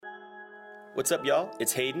What's up, y'all?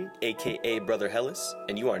 It's Hayden, aka Brother Hellas,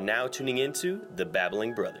 and you are now tuning into the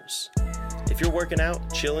Babbling Brothers. If you're working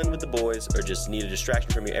out, chilling with the boys, or just need a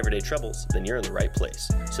distraction from your everyday troubles, then you're in the right place.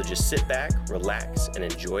 So just sit back, relax, and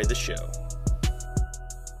enjoy the show.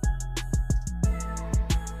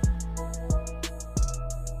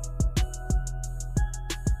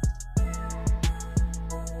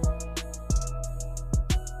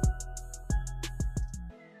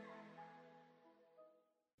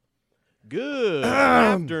 Good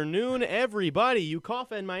afternoon, everybody. You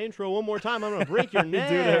cough in my intro one more time, I'm going to break your neck.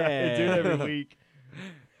 I do it every week.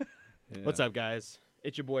 Yeah. What's up, guys?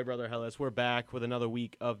 It's your boy, Brother Hellas. We're back with another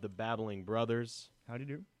week of the Babbling Brothers. Howdy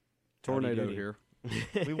do? Tornado here.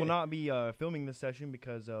 We will not be filming this session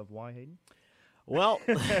because of why, Hayden? Well,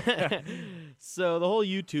 so the whole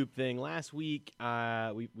YouTube thing, last week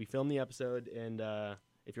we filmed the episode, and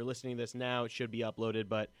if you're listening to this now, it should be uploaded,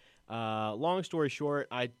 but long story short,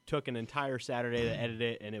 I took an entire Saturday to edit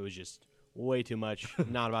it, and it was just way too much.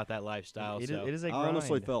 Not about that lifestyle. It so. is a I grind.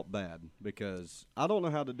 honestly felt bad because I don't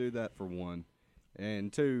know how to do that, for one,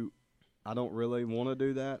 and two, I don't really want to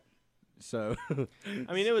do that. So,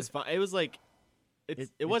 I mean, it was fun. It was like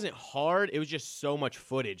it wasn't hard. It was just so much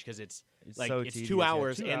footage because it's like so it's tedious. 2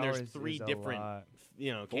 hours, Yeah, 2 and there's hours 3 is a different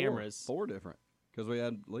lot. cameras. Four different, because we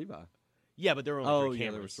had Levi. Yeah, but there were only 3 yeah,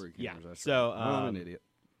 cameras. there was 3 cameras. Yeah, That's so right. I'm an idiot.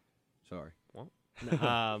 Sorry.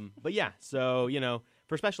 But yeah, so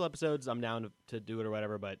for special episodes, I'm down to do it or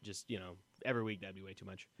whatever. But just every week that'd be way too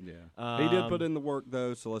much. Yeah. He did put in the work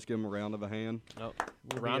though, so let's give him a round of a hand. Oh,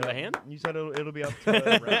 We'll round be of a hand. You said it'll be up to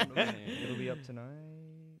round of a hand. It'll be up tonight.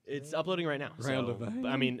 It's uploading right now. Round so, of a hand.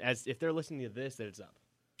 I mean, if they're listening to this, then it's up.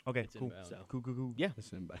 Okay, It's cool. inbound. So. Cool. Yeah.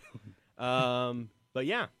 It's inbound. But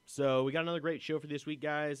yeah, so we got another great show for this week,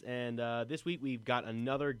 guys, and this week we've got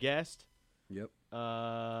another guest. Yep.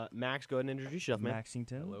 Max, go ahead and introduce yourself, man.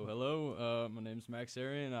 Maxington. Hello. My name's Max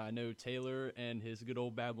Arian. I know Taylor and his good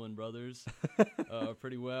old Babbling brothers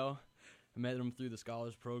pretty well. I met them through the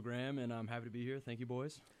Scholars Program, and I'm happy to be here. Thank you,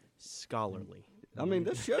 boys. Scholarly. I mean,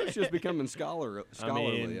 this show's just becoming scholarly.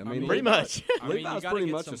 I mean, pretty much. Levi's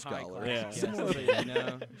pretty much a scholar. Yeah. We Should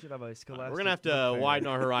have a scholastic. We're gonna have to widen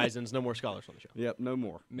our horizons. No more scholars on the show. Yep, no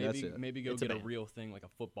more. That's it. Maybe go It's a get a band. real thing like a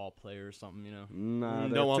football player or something, Nah,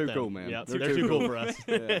 Don't they're want too them. cool, man. Yep, They're too cool for us.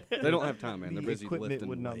 Yeah. They don't have time, man. They're The busy equipment lifting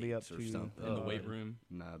would not be weights up or to, something. in the weight room.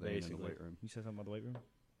 Nah, they ain't in the Basically. weight room. You said something about the weight room?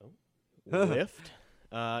 Lift.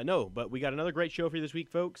 No, but we got another great show for you this week,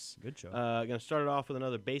 folks. Good show. Gonna start it off with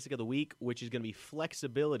another basic of the week, which is gonna be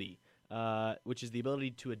flexibility, which is the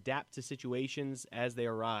ability to adapt to situations as they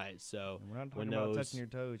arise. So And we're not when talking about those- touching your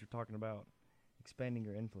toes. We're talking about expanding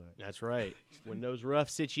your influence. That's right. When those rough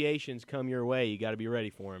situations come your way, you got to be ready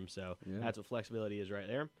for them. So Yeah. that's what flexibility is right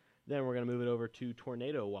there. Then we're gonna move it over to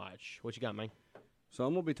Tornado Watch. What you got, Mike? So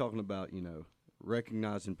I'm gonna be talking about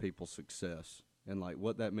recognizing people's success and like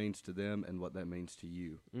what that means to them and what that means to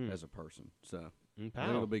you as a person. So I think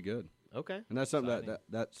it'll be good. Okay. And that's something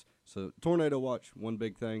that's so Tornado Watch. One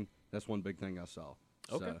big thing. That's one big thing I saw.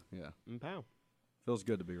 Okay. So, yeah, Pow. feels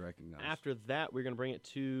good to be recognized. After that, we're going to bring it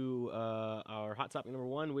to our hot topic number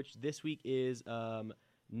 1, which this week is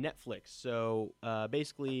Netflix. So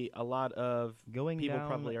basically, a lot of Going people down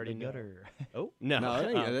probably already the know. gutter. Oh, no. no,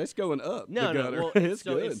 it ain't. It's going up. No, the no. gutter. Well, it's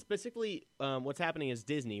so good. it's specifically what's happening is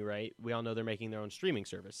Disney, right? We all know they're making their own streaming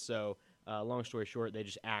service. So long story short, they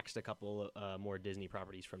just axed a couple more Disney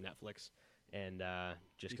properties from Netflix, and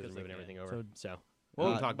just because they're moving everything over. So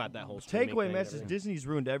we'll talk about that whole streaming Takeaway thing, message: everything. Disney's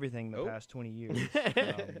ruined everything the Oh. past 20 years.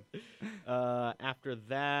 After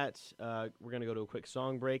that, we're going to go to a quick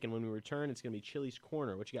song break, and when we return, it's going to be Chili's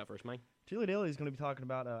Corner. What you got first, Mike? Chili Daily is going to be talking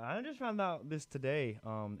about. I just found out this today.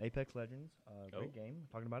 Apex Legends, great game.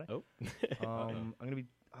 Talking about it. Oh. I'm going to be.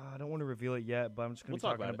 I don't want to reveal it yet, but I'm just going to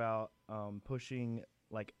We'll be talk talking about pushing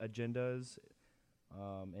like agendas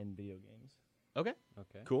in video games. Okay.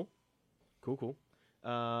 Okay. Cool.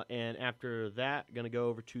 And after that, going to go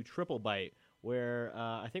over to Triple Bite, where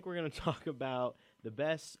I think we're going to talk about the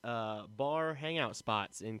best bar hangout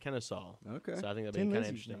spots in Kennesaw. Okay. So I think that'll be Tin kind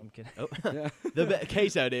of Lizzies. No, interesting. I'm kidding. Oh, the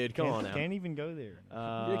queso, dude. Come on now. Can't even go there.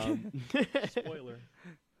 Spoiler.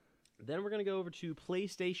 Then we're going to go over to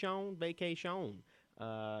PlayStation Vacation.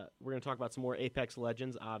 We're going to talk about some more Apex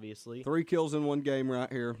Legends, obviously. 3 kills in one game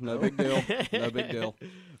right here. No big deal. No big deal.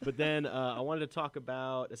 But then I wanted to talk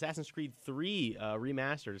about Assassin's Creed 3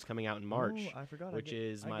 Remastered is coming out in March, Oh, I forgot. which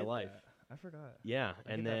is my life. I forgot. Yeah,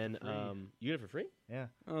 I and get that then for free. you get it for free. Yeah.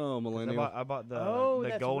 Oh, 'Cause millennial. I bought the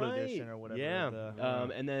that's gold right. edition or whatever. Yeah,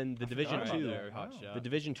 and then the I Division forgot 2. about There, hot shot. The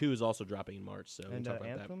Division 2 is also dropping in March, so we can And talk about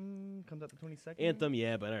Anthem comes out the 22nd. that. Anthem,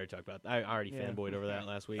 yeah, but I already talked about that. I already Yeah. fanboyed over that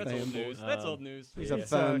last week. That's old Fanboy. news. That's old news. He's Yeah. a It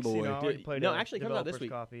sucks, fanboy. you know, I already Dude, played no, a actually, it comes out this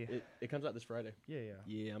developer's week. Copy. It comes out this Friday. Yeah.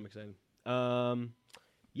 Yeah, I'm excited.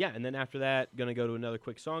 Yeah, and then after that, gonna go to another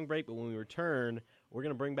quick song break. But when we return, we're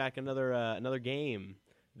gonna bring back another game.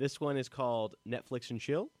 This one is called Netflix and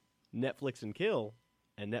Chill, Netflix and Kill,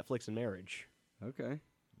 and Netflix and Marriage. Okay.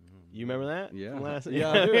 You remember that? Yeah. From last- Yeah,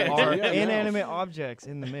 I do, actually. Are Yeah, inanimate objects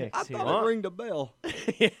in the mix I here. thought it ringed a bell.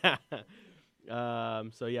 yeah.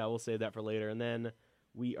 So yeah, we'll save that for later, and then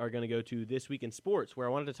we are going to go to This Week in Sports, where I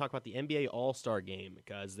wanted to talk about the NBA All-Star Game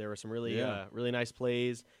because there were some really really nice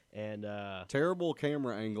plays and Terrible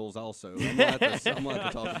camera angles also. I'm going to have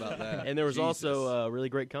to talk about that. and there was Jesus. also a really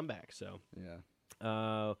great comeback. So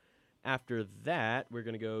Yeah. after that, we're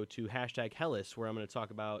going to go to #Hellas, where I'm going to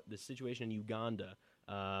talk about the situation in Uganda.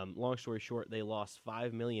 Long story short, they lost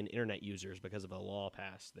 5 million internet users because of a law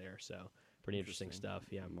passed there. So pretty interesting stuff.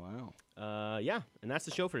 Yeah. Wow. Yeah, and that's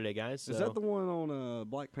the show for today, guys. Is So- that the one on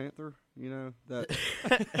Black Panther? You know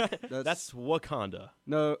that That's Wakanda.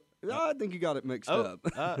 no. I think you got it mixed up.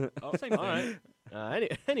 Same thing. All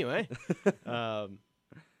right. Anyway, but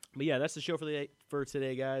yeah, that's the show for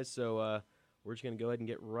today, guys. So we're just gonna go ahead and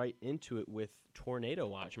get right into it with Tornado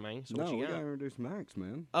Watch, man. So No, what you we got? gotta introduce Max,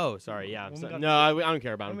 man. Oh, sorry. Yeah. When we So, got no, to I don't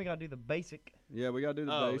care about Then him. we gotta do the basic. Yeah, we gotta do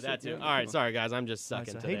the Oh, basic. that's it. Yeah, All right. come Sorry, guys. I'm just Alright,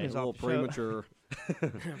 sucking so today. Hayden's on. A little off the show.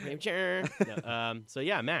 premature. Premature. No, so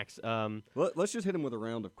yeah, Max. Let's just hit him with a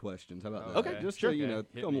round of questions. How about that? Okay, just sure. so you know,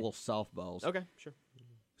 Hit throw him me. little softballs. Okay, sure.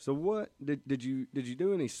 So what did you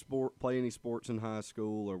do any play any sports in high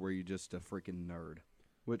school, or were you just a freaking nerd?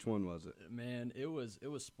 Which one was it? Man, it was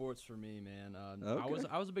sports for me, man. Okay.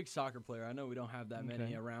 I was a big soccer player. I know we don't have that many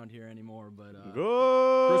Okay. around here anymore, but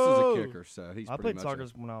Chris is a kicker, so he's I pretty played much soccer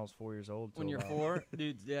a- when I was 4 years old. when till you're about- 4,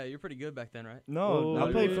 dude, yeah, you're pretty good back then, right? No, I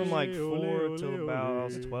Ole, played from like ole, 4 ole, till about I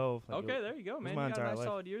was ole. 12. Like, Okay, there you go, was man. my You got entire nice life.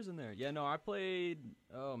 solid years in there. Yeah, no, I played.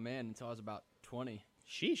 Oh man, until I was about 20.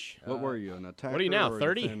 Sheesh. What were you, an attacker? are you now, or a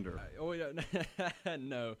 30? defender? Oh yeah,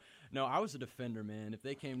 no, I was a defender, man. If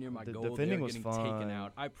they came near my The goal, they defending were was getting taken fun.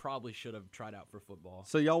 out. I probably should have tried out for football.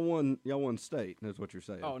 So y'all won state. That's what you're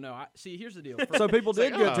saying. Oh no, see, here's the deal. So people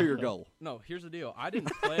did get to oh. your goal. No, here's the deal. I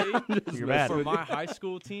didn't play You're bad. for my high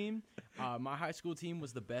school team. My high school team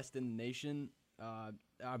was the best in the nation,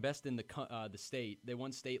 best in the state. They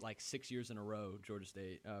won state like 6 years in a row. Georgia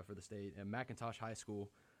State for the state, and McIntosh High School.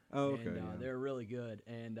 Oh, okay. And yeah. they're really good.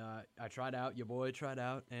 And I tried out. Your boy tried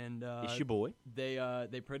out, and It's your boy.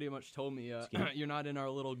 they pretty much told me you're not in our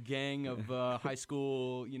little gang of high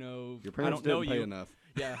school. You know, Your I parents don't know didn't pay you. enough.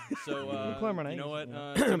 Yeah, so play my you know names,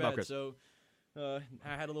 what? yeah. Too About bad. Chris. So I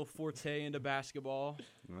had a little forte into basketball,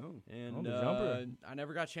 Oh. and the jumper. I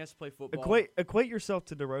never got a chance to play football. Equate yourself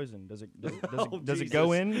to DeRozan. Does it Oh, does it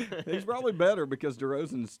go in? He's probably better because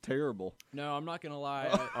DeRozan's terrible. No, I'm not gonna lie.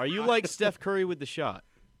 Are you like Steph Curry with the shot?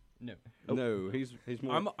 No, No, he's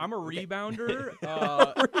more. I'm a rebounder.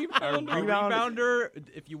 A rebounder.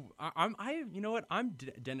 If you, you know what? I'm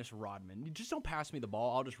Dennis Rodman. You just don't pass me the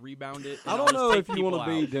ball. I'll just rebound it. I and don't I'll know just if take you want people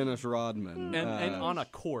to be out. Dennis Rodman and on a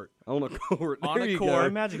court. on a court. On There a you court. go.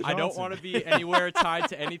 Magic I don't Johnson. want to be anywhere tied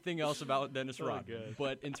to anything else about Dennis Oh, Rodman. God.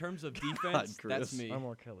 But in terms of defense, Chris. that's me. I'm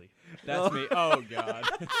more Kelly. That's me. Oh God.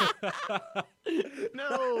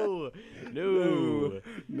 No. No.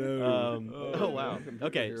 Oh wow.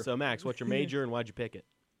 Okay, so Max, what's your major and why'd you pick it?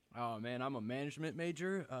 Oh man, I'm a management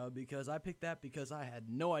major because I picked that because I had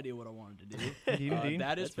no idea what I wanted to do. Indeed.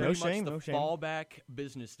 That is No pretty shame, much no the shame. fallback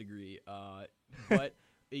business degree. But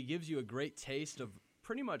it gives you a great taste of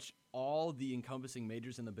pretty much all the encompassing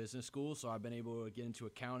majors in the business school. So I've been able to get into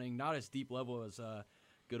accounting, not as deep level as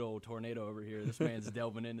good old Tornado over here. This man's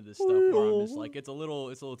delving into this stuff where I'm just like, it's a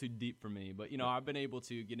little too deep for me. But you know, I've been able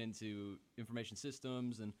to get into information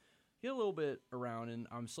systems and get a little bit around, and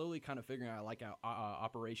I'm slowly kind of figuring out I like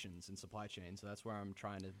operations and supply chain. So that's where I'm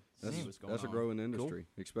trying to see what's going on. That's a growing industry,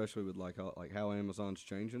 especially with like how Amazon's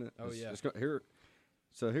changing it. Oh, It's- yeah.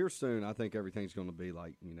 it's here soon. I think everything's going to be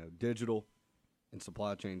like digital, and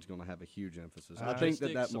supply chain's going to have a huge emphasis. I think that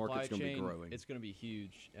Logistics, market's supply going to be chain, growing. It's going to be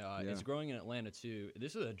huge. Yeah. It's growing in Atlanta too.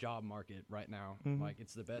 This is a job market right now. Like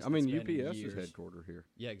it's the best. I mean, it's been in UPS is years. headquartered here.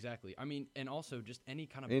 Yeah, exactly. I mean, and also just any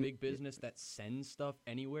kind of And- big business that sends stuff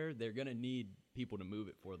anywhere, they're going to need people to move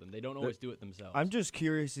it for them. They don't always do it themselves. I'm just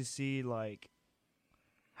curious to see like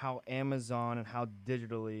how Amazon and how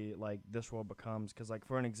digitally like this world becomes. Because like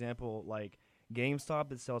for an example, like GameStop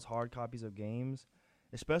that sells hard copies of games,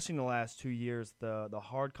 especially in the last 2 years, the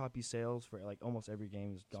hard copy sales for like almost every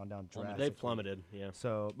game has gone down drastically. They've plummeted, yeah.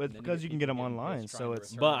 So, but because you can get them online, so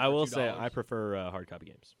it's. But I will say I prefer hard copy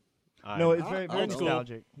games. No, it's very old school.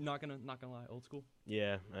 nostalgic. Not gonna lie, old school.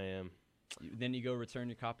 Yeah, I am. Then you go return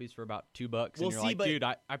your copies for about $2, and Well, you're see, like, but dude,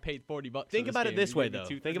 I paid $40. Think about it this way, though.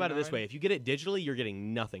 $2.39? Think about it this way. If you get it digitally, you're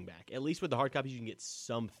getting nothing back. At least with the hard copies, you can get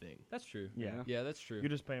something. That's true. Yeah. That's true. You're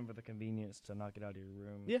just paying for the convenience to not get out of your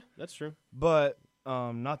room. Yeah, that's true. But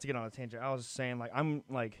not to get on a tangent, I was saying like I'm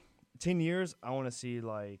like 10 years. I want to see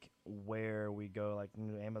like where we go. Like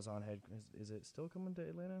new Amazon head. Is it still coming to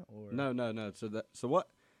Atlanta or No. So what?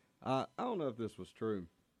 I don't know if this was true.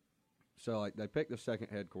 So like they picked the second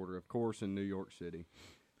headquarter, of course, in New York City,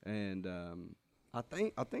 and I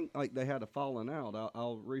think like they had a falling out.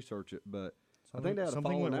 I'll research it, but I think they had a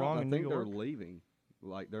falling went out. wrong I in think New they're York? leaving.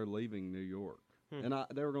 Like they're leaving New York, and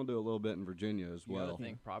they were going to do a little bit in Virginia as You well. gotta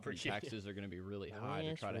think property taxes are going to be really high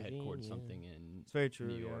to try to headquarter something in It's very true.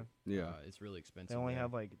 New York. Yeah. It's really expensive. They only there.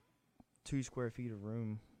 have like 2 square feet of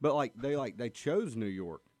room. But they chose New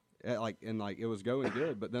York, it was going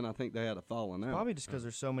good. But then I think they had a falling out. Probably just because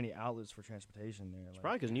there's so many outlets for transportation there. It's Like,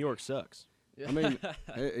 probably because New York sucks. I mean,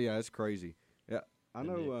 yeah, it's crazy. Yeah, I The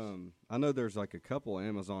know. Knicks. I know there's like a couple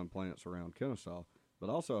Amazon plants around Kennesaw, but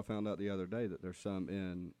also I found out the other day that there's some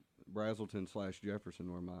in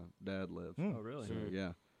Brazelton/Jefferson where my dad lives. Mm. Oh, really? So,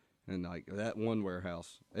 yeah, and like that one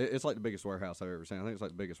warehouse, it's like the biggest warehouse I've ever seen. I think it's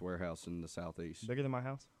like the biggest warehouse in the southeast. bigger than my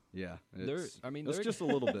house. Yeah, They're- it's, I mean, it's they're- just a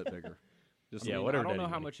little bit bigger. Just Yeah, I mean, whatever I don't know Daddy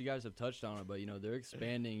how Daddy. much you guys have touched on it, but they're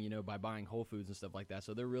expanding, by buying Whole Foods and stuff like that.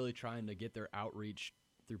 So they're really trying to get their outreach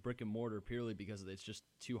through brick and mortar purely because it's just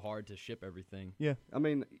too hard to ship everything. Yeah. I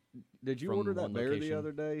mean, did you From order that one bear location. the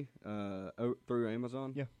other day through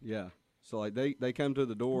Amazon? Yeah. Yeah. So like they come to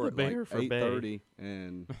the door The at like bear for Bay. 8:30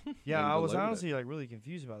 and Yeah, and I was delivered it. honestly like really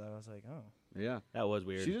confused about that. I was like, oh. Yeah. That was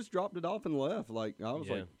weird. She just dropped it off and left. Like I was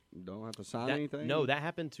Yeah. like, don't have to sign That- anything. No, that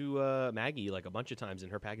happened to Maggie like a bunch of times,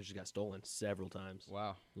 and her packages got stolen several times.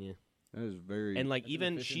 Wow. that is very. And like That's an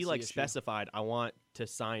even she efficiency like issue. specified, I want to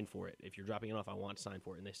sign for it. If you're dropping it off, I want to sign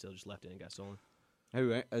for it, and they still just left it and got stolen.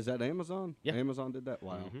 Who is that? Amazon? Yeah. Amazon did that.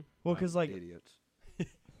 Wow. Mhm. Well, because like Idiots.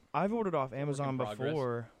 I've ordered off Amazon progress.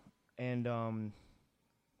 before, and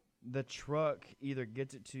the truck either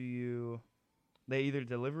gets it to you, they either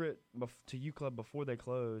deliver it to U Club before they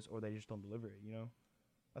close, or they just don't deliver it.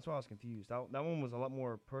 That's why I was confused. That one was a lot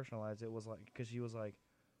more personalized. It was like because she was like,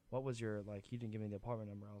 "What was your like?" He didn't give me the apartment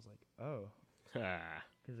number. I was like, "Oh," Ah,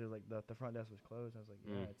 because it was like the front desk was closed. I was like,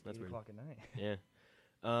 "Yeah, it's that's 8 weird. o'clock at night."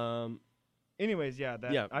 yeah. Anyways, yeah,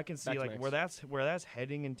 Yeah, I can see back to like Max. where that's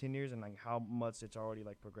heading in 10 years and like how much it's already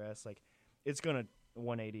like progressed. Like it's gonna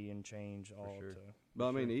 180 and change all sure. to. But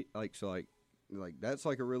I for mean, like that's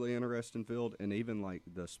like a really interesting field, and even like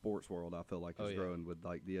the sports world, I feel like Oh, is yeah. growing with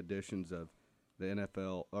like the additions of the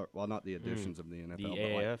NFL, or well, not the additions of the NFL, The but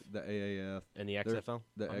AAF? like the AAF, And the There's- XFL.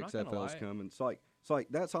 the I'm not gonna XFL's lie. coming. It's like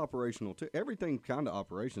that's operational too. Everything kind of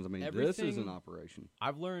operations. I mean, this is an Everything- operation.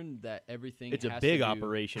 I've learned that everything It's a has big to do-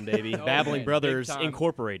 operation, baby. Oh, Babbling man, Brothers big time.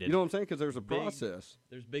 Incorporated. You know what I'm saying? Because there's a Big- process.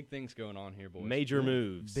 There's big things going on here, boys. Major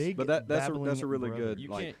moves. Big, But that's a Babbling really Brothers. good You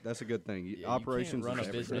like can't- that's a good thing. Yeah, Operations you can't run is a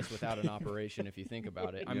everything. business without an operation if you think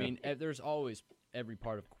about it. I Yeah. mean, there's always every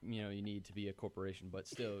part of you need to be a corporation, but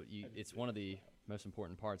still, it's one of the most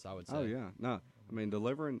important parts, I would say. Oh yeah, no. I mean,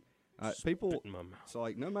 delivering people. Spit in my mouth. So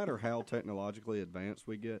like, no matter how technologically advanced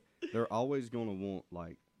we get, they're always going to want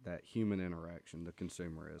like that human interaction. The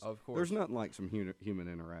consumer is. Of course. There's nothing like some human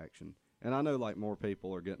interaction. And I know like more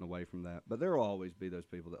people are getting away from that, but there will always be those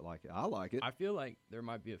people that like it. I like it. I feel like there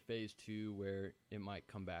might be a phase 2 where it might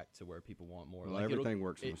come back to where people want more. Well, like everything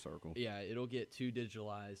works in a circle. Yeah, it'll get too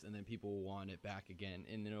digitalized, and then people will want it back again,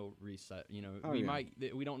 and then it'll reset. Oh, we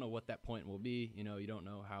yeah. we don't know what that point will be. You don't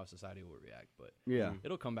know how society will react, but Yeah,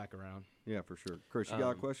 it'll come back around. yeah, for sure. Chris, you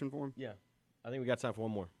got a question for him? Yeah. I think we got time for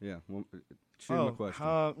one more. Yeah, well, shoot him a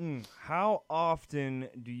question. How often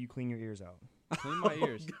do you clean your ears out? Clean my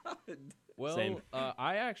ears. Well, Same.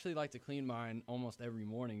 I actually like to clean mine almost every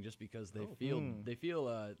morning just because they feel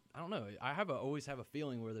I don't know. Always have a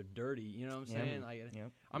feeling where they're dirty. You know what I'm Yeah. saying? Like, Yeah.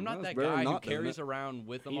 I'm not That's that very guy who not, isn't carries it? around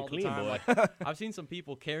with them You all the clean, time. boy. Like, I've seen some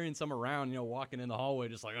people carrying some around, walking in the hallway,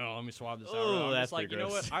 just like, oh, let me swab this out. Oh, I'm that's just like, pretty you know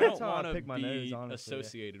gross. what? I That's don't how I want pick to my be nose, honestly, yeah.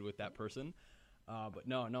 associated with that person. But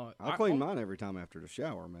no, I clean mine every time after the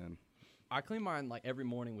shower, man. I clean mine like every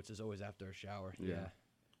morning, which is always after a shower. Yeah.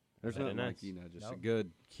 Yeah. There's Very nothing nice. like just a Nope.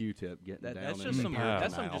 good Q-tip getting down. That's in just the some canal.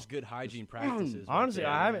 that's some just good hygiene practices. right Honestly,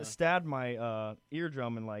 there. I haven't stabbed my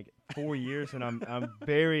eardrum in like 4 years, and I'm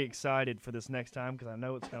very excited for this next time because I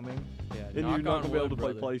know it's coming. Yeah, And you're knock not on gonna be able wood, to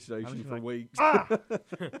play brother. I'm PlayStation just for like, weeks. Ah,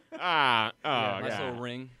 Ah, oh, Nice yeah. little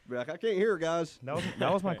ring. Be like, I can't hear, guys.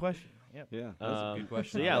 that was my question. Yep. Yeah, That's a good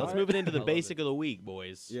question. So yeah, let's move it into I the love basic it. of the week,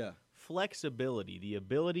 boys. yeah. Flexibility, the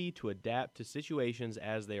ability to adapt to situations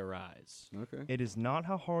as they arise. Okay. It is not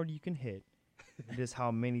how hard you can hit; it is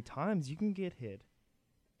how many times you can get hit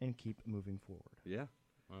and keep moving forward. Yeah.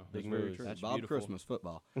 Wow. Big That's very moves. true. That's Bob beautiful. Christmas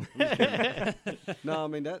football. No, I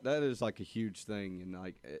mean that is like a huge thing, and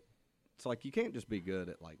like it's like you can't just be good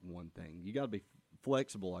at like one thing. You got to be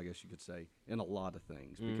flexible, I guess you could say, in a lot of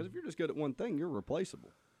things. Because if you're just good at one thing, you're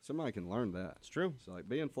replaceable. Somebody can learn that. It's true. So like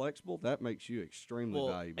being flexible, that makes you extremely Well,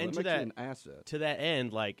 valuable. and It to makes you that- an asset. To that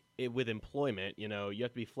end, like with employment, you know, you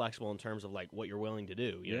have to be flexible in terms of like what you're willing to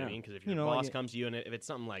do. You know what I Yeah. mean? Because if You your know, boss like- comes to you and if it's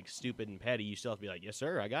something like stupid and petty, you still have to be like, yes,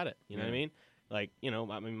 sir, I got it. You know what I Yeah. mean? Like, you know,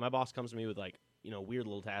 I mean, my boss comes to me with like, you know, weird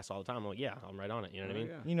little tasks all the time. I'm like, yeah, I'm right on it. You know what I Oh, mean?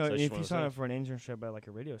 yeah. You know, So it's just if one you of those sign up things. for an internship at like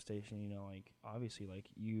a radio station, you know, like obviously, like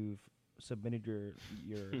you've submitted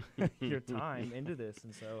your your time into this,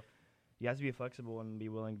 and so you have to be flexible and be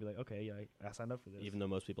willing to be like, okay, yeah, I signed up for this. Even though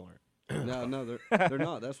most people aren't. No, they're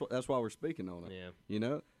not. That's why we're speaking on it. Yeah. You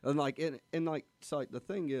know, and like and like it's like the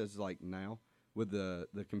thing is like now with the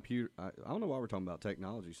computer. I don't know why we're talking about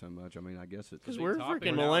technology so much. I mean, I guess it's Because big we're topic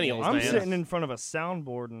freaking nowadays. millennials, I'm man. sitting in front of a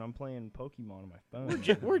soundboard and I'm playing Pokemon on my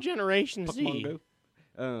phone. We're Generation Z. Pokemon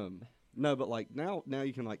Go. No, but like now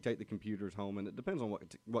you can like take the computers home, and it depends on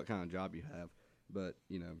what kind of job you have. But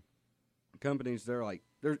you know, companies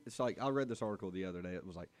it's like I read this article the other day. It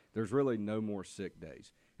was like there's really no more sick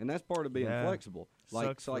days, and that's part of being Yeah. flexible. Like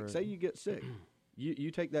Sucks so like for- say you get sick.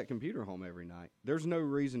 You take that computer home every night. There's no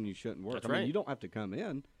reason you shouldn't work. That's I mean, right. you don't have to come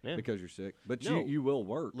in Yeah. because you're sick, but No. you will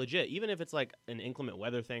work. Legit, even if it's like an inclement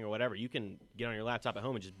weather thing or whatever, you can get on your laptop at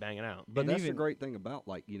home and just bang it out. But And that's the even- great thing about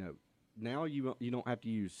like now you don't have to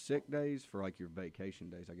use sick days for like your vacation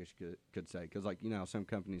days. I guess you could say because like how some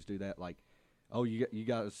companies do that. Like, oh, you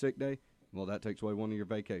got a sick day. Well, that takes away one of your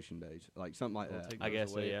vacation days, like something like They'll that. take I those guess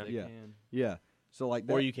so, away if yeah. they Yeah. can. Yeah. So like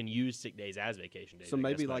that. Or you can use sick days as vacation days. So I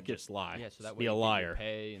maybe guess, like if- just lie. Yeah, so that Just way be you a get your liar.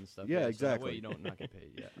 pay and stuff. Yeah, So that exactly. way you don't not get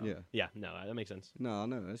paid. Yeah. Yeah. Yeah, no, that makes sense. No, I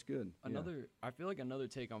know that's good. Yeah. I feel like another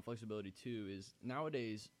take on flexibility too is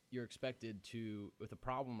nowadays you're expected to, if a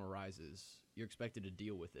problem arises, you're expected to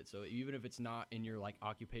deal with it. So even if it's not in your like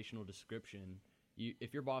occupational description,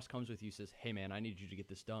 if your boss comes with you says, "Hey man, I need you to get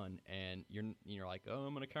this done," and you're like, "Oh,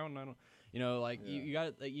 I'm an accountant. I don't," you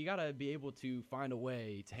gotta be able to find a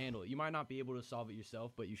way to handle it. You might not be able to solve it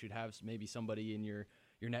yourself, but you should have maybe somebody in your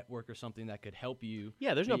network or something that could help you.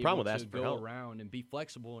 Yeah, there's no be problem able with to asking for go help. around and be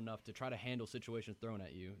flexible enough to try to handle situations thrown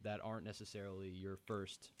at you that aren't necessarily your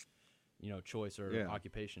first, choice or Yeah.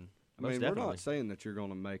 occupation. I mean, Most we're definitely. not saying that you're going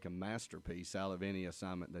to make a masterpiece out of any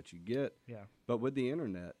assignment that you get, Yeah. but with the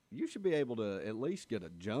internet, you should be able to at least get a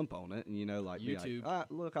jump on it, and like be YouTube. like,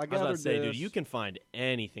 look, I I was gathered about to say, this. dude, you can find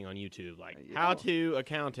anything on YouTube, like You how know. to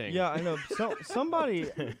accounting. Yeah, I know. Somebody,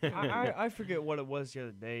 I forget what it was the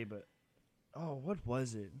other day, but what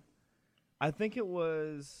was it? I think it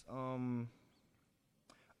was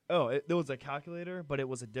there was a calculator, but it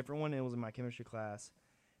was a different one. It was in my chemistry class,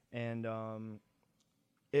 and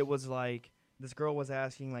it was like this girl was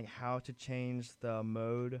asking like how to change the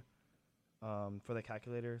mode for the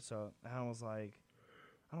calculator. So I was like,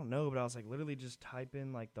 I don't know, but I was like literally just type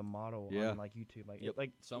in like the model Yeah. on like YouTube, like Yep.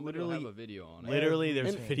 like Somebody will literally. have a video on it. Literally,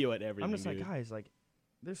 there's And- video at everything. I'm just like, dude. guys, like,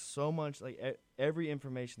 there's so much, like, every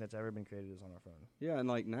information that's ever been created is on our phone. Yeah, and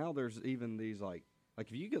like now there's even these like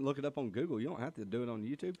if you can look it up on Google, you don't have to do it on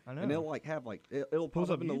YouTube. I know. And it'll like have like it'll Pulls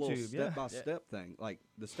pop up up in the little YouTube, yeah. step by step thing, like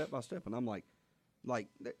the step by step, and I'm like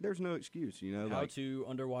there's no excuse, How like to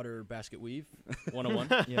underwater basket weave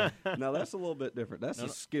 101. Yeah. no, that's a little bit different. That's No, a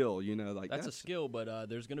no. skill, like That's a skill, but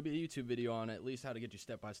there's going to be a YouTube video on at least how to get you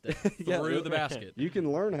step by step Yeah, through the basket. You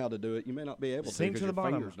can learn how to do it. You may not be able Sink to to because the your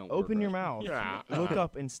bottom. fingers don't Open work your right. mouth. Yeah. Look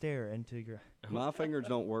up and stare into your. My fingers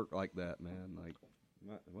don't work like that, man. Like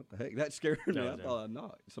what the heck? That scared me. No, I no. thought I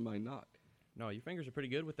knocked. Somebody knocked. No, your fingers are pretty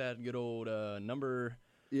good with that good old number.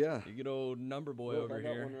 Yeah. You good old number boy Look, over I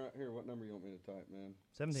got here. one right here. What number you want me to type, man?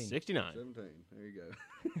 17. 69. 17. There you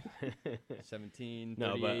go. 17,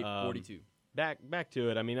 No, 38, but, 42. Back to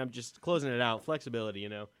it. I mean, I'm just closing it out. Flexibility,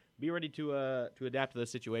 be ready to adapt to those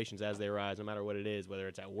situations as they arise, no matter what it is, whether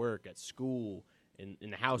it's at work, at school, in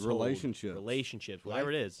the household, relationships,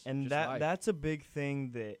 whatever it is. And Just life. that's a big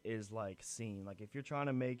thing that is like seen. Like if you're trying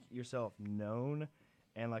to make yourself known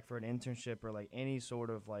and like for an internship or like any sort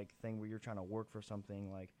of like thing where you're trying to work for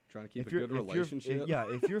something, like Trying to keep a if you're good relationship.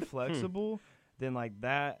 if you're flexible, then like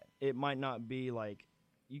that it might not be like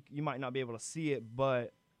you might not be able to see it,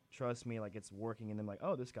 but trust me, like it's working, and then like,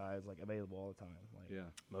 oh, this guy is like available all the time. Like, Yeah.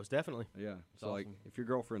 Most definitely. Yeah. So awesome. like, if your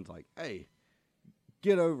girlfriend's like, "Hey,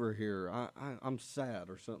 get over here. I'm sad,"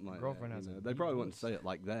 or something like Girlfriend that. has You know, a they deep probably wouldn't voice. say it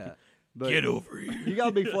like that. But Get over here. You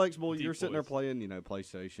gotta be flexible. Deep You're sitting there voice. playing,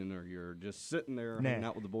 PlayStation, or you're just sitting there Nah. hanging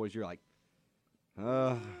out with the boys. You're like,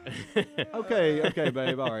 okay,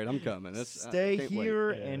 babe. All right, I'm coming. That's, I stay can't wait."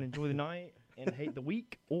 here Yeah. and enjoy the night and hate the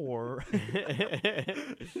week, or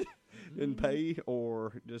and pay,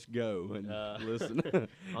 or just go and listen.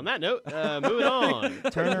 On that note, moving on.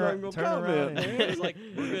 turn Not around, even turn comment, around, man. and It's like,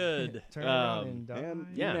 we're good. turn around Um, and die. and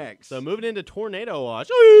Yeah. Next. So moving into tornado watch.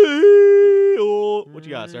 What you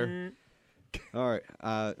got, sir? All right,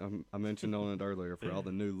 I mentioned on it earlier for all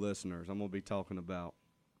the new listeners. I'm going to be talking about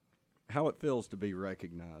how it feels to be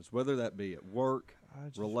recognized, whether that be at work, I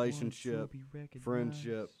just relationship, want to be recognized.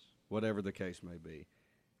 friendship, whatever the case may be.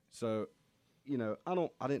 So,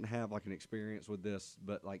 I didn't have like an experience with this,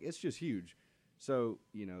 but like it's just huge. So,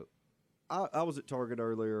 I was at Target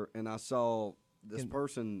earlier and I saw this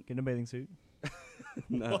person. Get in a bathing suit.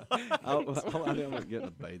 No, I wasn't getting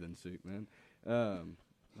a bathing suit, man.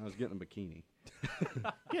 I was getting a bikini.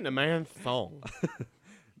 Getting a man thong.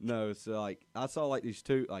 No, so like I saw like these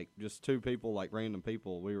two, like just two people, like random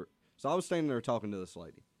people. So I was standing there talking to this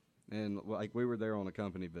lady, and like we were there on a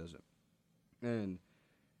company visit, and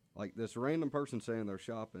like this random person saying they're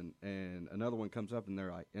shopping, and another one comes up and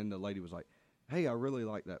and the lady was like, "Hey, I really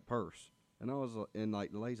like that purse," and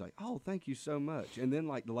like the lady's like, "Oh, thank you so much," and then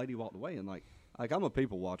like the lady walked away, and like I'm a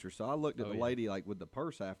people watcher, so I looked at the lady like with the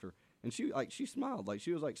purse after, and she smiled, like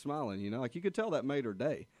she was like smiling, like you could tell that made her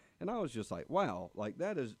day. And I was just like, wow, like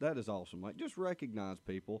that is awesome. Like just recognize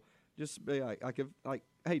people. Just be like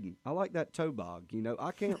Hayden, I like that tobog.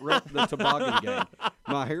 I can't rep the toboggan game.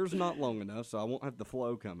 My hair's not long enough, so I won't have the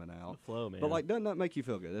flow coming out. Flow, man. But like, doesn't that make you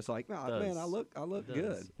feel good? It's like, It man, I does. look It good.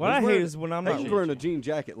 does. What I He's hate wearing- is when I'm not. Hayden's wearing a jean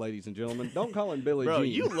jacket, ladies and gentlemen. Don't call him Billy Bro,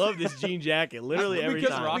 Jean. you love this jean jacket literally every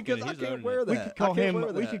because, time. because I He's can't owning wear it. that. We could call I can't him.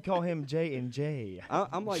 wear We that. could call him J and J.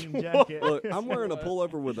 I'm like, Jean jacket. look, I'm wearing a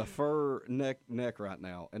pullover with a fur neck right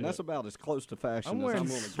now, and that's about as close to fashion I'm as wearing I'm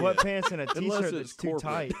going to get. sweatpants and a Unless t-shirt it's that's too corporate.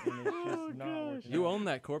 tight, and it's just not working You out. own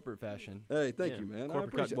that corporate fashion. Hey, thank Yeah. you, man. I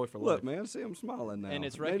Corporate cut appreciate boy for Look, life. man, see, I'm smiling now. And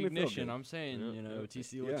it's Made me feel recognition. good. I'm saying,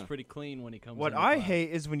 TC looks Yeah. pretty clean when he comes What in. I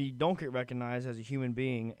hate is when you don't get recognized as a human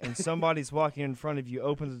being, and somebody's walking in front of you,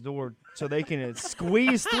 opens the door so they can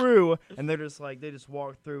squeeze through, and they're just like they just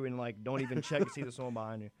walk through and like don't even check to see there's someone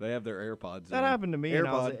behind you. They have their AirPods. That in. happened to me, and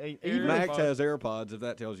I was AirPod. like, even Max if has AirPods. If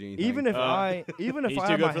that tells you anything. even if he's I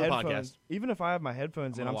too have good my for the headphones, podcast. even if I have my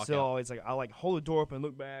headphones in, gonna I'm walk still out. always like I like hold the door open,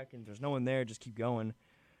 look back, and if there's no one there, just keep going.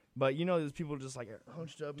 But there's people just like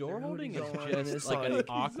hunched up. Door and their holding hoodies is on, and just it's like an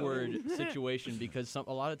awkward situation because a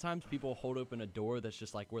lot of times people hold open a door that's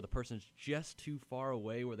just like where the person's just too far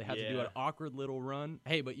away where they have to do Yeah. an awkward little run.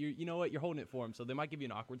 Hey, but you know what? You're holding it for them, so they might give you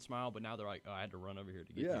an awkward smile, but now they're like, oh, I had to run over here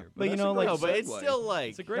to get Yeah. here. But you that's a know, great like, No, but it's segue. still like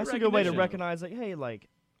It's a great that's a good way to recognition. recognize, like, hey, like,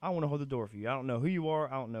 I want to hold the door for you. I don't know who you are.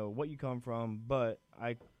 I don't know what you come from, but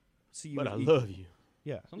I see you. but as I equal. love you.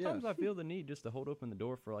 Yeah. Sometimes I feel the need just to hold open the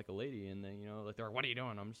door for like a lady, and then like they're like, "What are you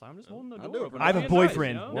doing?" I'm just holding the I door do it open. for I have I'm a being nice,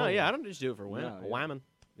 boyfriend. you know? No, yeah, I don't just do it for women. Yeah, yeah. Women.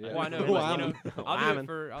 Yeah. Well, I know, Well, but, I'll do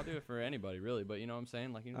Wyman. it for anybody really. But you know what I'm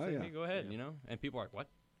saying? Like, Oh, yeah. go ahead, And people are like, "What?"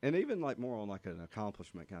 And even like more on like an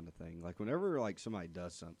accomplishment kind of thing. Like whenever like somebody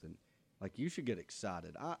does something, like you should get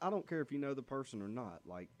excited. I don't care if you know the person or not.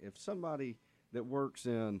 Like if somebody that works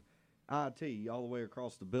in IT all the way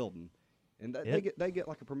across the building, and they get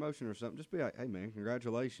like a promotion or something, just be like, hey man,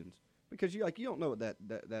 congratulations, because you don't know what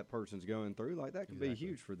that person's going through. Like that could be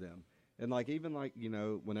huge for them. And like even like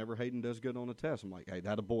whenever Hayden does good on a test, I'm like, hey,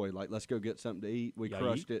 that a boy. Like let's go get something to eat. We Yeah,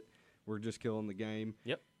 crushed it. We're just killing the game.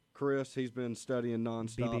 Yep. Chris, he's been studying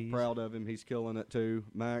nonstop. BBs. Proud of him. He's killing it too.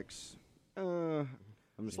 Max, I'm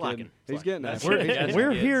just Slacking. kidding. He's getting That's after right. it. That's We're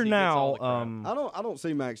he gets- here he gets now. all the crap. I don't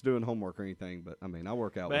see Max doing homework or anything, but I mean, I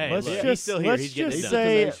work out with Hey, him. let's look, so- he's just still here. let's He's getting just it done.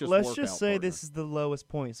 say Tenacious let's workout just say partner. this is the lowest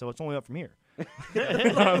point, so it's only up from here.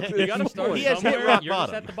 You got to start He has hit somewhere. rock You're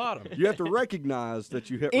just bottom. at the bottom. You have to recognize that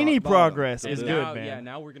you hit Any rock bottom progress to is do good, now, man. Yeah,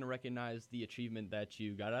 now we're gonna recognize the achievement that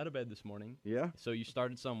you got out of bed this morning. Yeah. So you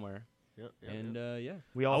started somewhere, Yep, and yeah.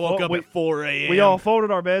 We I all woke fo- up we, at 4 a.m. we all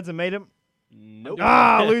folded our beds and made them. Nope.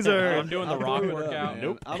 Ah, loser. I'm doing the I rock blew it up, workout. man.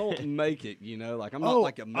 Nope. I don't make it. Like I'm not Oh,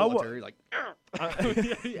 like a I wa- military. Like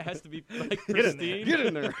It has to be like pristine. get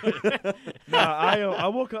in there. Nah, I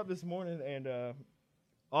woke up this morning and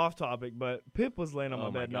off topic, but Pip was laying on my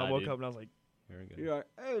Oh my bed, and God, I woke dude. up and I was like, Very good. You're like,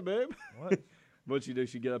 hey, babe. What? What she do?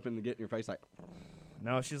 She get up and get in your face like,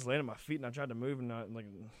 No, she just laid at my feet, and I tried to move, and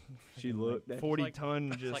she looked. at 40 like-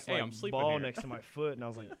 ton just like, hey, I'm sleeping ball here. next to my foot, and I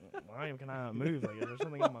was like, why can I not move? Like, is there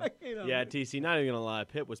something in my? Yeah, TC, not even gonna lie,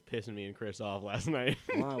 Pip was pissing me and Chris off last night.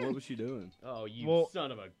 Wow, what was she doing? Oh, you Well-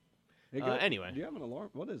 son of a... Hey, anyway. Do you have an alarm?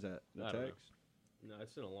 What is that? The I don't know. text? No,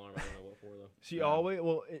 it's an alarm. I don't know what for, though. She Yeah. always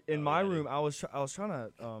in Oh, my yeah, room. I was trying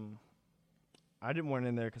to I didn't want it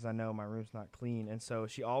in there because I know my room's not clean, and so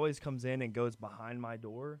she always comes in and goes behind my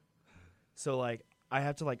door. So like I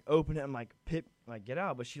have to like open it and like Pip like get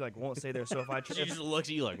out, but she like won't stay there. So if I She just looks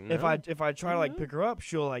at you like, no. if I try to like pick her up,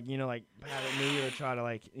 she'll like like pat at me or try to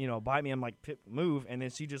like bite me. I'm like, Pip, move, and then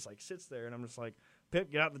she just like sits there, and I'm just like, Pip,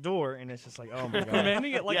 get out the door, and it's just like, oh my god.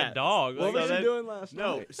 Commanding it like Yeah. a dog. What Like, was that- she doing last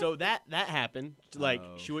No, night? so that happened. Like,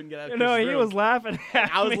 Oh. she wouldn't get out of No, Chris's he room. was laughing at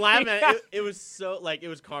I was me. laughing at it. It was so, like, it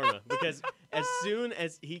was karma. Because as soon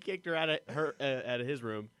as he kicked her out of his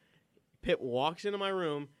room, Pip walks into my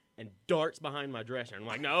room and darts behind my dresser. And I'm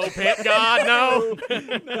like, no, Pip, God, no.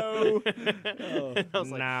 No. And I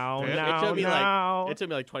was like, now, Pip, now, it took me now.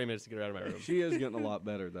 like 20 minutes to get her out of my room. She is getting a lot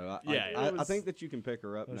better though. Yeah, I it was- think that you can pick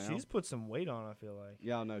her up Well, now. she's put some weight on. I feel like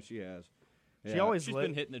Yeah, no, she has. she Yeah. always she's let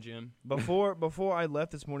been hitting the gym. before I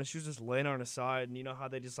left this morning. She was just laying on her side, and you know how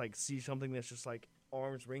they just like see something that's just like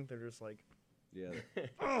arms ring. They're just like Yeah.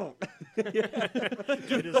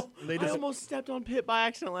 they I just. almost stepped on Pip by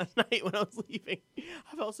accident last night when I was leaving.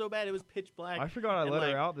 I felt so bad. It was pitch black. I forgot I and, let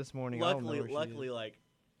like, her out this morning. I don't know where she Luckily, is. like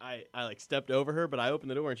I like stepped over her, but I opened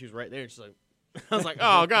the door and she was right there. And she's like, I was like,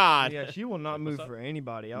 oh god. Yeah, she will not What's move up? for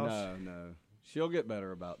anybody else. No. She'll get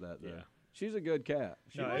better about that though. Yeah. She's a good cat.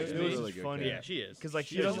 No, She's it a was really just good funny. cat. Yeah, she is. Because like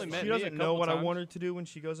she She's doesn't only met she me a doesn't know couple what I times. want her to do when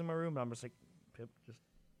she goes in my room. I'm just like, Pip, just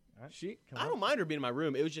She come I on. don't mind her being in my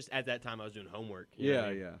room. It was just at that time I was doing homework. you know Yeah, what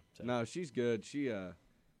I mean? yeah. So- No, she's good. She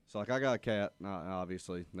so like I got a cat.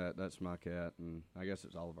 Obviously that's my cat, and I guess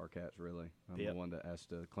it's all of our cats really. I'm Yep. the one that has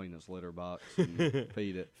to clean its litter box and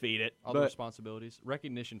feed it. Feed it. All the But- responsibilities.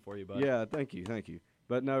 Recognition for you, bud. Yeah, thank you.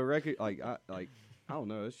 But no, I don't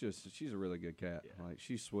know. It's just she's a really good cat. Yeah. Like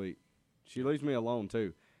she's sweet. She leaves me alone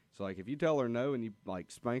too. So like if you tell her no and you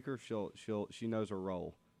like spank her, she knows her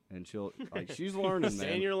role, and she'll like she's learning. Stay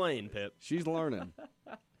in Man, your lane, Pip. she's learning.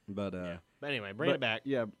 But Yeah. But anyway, bring but- it back.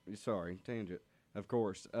 Yeah, sorry, tangent. Of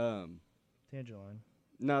course. Tangent line.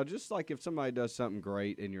 No, just like if somebody does something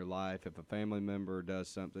great in your life, if a family member does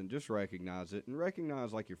something, just recognize it and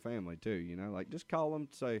recognize like your family too. You know, like just call them,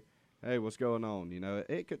 say, "Hey, what's going on?" You know,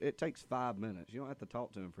 it takes 5 minutes. You don't have to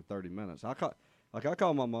talk to them for 30 minutes. I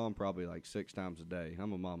call my mom probably like 6 times a day.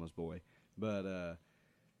 I'm a mama's boy, but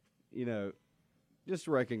you know, just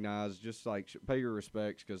recognize, just like pay your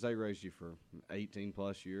respects because they raised you for 18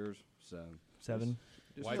 plus years. So 7.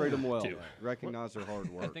 just Why treat them well. two? Recognize their hard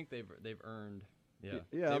work. I think they've earned. Yeah.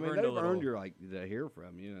 Yeah, I mean, a they've little- earned your like to hear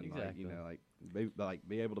from you and Exactly. like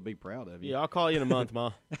be able to be proud of you. Yeah, I'll call you in a month,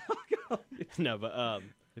 Ma. No, but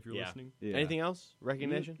If you're yeah. listening. Yeah. Anything else?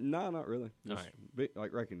 Recognition? No, not really. All Just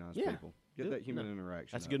right. recognize Yeah. people. Get Good. that human No. interaction.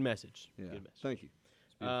 That's a up. good message. Yeah. Good message. Thank you.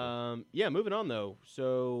 It's beautiful. Yeah, moving on though.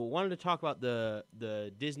 So wanted to talk about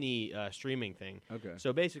the Disney streaming thing. Okay.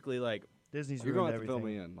 So basically, like, Disney's You're ruined gonna have to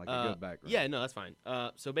everything. fill me in like a good background. yeah, no, that's fine.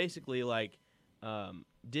 So basically, like,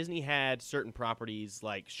 Disney had certain properties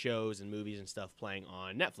like shows and movies and stuff playing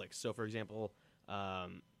on Netflix. So for example,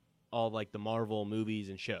 all of, like the Marvel movies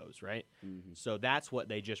and shows, right? Mhm. So that's what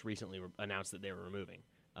they just recently announced that they were removing.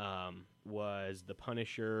 Was The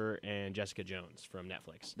Punisher and Jessica Jones from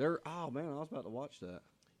Netflix. Oh man, I was about to watch that.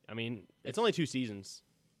 I mean, it's only 2 seasons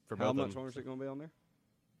for both How of much them. longer is it gonna be on there?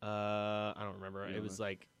 I don't remember. You It don't was know?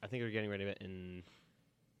 like I think they're getting rid of it in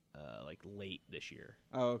like late this year.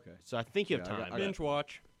 Oh, okay. So I think you have Yeah, I got- time. I but- Binge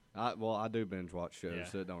watch. I do binge watch shows, Yeah.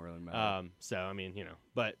 so it don't really matter. So I mean,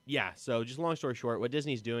 but yeah. So just long story short, what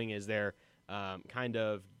Disney's doing is they're kind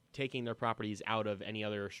of taking their properties out of any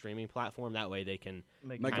other streaming platform. That way they can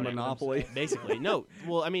Make a kind of- monopoly. basically no.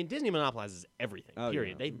 Well, I mean, Disney monopolizes everything. Oh,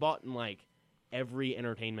 Period. yeah. They've bought in like every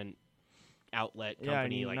entertainment outlet Yeah,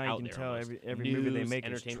 company and like now out you there. can tell almost. every movie they News, make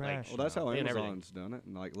is entertainment, like, trash. Well, that's how and everything. Amazon's done it,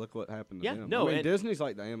 and like look what happened to Yeah, them. no, I mean, and- Disney's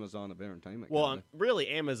like the Amazon of entertainment. Well, kinda. really,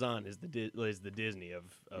 Amazon is the Disney of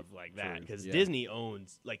like that True, because yeah. Disney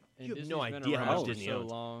owns like And you have Disney's no been idea how around much for Disney so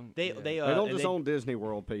owns. long. They Yeah. they they don't and just own Disney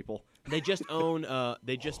World, people. they just own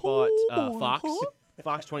they just bought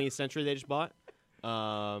Fox 20th Century they just bought.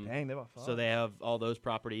 Dang, they bought Fox. So they have all those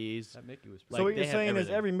properties. That Mickey was. So like, what they you're have saying is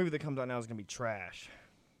everything. every movie that comes out now is gonna be trash.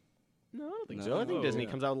 No, I don't think No. so. I think Oh, Disney yeah.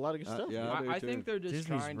 comes out with a lot of good stuff. yeah. I do I too. think they're just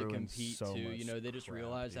Disney's trying to ruined compete so too. much They just crap,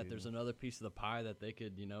 realize that there's dude. another piece of the pie that they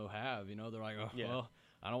could, have. They're like, oh, Yeah. well,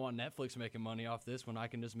 I don't want Netflix making money off this when I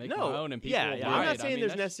can just make No, my own and people yeah, will yeah. buy I'm not it. saying I mean,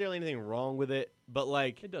 there's that's- necessarily anything wrong with it, but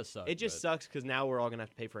like It does suck. it just but- sucks because now we're all gonna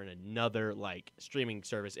have to pay for another like streaming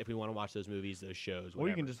service if we want to watch those movies, those shows. Or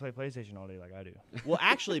you can whatever. just play PlayStation all day like I do. Well,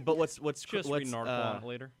 actually, but what's Just read an article on it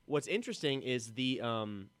later. what's interesting is the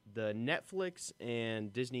Netflix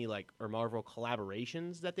and Disney or Marvel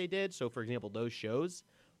collaborations that they did. So, for example, those shows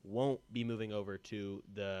won't be moving over to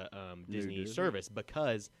the Disney Disney? service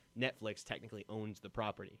because Netflix technically owns the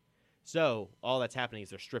property. So all that's happening is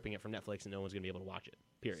they're stripping it from Netflix, and no one's gonna be able to watch it.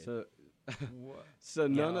 Period. So, What? so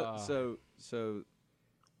none Yeah. of so.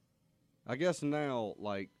 I guess now,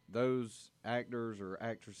 like those actors or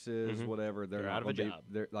actresses, Mhm. whatever, they're They're not out of a gonna job.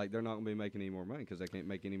 They're not going to be making any more money because they can't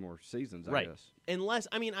make any more seasons. I Right. guess. Unless,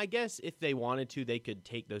 I mean, I guess if they wanted to, they could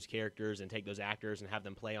take those characters and take those actors and have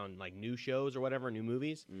them play on like new shows or whatever, new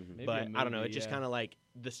movies. Mm-hmm. Maybe But a I don't know. movie, It's just yeah. kind of like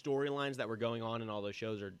the storylines that were going on in all those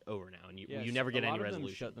shows are over now, and you never get a any lot of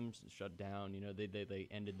resolution. them shut down. You know, they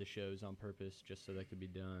ended the shows on purpose just so they could be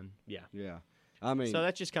done. Yeah. Yeah. I mean, So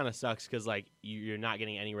that just kind of sucks because like you're not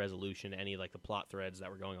getting any resolution to any like the plot threads that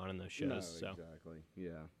were going on in those shows. no, So exactly.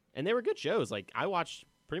 Yeah. and they were good shows. Like I watched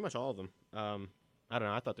pretty much all of them. I don't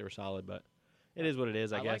know. I thought they were solid, but it is what it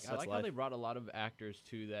is. I guess I that's like life. how they brought a lot of actors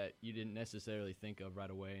too that you didn't necessarily think of right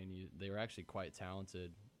away, and they were actually quite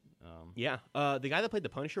talented. Yeah. The guy that played the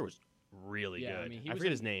Punisher was really yeah, good. I mean, he I was forget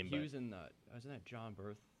in, his name, He but was in wasn't that John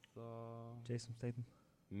Berth? Jason Statham.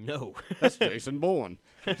 no. That's Jason Bourne.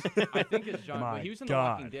 I think it's John. My But he was in The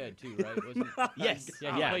God. Walking Dead too, right? Wasn't Yes.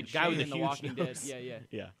 Yeah, he played Guy with Shane a in The huge Walking Dead. nose. Yeah, yeah.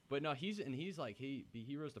 Yeah. But no, he's like he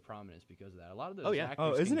rose to prominence because of that. A lot of those Oh, yeah. actors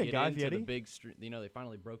Oh, isn't can it get Guy into the Fieri? big they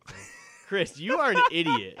finally broke the Chris, you are an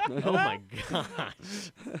idiot. Oh my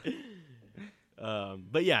gosh.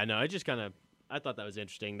 But yeah, no, I just I thought that was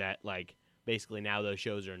interesting that like basically now those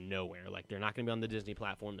shows are nowhere. Like they're not going to be on the Disney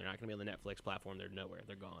platform. They're not going to be on the Netflix platform. They're nowhere.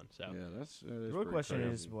 They're gone. So Yeah, that The is real pretty question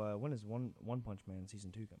crazy. is, when is One Punch Man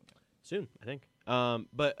season 2 coming out? soon, I think.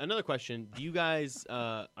 But another question: do you guys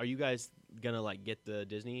are you guys gonna like get the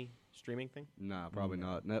Disney streaming thing? Nah, probably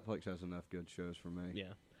No. not. Netflix has enough good shows for me. Yeah,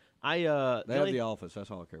 I They have only- The Office. That's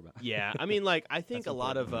all I care about. Yeah, I mean, like I think That's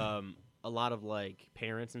a lot of like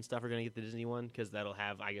parents and stuff are gonna get the Disney one because that'll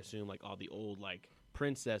have, I assume, like all the old like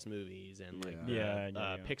princess movies and like Yeah. the,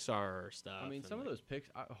 Yeah. Pixar stuff. I mean, and, some of like- those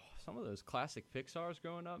some of those classic Pixars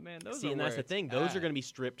growing up, man. Those See, are and that's where the it's thing; those are at. going to be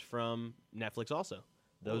stripped from Netflix. Also,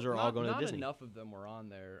 those Well, are all not- going to not Disney. enough of them were on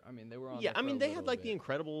there. I mean, they were on. Yeah, there I for mean, a they little had like bit. the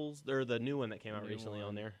Incredibles or the new one that came out New recently on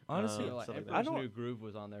one. there. Honestly, Like, stuff like that. I Emperor's don't- New Groove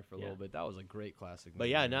was on there for a Yeah. little bit. That was a great classic. But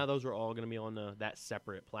movie, yeah, man. now those are all going to be on that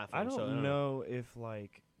separate platform. I so don't know if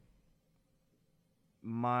like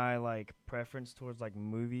my like preference towards like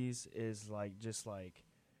movies is like just like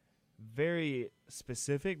very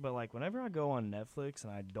specific, but like whenever I go on Netflix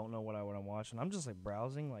and I don't know what I want to watch and I'm just like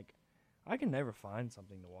browsing, like I can never find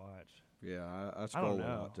something to watch. Yeah, I scroll a know.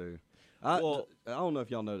 lot too. Well- I don't know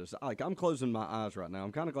if y'all noticed. Like, I'm closing my eyes right now.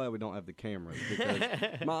 I'm kind of glad we don't have the cameras because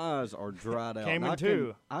my eyes are dried out. and Cameron I can-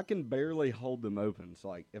 too. I can barely hold them open. So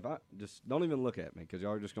like, if I just don't even look at me because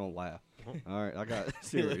y'all are just gonna laugh. All right, I got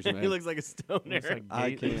serious, man. he looks like a stoner. Looks like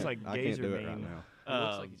I Ga- can't. looks like I can't Gazer do it right meme. now. It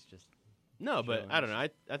looks Um, like he's just. No, but I don't know. showing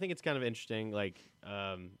I think it's kind of interesting. Like,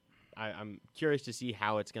 I'm curious to see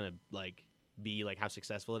how it's gonna like be, like how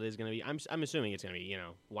successful it is gonna be. I'm assuming it's gonna be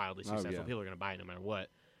wildly Oh, successful. yeah. People are gonna buy it no matter what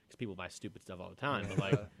because people buy stupid stuff all the time. But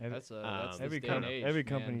like, Every- that's um, this every day and age, every man.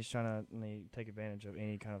 company's trying to take advantage of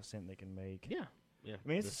any kind of cent they can make. yeah, yeah. I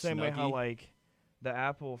mean, it's The the same way how Snuggie. like the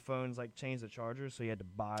Apple phones like changed the charger, so you had to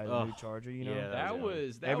buy the new Ugh, charger. You know, yeah, That Yeah.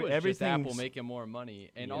 was Every- just Apple everything's- making more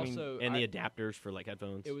money, and Yeah. I mean, also and the adapters for like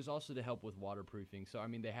headphones. it was also to help with waterproofing. So I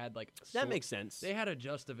mean, they had like that makes sense. They had a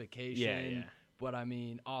justification. Yeah. But I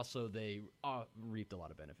mean, also they reaped a lot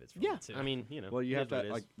of benefits from Yeah, it too. I mean, Well, you it have is what to it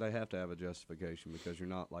is. like they have to have a justification because you're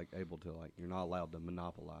not like able to like you're not allowed to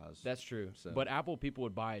monopolize. that's true. So- But Apple people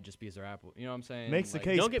would buy it just because they're Apple. You know what I'm saying? makes the Like,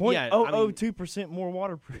 case don't get me- yeah, I mean- 0.002% more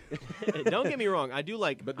waterproof. Don't get me wrong. I do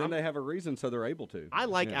like. but then I'm- they have a reason, so they're able to. I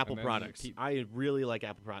like Yeah. Apple I mean, products. pe- I really like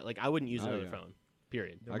Apple products. Like I wouldn't use Oh, another yeah. phone.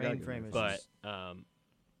 Period. The I got you, mainframe man. is But just,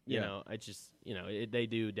 you Yeah. know, I just they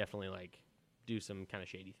do definitely like do some kind of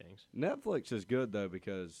shady things. Netflix is good though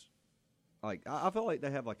because, like, I feel like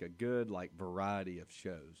they have like a good like variety of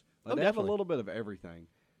shows. Like, Oh, they have a definitely. little bit of everything.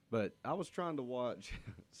 But I was trying to watch.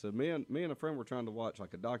 So me and a friend were trying to watch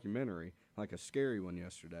like a documentary, like a scary one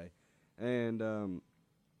yesterday, and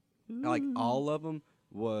like all of them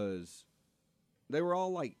was. They were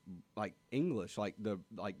all like English, like the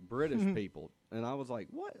British people, and I was like,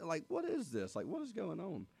 what is this? Like, what is going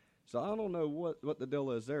on? So I don't know what the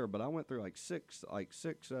deal is there, but I went through like six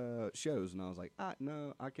shows, and I was like,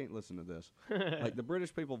 no, I can't listen to this. Like the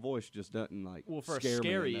British people voice just doesn't like. Well, for scare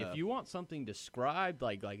scary, me enough. if you want something described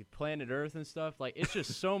like Planet Earth and stuff, like it's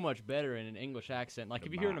just so much better in an English accent. Like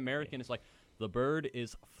if you hear an American, it's like the bird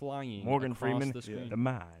is flying. Morgan across Freeman, the screen. the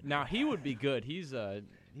mind. Now he would be good. He's a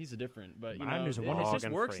different, but you Mind know, is a it wonderful- just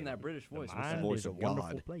works in Freeman. that British voice. The What's mind that? voice is a of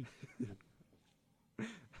wonderful God. place.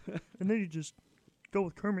 And then you just go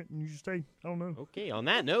with Kermit and you just say, I don't know. Okay, on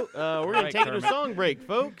that note, we're going to Right, take it to a Kermit. song break,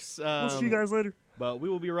 folks. We'll see you guys later. But we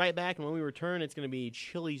will be right back, and when we return, it's going to be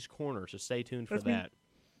Chili's Corner, so stay tuned for That's me. that.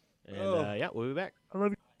 And, Oh. yeah, we'll be back. I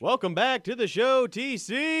love you. Welcome back to the show,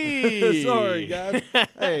 TC. Sorry, guys.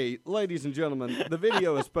 Hey, ladies and gentlemen, the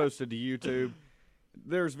video is posted to YouTube.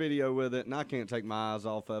 There's video with it, and I can't take my eyes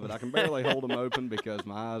off of it. I can barely hold them open because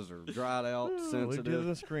my eyes are dried out, Look to sensitive.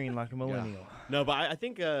 the screen like a millennial. No, but I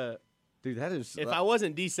think Dude, that is. if I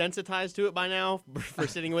wasn't desensitized to it by now for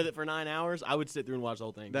sitting with it for 9 hours, I would sit through and watch the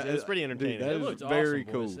whole thing. That It's is- pretty dude, entertaining. that It is looked very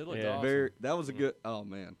awesome, boys. cool. It looked Yeah. awesome. That was a good. Oh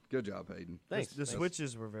man, good job, Hayden. Thanks. The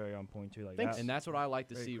switches were very on point too. Like Thanks. that. And that's what I like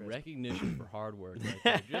to Very see, crisp. recognition for hard work. Right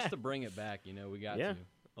there. Just to bring it back, you know, we got Yeah. to.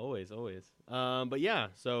 Always. But yeah,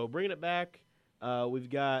 so bringing it back,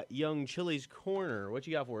 we've got Young Chili's Corner. What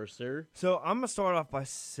you got for us, sir? So I'm gonna start off by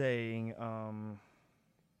saying,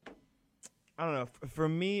 I don't know. For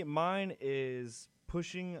me, mine is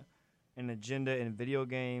pushing an agenda in video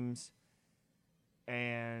games,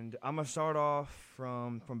 and I'm gonna start off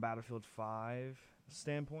from Battlefield 5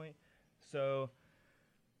 standpoint. So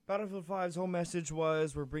Battlefield 5's whole message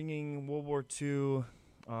was we're bringing World War II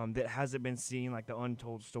that hasn't been seen, like the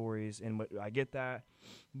untold stories, and what I get that,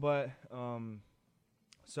 but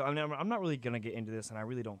so I'm not really gonna get into this, and I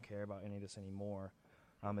really don't care about any of this anymore.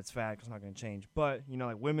 It's fact; it's not gonna change. But you know,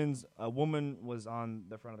 like a woman was on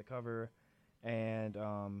the front of the cover, and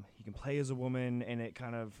you can play as a woman, and it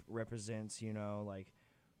kind of represents, you know, like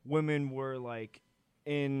women were like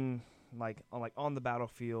in on the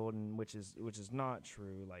battlefield, and which is not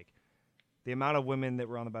true. Like the amount of women that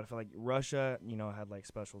were on the battlefield, like Russia, you know, had like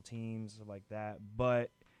special teams stuff like that,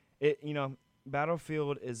 but it, you know,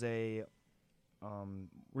 Battlefield is a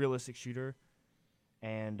realistic shooter,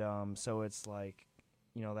 and so it's like,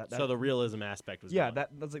 you know, that So the realism aspect was gone.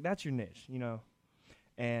 that's your niche, you know,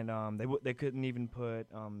 and they couldn't even put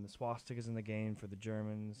the swastikas in the game for the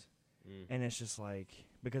Germans, and it's just like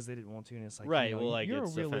because they didn't want to, and it's like, right. you know, Well, like you're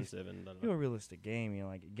it's a offensive and you're a realistic game, you know,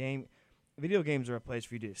 like video games are a place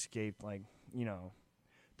for you to escape, like, you know,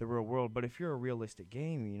 the real world. But if you're a realistic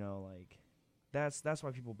game, you know, like that's why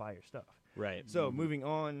people buy your stuff. right. So moving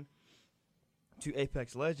on to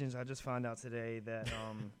Apex Legends, I just found out today that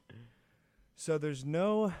so there's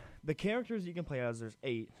no characters you can play as. There's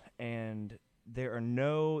 8, and there's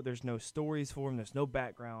no stories for them. There's no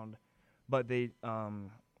background, but they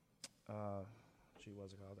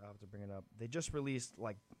what's it called? I have to bring it up. They just released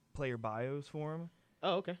like player bios for them.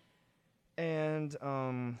 Oh, okay. And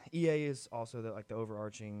EA is also the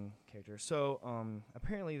overarching character. So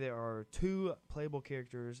apparently there are 2 playable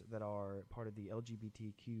characters that are part of the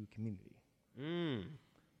LGBTQ community.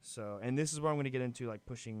 So, and this is where I'm going to get into like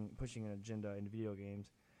pushing an agenda in video games.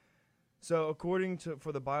 So according to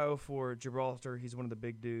for the bio for Gibraltar, he's one of the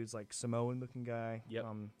big dudes, like Samoan looking guy. Yep.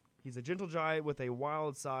 He's a gentle giant with a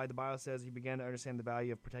wild side. The bio says he began to understand the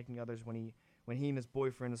value of protecting others when he and his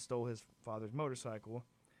boyfriend stole his father's motorcycle.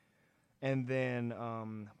 And then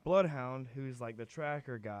Bloodhound, who's like the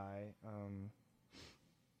tracker guy,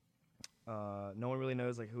 no one really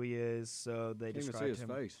knows like who he is, so they Can't even see described his him.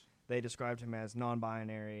 face. They described him as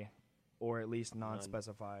non-binary, or at least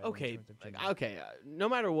non-specified. in Okay. terms of gender. Okay. No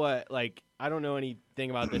matter what, like I don't know anything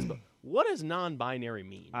about this, but what does non-binary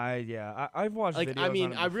mean? I've watched Like videos I mean,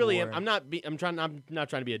 on it I really am. before. I'm not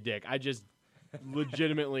trying to be a dick. I just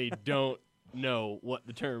legitimately don't know what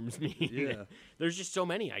the terms mean. Yeah. There's just so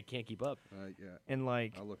many I can't keep up. Yeah. And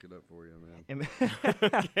like, I'll look it up for you, man. you're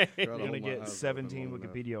Try to gonna hold my get eyes open 17 long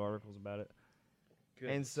enough. Wikipedia articles about it.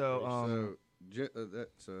 And so,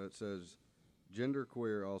 So it says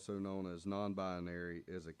genderqueer, also known as non-binary,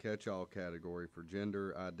 is a catch-all category for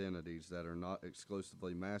gender identities that are not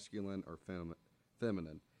exclusively masculine or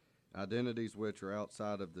feminine. Identities which are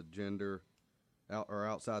outside of the gender,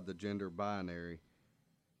 outside the gender binary.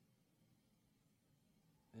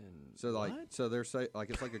 So like, What? so they're saying like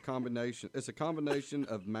it's like a combination. It's a combination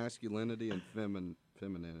of masculinity and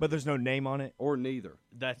femininity, but there's no name on it. or neither.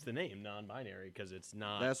 That's the name, non-binary, because it's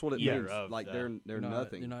not. That's what it either means. of Like the- they're not-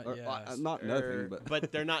 nothing. they're not- Or, yeah, not nothing,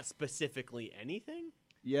 but they're not specifically anything.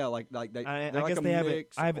 yeah, like they. I they're guess like a they haven't.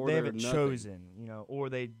 mix, They or haven't they're nothing. chosen, you know, or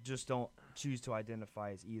they just don't choose to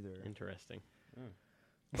identify as either. Interesting.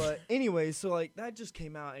 But anyway, so like that just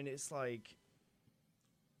came out, and it's like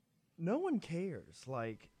no one cares.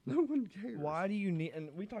 Like No one cares. why do you need? And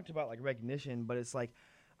we talked about like recognition, but it's like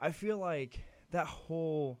I feel like that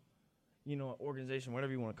whole organization,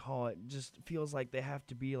 whatever you want to call it, just feels like they have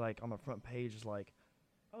to be like on the front page, is like,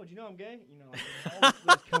 oh, do you know I'm gay? Like, they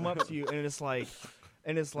always come up to you, and it's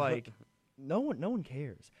like, no one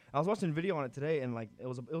cares. I was watching a video on it today, and like it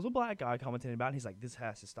was a black guy commenting about it. And he's like, this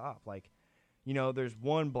has to stop. Like, there's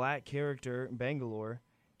one black character in Bangalore,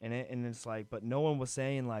 and it's like, but no one was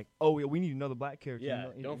saying like, oh, we need another black character. Yeah,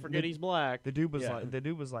 don't forget he's black. The dude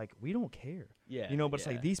was like, we don't care. Yeah, but it's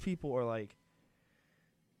like these people are like,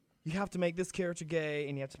 you have to make this character gay,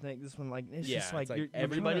 and you have to make this one like. It's just like, you're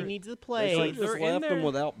everybody trying needs to play. They like just they're in left them there.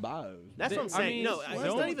 without bios. That's what I'm saying. mean, It's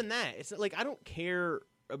not even that. It's like I don't care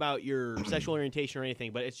about your sexual orientation or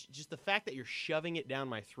anything, but it's just the fact that you're shoving it down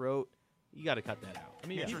my throat. You got to cut that out. I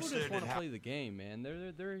mean, people just want to play the game, man.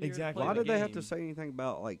 They're here Exactly. To play Why the did they have game. to say anything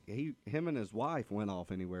about like him and his wife went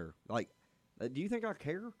off anywhere? Like, do you think I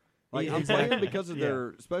care? Like, Yeah, I'm exactly. playing because of Yeah.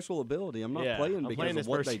 their special ability. I'm not Yeah, playing I'm because playing of this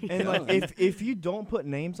what person. they've And done. like, if you don't put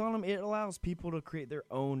names on them, it allows people to create their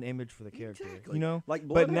own image for the character. Exactly. But Like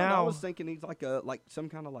Bloodhound, I now was thinking he's like some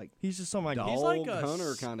kind of like he's just some like dog He's like a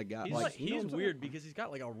hunter kind of guy. He's like, like you know he's what I'm weird because he's got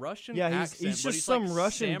like a Russian Yeah, he's accent, but just he's some like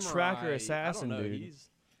Russian samurai. tracker assassin I don't know. dude.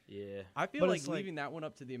 Yeah. I feel But like it's like- leaving that one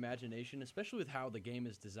up to the imagination, especially with how the game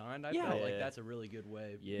is designed. I Yeah. feel like Yeah. that's a really good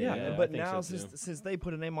way. Yeah. Yeah, I but think now so, too. since they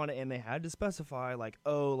put a name on it and they had to specify like,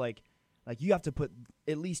 oh, like you have to put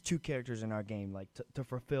at least 2 characters in our game, like to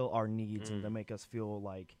fulfill our needs and to make us feel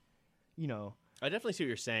like, I definitely see what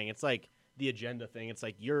you're saying. It's like the agenda thing. It's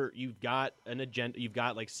like you've got an agenda. You've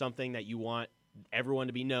got like something that you want everyone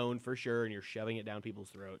to be known for sure, and you're shoving it down people's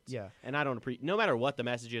throats. Yeah. And I don't appreciate. No matter what the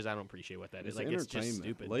message is, I don't appreciate what that is. It's Like it's just entertainment.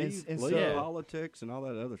 stupid. Leave, And leave so- politics and all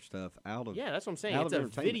that other stuff out of. Yeah, that's what I'm saying. out It's of a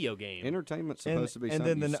entertainment. video game. Entertainment's And, supposed to be and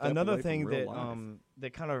something then you step another away thing from real that life.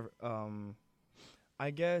 that kind of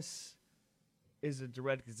I guess is a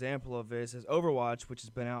direct example of this is Overwatch, which has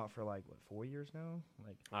been out for like 4 years now,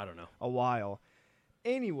 like I don't know. a while.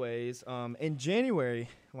 Anyways, in January,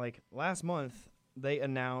 like last month,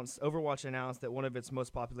 Overwatch announced that one of its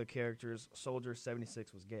most popular characters, Soldier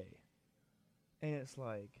 76, was gay. And it's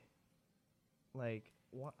like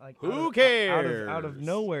what? Like Who Out cares? of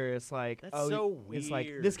nowhere, it's like That's oh, so it's like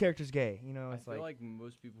weird. this character's gay. I It's feel like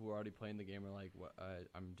most people who are already playing the game are like, "What?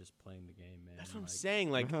 I'm just playing the game, man." That's what I'm Like,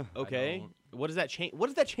 saying. Like, I okay, don't- what does that change? What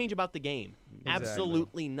does that change about the game? Exactly.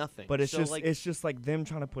 Absolutely nothing. But it's So, just like, it's just like them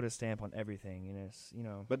trying to put a stamp on everything, and it's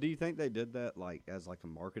But do you think they did that like as like a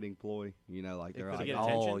marketing ploy? Like they're could like, get oh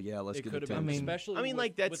attention. yeah, let's it get could have attention. been, I mean- especially. I mean, with-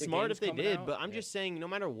 like that's with the smart games if they coming did, out. but I'm Yeah. just saying, no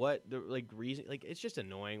matter what the like reason, like it's just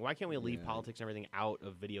annoying. Why can't we leave Yeah. politics and everything out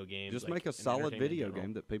of video games? Just like, make a and solid entertainment in video general?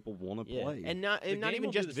 game that people want to Yeah, play. and not The game even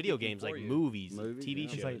will do just the video speaking games, for like you. movies, Movies, TV yeah.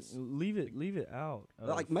 it's shows. like leave it out.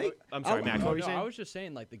 like make. I'm sorry, I- Max. No, What were you no, saying? I was just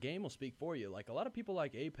saying, like, the game will speak for you. Like, a lot of people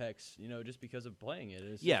like Apex, just because of playing it.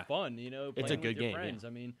 It's Yeah. just fun, It's playing a with good your game, yeah. friends. I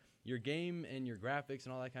mean, your game and your graphics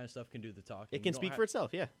and all that kind of stuff can do the talking. It You can don't speak have- for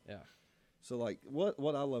itself. Yeah. Yeah. So like what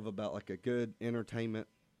I love about like a good entertainment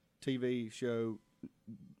TV show,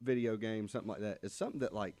 video game, something like that, is something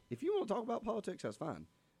that like if you want to talk about politics, that's fine.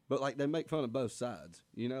 But like they make fun of both sides.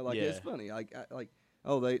 Like it's Yeah. funny. Like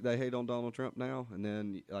oh they hate on Donald Trump now, and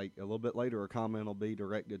then like a little bit later a comment will be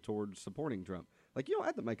directed towards supporting Trump. Like you don't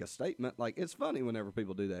have to make a statement. Like it's funny whenever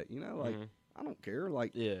people do that. Like Mhm. I don't care.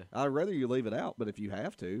 Like Yeah. I'd rather you leave it out, but if you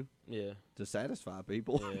have to Yeah. satisfy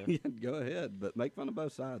people, Yeah. go ahead. But make fun of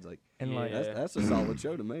both sides. Like And like Yeah. that's a solid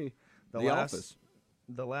show to me. The Office.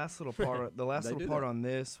 the last little part They do that. on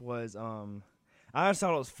this was I just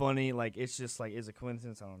thought it was funny. Like it's just like is a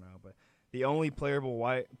coincidence. I don't know, but the only playable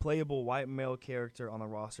white male character on the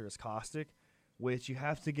roster is Caustic, which you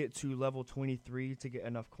have to get to level 23 to get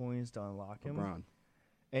enough coins to unlock him. LeBron.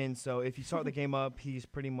 And so if you start the game up, he's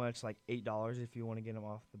pretty much like $8 if you want to get him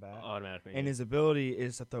off the bat. Automatically. And his ability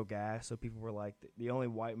is to throw gas. So people were like, the only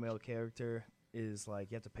white male character is like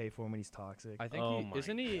you have to pay for him when he's toxic. I think Oh my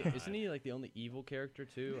isn't he God. like the only evil character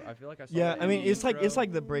too? I feel like I saw. Yeah, that I in mean the it's intro.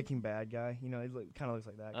 like the Breaking Bad guy. He kind of looks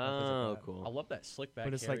like that. kinda plays like Oh, that. I cool. love that slick back.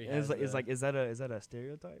 But it's hair like he has it's like there. is that a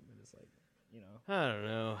stereotype? But it's like I don't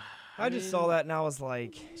know. I just saw mean- that and I was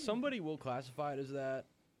like, somebody will classify it as that.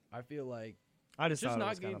 I feel like, I just just thought it not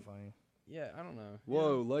was kind of getting- funny. yeah, I don't know.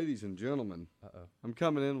 Whoa, ladies and gentlemen, Uh oh. I'm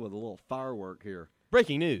coming in with a little firework here.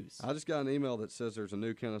 Breaking news. I just got an email that says there's a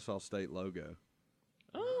new Kennesaw State logo.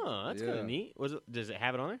 Oh, that's kind Yeah. of neat. Does it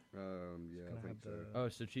have it on there? Yeah, gonna I think have so. the- Oh,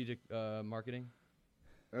 strategic marketing.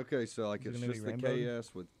 Okay, so like Is it it's gonna be just the rainbow?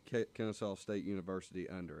 KS with Kennesaw State University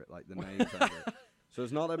under it, like the name's under it. So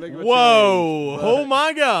it's not that big of a Whoa! change, Oh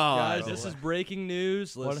my God! Guys, this is breaking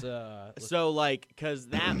news. Let's, So like, because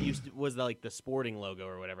that was the sporting logo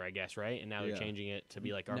or whatever, I guess, right? And now they're Yeah. changing it to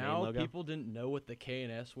be like our now main logo. people didn't know what the K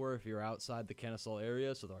and S were if you're outside the Kennesaw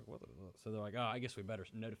area, so they're like, what? So they're like, oh, I guess we better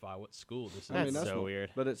notify what school this is. That's that's so not-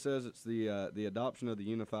 weird. But it says it's the adoption of the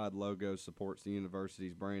unified logo supports the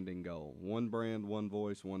university's branding goal: one brand, one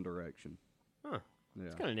voice, one direction. Huh? Yeah,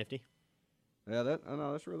 It's kind of nifty. yeah. I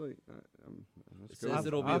know that's really. It That's cool. says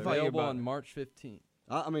it'll be I thought you were available about- on March 15th.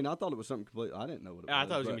 I mean, I thought it was something completely. I didn't know what it was. I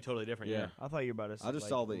thought it was gonna be but- totally different. yeah. I thought you were about to. I just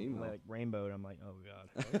saw the email. like rainbow, and I'm like, oh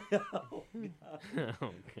god.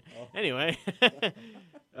 Okay. Anyway,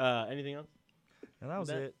 anything else? And that was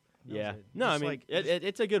That- it. That Yeah. was it. No, I Just, mean, like,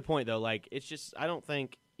 it's a good point though. Like, it's just I don't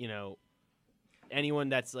think anyone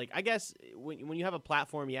that's like, I guess when you have a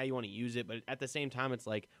platform, yeah, you want to use it, but at the same time, it's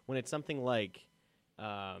like when it's something like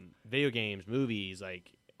video games, movies,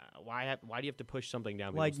 like why do you have to push something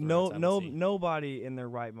down? like people's throats? I don't see. nobody in their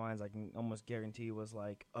right minds, I can almost guarantee, was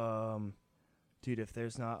like, dude, if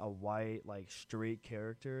there's not a white like street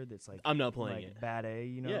character that's like I'm not playing like it. bad A,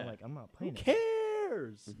 Yeah. like I'm not Who playing it.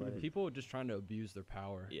 cares? But People are just trying to abuse their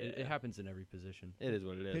power. It Yeah. happens in every position. It is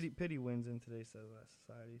what it is. Pity wins in today's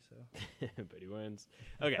society. So But he wins.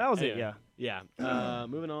 Okay, that was it. anyway. Yeah. Yeah.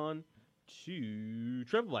 Moving on to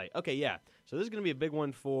Triple Light. Okay, yeah. So this is going to be a big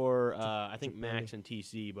one for, I think, Max and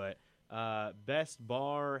TC, but best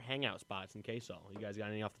bar hangout spots in KSOL. You guys got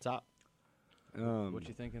any off the top? What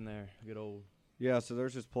you thinking there? Good old. Yeah, so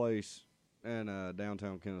there's this place in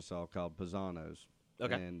downtown Kennesaw called Pisano's.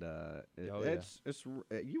 Okay. And Oh, yeah. it's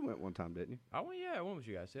you went one time, didn't you? I went, I went with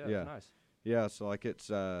you guys. Yeah, Yeah. It was nice. Yeah, so like it's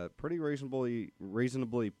pretty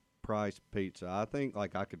reasonably priced pizza. I think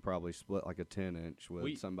like I could probably split like a 10-inch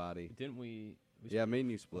with somebody. Didn't we? Yeah, me and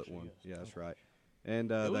you split you one. guys. Yeah, that's right.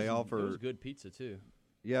 And It they was offer good pizza too.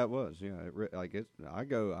 Yeah, it was. Yeah, I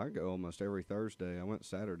go almost every Thursday. I went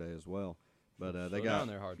Saturday as well. But they Slow got down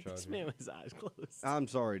there, hard This charger. man with his eyes closed. I'm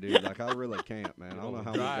sorry, dude. Like I really can't, man. I don't know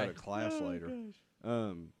how I'm Dry. gonna go to class Oh, later.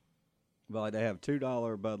 But like, they have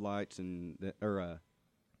 $2 Bud Lights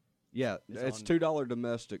yeah, it's on- $2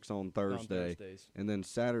 domestics on On Thursday, Thursdays. and then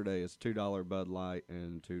Saturday is $2 Bud Light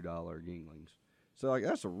and $2 Yinglings. So like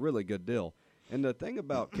that's a really good deal. And the thing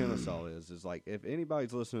about Kennesaw is like if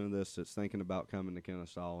anybody's listening to this that's thinking about coming to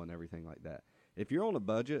Kennesaw and everything like that, if you're on a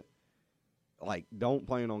budget, like don't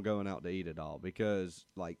plan on going out to eat at all, because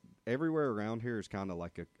like everywhere around here is kind of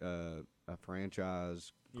like a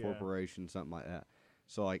franchise Yeah. corporation, something like that.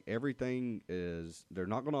 So like everything is, they're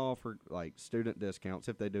not going to offer like student discounts.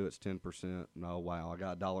 If they do, it's 10%. No, wow, I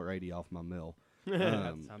got $1.80 off my meal. Half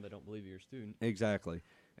the time they don't believe you're a student. Exactly.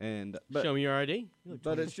 And but Show me your ID.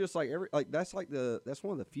 but it's just like that's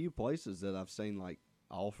one of the few places that I've seen like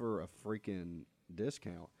offer a freaking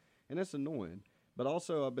discount, and it's annoying. But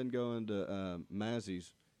also I've been going to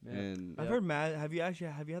Mazzy's, Yeah. and I've heard Matt. Have you had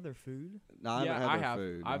their food? no, I haven't had their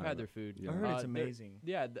food. I've I had their haven't. food. Yeah. I heard it's they're- amazing.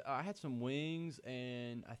 Yeah, I had some wings,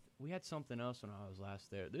 and we had something else when I was last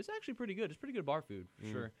there. It's actually pretty good. It's pretty good bar food, for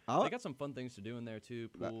sure. I- They got some fun things to do in there, too,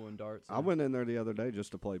 pool and darts. I went in there the other day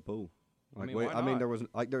just to play pool. Like mean, why I mean, not? there was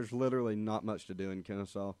there's literally not much to do in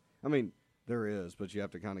Kennesaw. I mean, there is, but you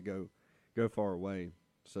have to kind of go far away.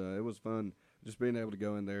 So it was fun just being able to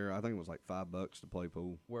go in there. I think it was like $5 to play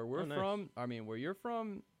pool. Where we're nice. from, I mean, where you're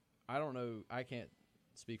from, I don't know. I can't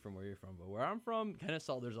speak from where you're from, but where I'm from,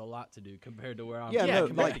 Kennesaw, there's a lot to do compared to where I'm Yeah, from. no,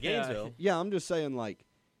 compared like- to Gainesville. Yeah, I'm just saying like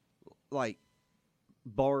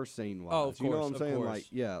bar scene wise. Oh, of you know course, what I'm of saying? course. Like,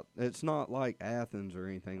 yeah, it's not like Athens or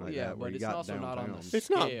anything like Yeah, that where but you it's got also not on the downtown. s- It's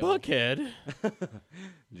not Scale. Buckhead.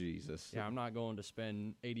 Jesus. Yeah, I'm not going to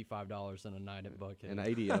spend $85 in a night at Buckhead. And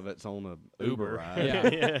 80 of it's on a Uber. Uber ride.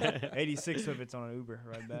 Yeah. 86 of it's on an Uber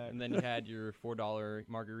right back. And then you had your $4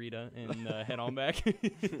 margarita and head on back.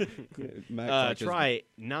 Max, likes his- Try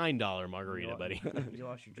 $9 margarita, buddy. You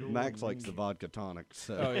lost your jewelry. Max likes the vodka tonic.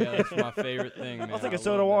 So. Oh yeah, that's my favorite thing, man. I'll take I a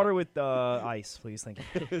soda love water with ice, please. Thank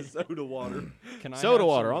you. Soda water. that. Can I Soda have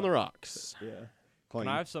water some, on the rocks. Yeah. Can Clean.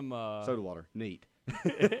 I have some? Soda water. Neat.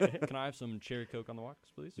 Can I have some cherry coke on the rocks,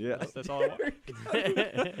 please? Yeah. That's all I want.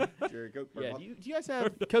 Cherry Coke. Yeah, do you guys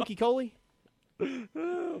have Coca-Cola? Oh,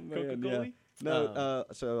 man, Coca-Cola? yeah. No,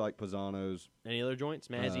 so like Pisano's, Any other joints?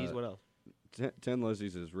 Mazzi's? What else? Tin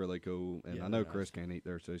Lizzie's is really cool, and Yeah, I know they're Chris can't eat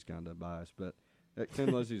there, so he's kind of biased. But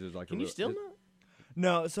Tin Lizzie's is like Can a you real, still it- not?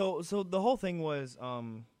 No, so the whole thing was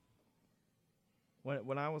when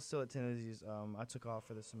I was still at Tennessee's, I took off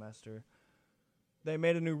for the semester. They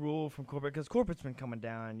made a new rule from corporate because corporate's been coming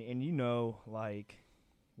down, and like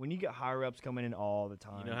when you get higher ups coming in all the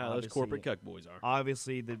time, You know how those corporate cuck boys are.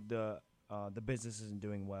 obviously the business isn't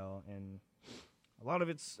doing well, and a lot of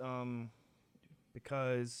it's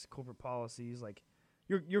because corporate policies, like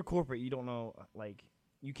you're corporate, you don't know, like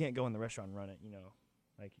you can't go in the restaurant and run it, you know,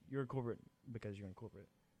 like you're corporate because you're in corporate.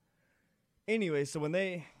 Anyway, so when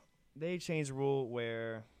they changed the rule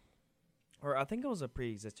where, or I think it was a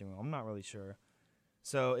pre-existing rule, I'm not really sure.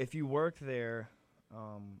 So if you work there,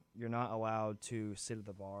 you're not allowed to sit at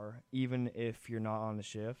the bar, even if you're not on the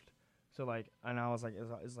shift. So like, and I was like,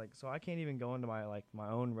 it's like, so I can't even go into my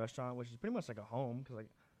own restaurant, which is pretty much like a home, because like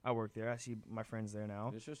I work there, I see my friends there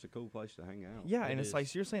now. It's just a cool place to hang out. Yeah, and It it's is. like,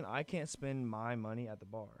 so you're saying I can't spend my money at the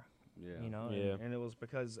bar, Yeah. you know? Yeah. And it was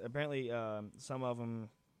because apparently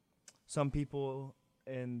some people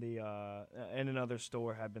in another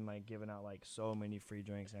store had been like giving out like so many free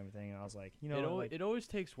drinks and everything, and I was like, you know, like, it always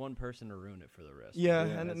takes one person to ruin it for the rest. yeah,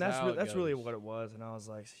 Yeah, and that's how that's it really goes. what it was. And I was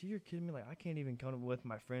like, so you're kidding me? Like, I can't even come with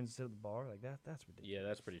my friends to sit at the bar like that. That's ridiculous. Yeah,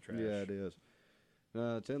 that's pretty trash. Yeah, it is.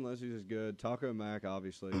 Tin Lizzie's is good. Taco Mac,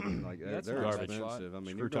 obviously, like That's they're garbage. expensive. I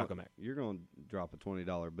mean, Screw Taco Mac. you're going to drop a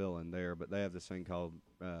 $20 bill in there, but they have this thing called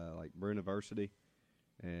like Bruniversity,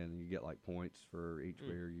 and you get like points for each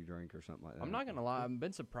beer you drink or something like that. I'm not gonna lie, I've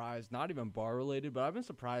been surprised. Not even bar related, but I've been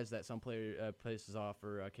surprised that some places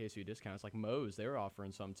offer KSU discounts. Like Moe's, they were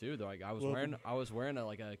offering some too. They're like, I was wearing a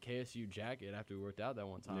KSU jacket after we worked out that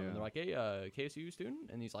one time, Yeah. and they're like, hey, KSU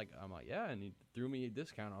student, and he's like, I'm like, yeah, and he threw me a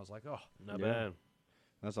discount. I was like, oh, Not Yeah. bad.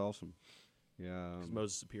 That's awesome. Yeah. 'Cause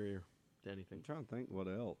Moe's is superior to anything. I'm trying to think what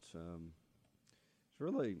else.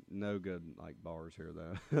 There's really no good like bars here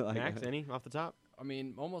though. Like, Max, any off the top? I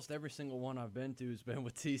mean, almost every single one I've been to has been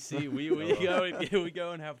with TC. We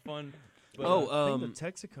go and have fun. But, I think the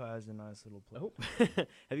Texaco has a nice little place.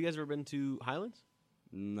 Have you guys ever been to Highlands?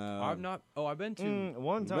 No. I've not. Oh, I've been to.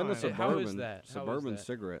 One Been to time. How is suburban, that? How is suburban that?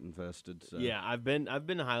 cigarette infested. So. Yeah, I've been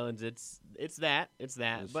to Highlands. It's that. It's But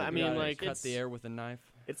I so mean, You gotta like, cut it's, the air with a knife.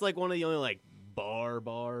 it's like one of the only like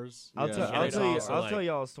bars. I'll, Yeah. tell, Straight I'll, tell you, off, so, I'll like- tell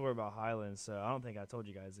y'all a story about Highlands. So I don't think I told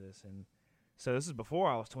you guys this, and so this is before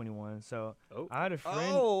I was 21. So Oh. I had a friend.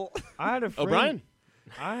 Oh. I had a friend. O'Brien.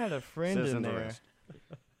 I had a friend in Citizens there, arrest.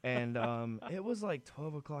 and it was like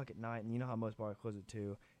 12 o'clock at night, and you know how most bars close at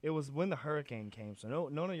 2. It was when the hurricane came, so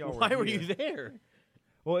none of y'all Why were were here. you there?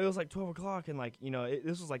 Well, it was like 12 o'clock, and like, you know,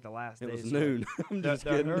 this was like the last It day. was so noon. I'm The, just the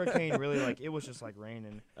kidding. hurricane really, like, it was just like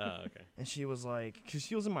raining. Oh, okay. And she was like, because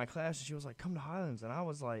she was in my class, and she was like, come to Highlands. And I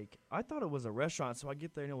was like, I thought it was a restaurant, so I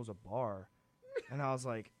get there and it was a bar. And I was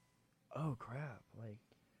like, oh crap. Like,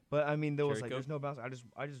 but I mean, there was Cherry like, Coke? there's no bounce.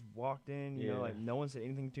 I just walked in, you know, Yeah. like no one said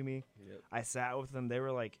anything to me. Yep. I sat with them. They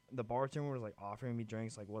were like, the bartender was like offering me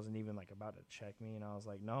drinks, like wasn't even like about to check me. And I was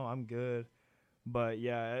like, no, I'm good. But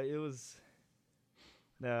yeah, it was.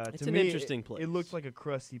 It's to an me, interesting place. It looked like a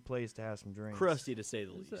crusty place to have some drinks. Crusty to say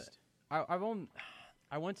the Is least.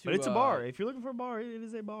 I went to. But it's a bar. If you're looking for a bar, it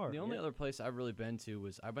is a bar. The only other place I've really been to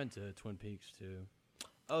was I've been to Twin Peaks too.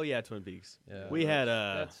 Oh yeah, Twin Peaks. Yeah, We had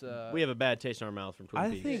that's we have a bad taste in our mouth from Twin I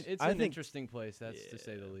Peaks. think- It's I an think- interesting place. That's to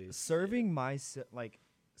say the least. Serving like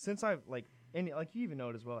since I've like and like you even know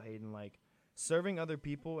it as well, Hayden, like serving other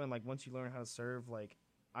people, and like once you learn how to serve, like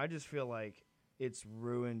I just feel like it's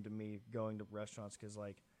ruined me going to restaurants, because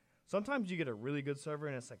like sometimes you get a really good server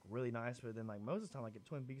and it's like really nice, but then like most of the time, like at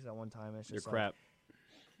Twin Peaks at one time, it's They're just like, crap.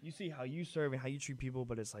 you see how you serve and how you treat people,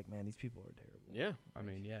 but it's like, man, these people are terrible. Yeah. I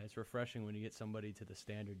mean, yeah, it's refreshing when you get somebody to the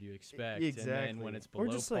standard you expect, and Exactly. then when it's Or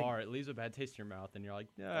below just, like- par, it leaves a bad taste in your mouth, and you're like,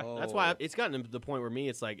 yeah. That's why it's gotten to the point where me,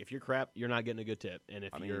 it's like if you're crap, you're not getting a good tip, and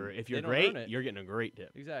if I mean, you're they don't great, earn it. you're getting a great tip.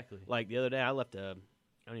 Exactly. Like the other day, I left I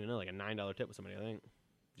don't even know, like a $9 tip with somebody. I think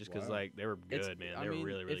just because Wow. like they were good, It's- man. I They were mean,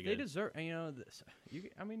 really really if good. they deserve, and, you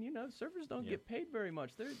know, servers don't Yeah. get paid very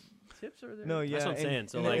much. Their tips are there. No, yeah, That's what I'm and- saying.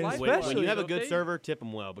 So and like life when you especially have a good okay. server, tip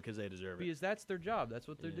them well because they deserve it. because that's their job. That's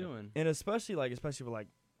what they're Yeah. doing. And especially with like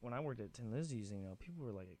when I worked at Tin Lizzie's, you know, people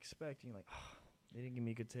were like expecting like, oh, they didn't give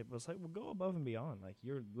me a good tip. But it's like, well, go above and beyond. Like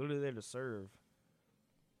you're literally there to serve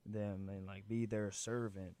them and like be their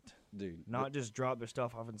servant, Dude. not just drop their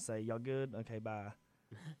stuff off and say, y'all good? Okay, bye.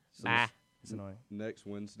 So Bye. It's annoying. Next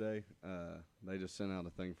Wednesday, they just sent out a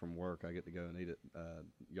thing from work. I get to go and eat at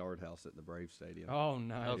Yard House at the Brave Stadium. Oh,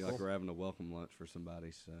 nice. Oh, Be like we're having a welcome lunch for somebody.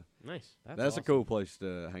 So Nice. that's awesome. a cool place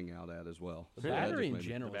to hang out at as well. The So that Battery in just made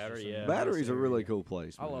me- general. The Battery, is just yeah. a Battery's a nice really area. cool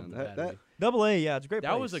place. I love man. the That- Battery. Double A, yeah, it's a great That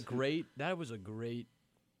place. was a great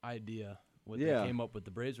idea. What Yeah. they came up with. The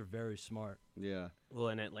Braves were very smart. yeah. Well,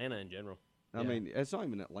 in Atlanta in general. I Yeah. mean, it's not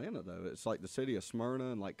even Atlanta though. It's like the city of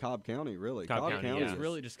Smyrna and like Cobb County, really. Cobb County, County yeah. It's is-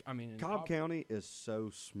 really just. I mean, in Cobb County is so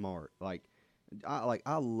smart.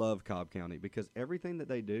 I love Cobb County because everything that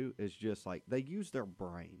they do is just like they use their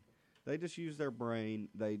brain. They just use their brain.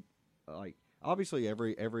 They like obviously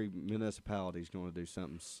every municipality is going to do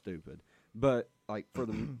something stupid, but like for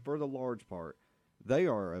the for the large part, they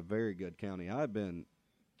are a very good county. I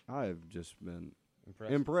have just been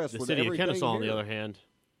impressed The with city of everything Kennesaw, on the here. other hand,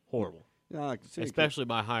 horrible. Yeah, like, city of Especially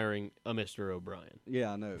by hiring a Mr. O'Brien.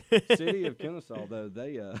 Yeah, I know. City of Kennesaw, though,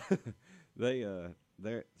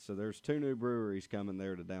 so there's 2 new breweries coming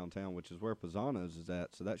there to downtown, which is where Pisano's is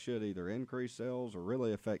at. So that should either increase sales or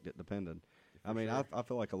really affect it, depending. I mean, I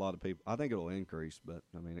feel like a lot of people. I think it'll increase, but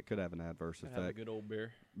I mean, it could have an adverse Have effect. a good old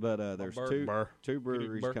beer. But there's burr. two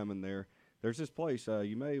breweries burr. coming there. There's this place.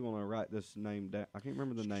 You may want to write this name down. I can't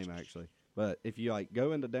remember the name actually. But if you like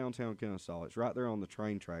go into downtown Kennesaw, it's right there on the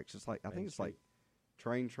train tracks. It's like I think it's like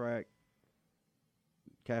train track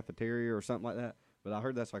cafeteria or something like that. But I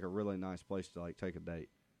heard that's like a really nice place to like take a date.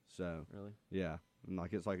 So Really? yeah, and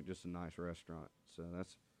like it's like just a nice restaurant. So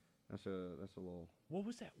that's a little What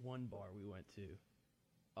was that one bar we went to?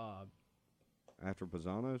 after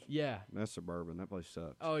Pisano's. Yeah. That's suburban. That place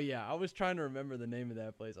sucks. Oh yeah, I was trying to remember the name of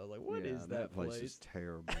that place. I was like, "What yeah, is that place? place?" Is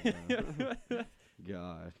terrible. Man.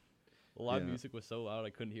 God. The live Yeah. music was so loud I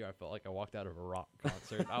couldn't hear. I felt like I walked out of a rock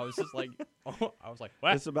concert. I was just like, I was like,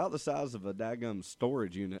 what? It's about the size of a daggum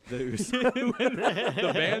storage unit, dude.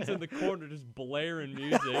 The band's in the corner just blaring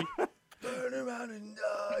music. Turn around and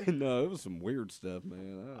die. No, it was some weird stuff,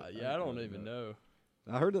 man. I don't even know.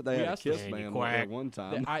 I heard that they We had a asked Kiss Can you band quack? there one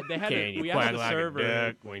time. They had Can you we quack asked the like a server.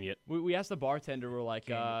 duck when you... We asked the bartender. We're like,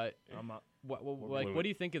 I'm up. what do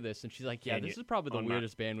you think of this? And she's like, yeah, Can this you- is probably on the my-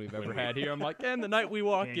 weirdest band we've ever when had here. I'm like, and the night we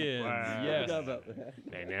walk Can you in, quack? yes,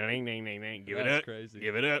 Ding, ding, ding, ding, ding. Give it That's up. crazy.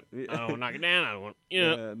 Give it up. I don't want to knock it down. I don't want...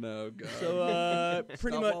 Yeah. No, God. So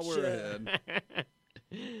pretty Stop much, while we're ahead.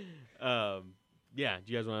 Yeah,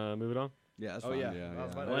 do you guys want to move it on? Yeah, that's Oh, fine. yeah. Yeah, I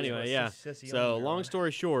was about Well, to anyway, say, yeah. sissy So, on long there.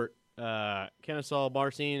 story short, Kennesaw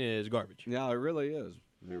bar scene is garbage. Yeah, it really is.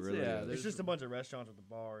 It really yeah, is. It's just a bunch of restaurants with a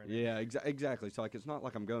bar. And Yeah, exactly. So like, it's not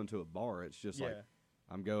like I'm going to a bar. It's just like Yeah.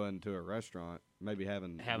 I'm going to a restaurant, maybe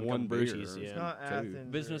having Having a one couple beer. brewskis, or yeah. It's not two.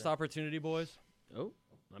 Athens. business or, opportunity, boys. Oh,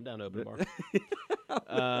 I'm down to open a bar.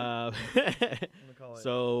 I'm gonna call it.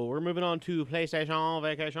 So, we're moving on to PlayStation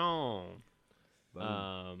Vacation.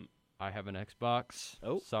 Boom. I have an Xbox.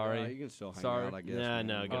 Oh. sorry. You can still hang Sorry. out, I guess. Nah, man.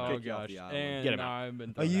 no, We'll get Oh kick you off gosh, the island. and Get him out. I've been.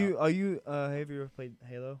 Are thrown you? out. Are you? Have you ever played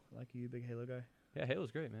Halo? Like, are you a big Halo guy? Yeah,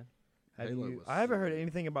 Halo's great, man. Have Halo you? was I haven't so heard good.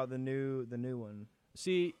 anything about the new one.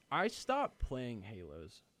 See, I stopped playing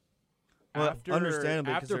Halos. Well, after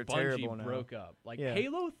understandably, 'cause after they're Bungie terrible now. broke up. Like Yeah.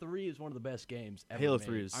 Halo 3 is one of the best games ever Halo made.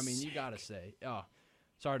 3 is I mean, you gotta say. Oh,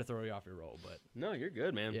 sorry to throw you off your roll, but No, you're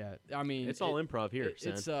good, man. yeah, I mean, It's all improv here,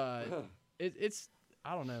 son. It's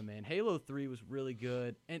I don't know, man. Halo 3 was really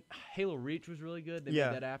good, and Halo Reach was really good. They Yeah.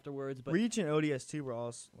 made that afterwards, but Reach and ODS2 were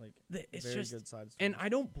all like it's very just good side and stories. I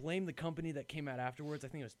don't blame the company that came out afterwards. I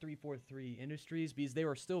think it was 343 Industries because they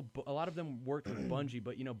were still a lot of them worked with Bungie,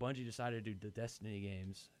 but Bungie decided to do the Destiny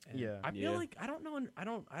games. And Yeah. I feel Yeah. like I don't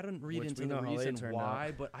read Which into we the know how they reason turned why,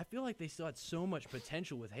 out. but I feel like they still had so much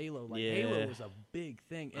potential with Halo. Like Yeah. Halo was a big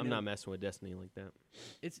thing. And I'm it, not messing with Destiny like that.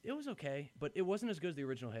 it was okay, but it wasn't as good as the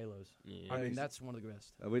original Halos. Yeah. I mean, Nice. that's one of the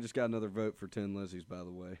best. We just got another vote for 10 Lizzies, by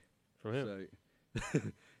the way. From him. So,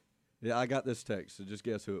 yeah, I got this text, so just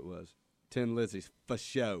guess who it was. 10 Lizzies, for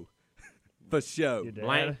show. For show. Your dad?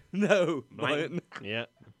 Blank. No. Blank. Blanton. Yeah.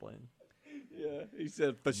 Playing. Yeah, he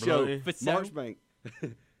said for show. Blank. For show. Marchbank.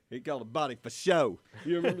 He called a body for show.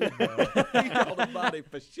 You remember that? He called a body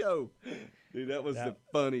for show. Dude, that was the That-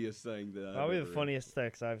 funniest thing that I've Probably the ever read. funniest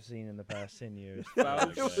text I've seen in the past 10 years. Wow,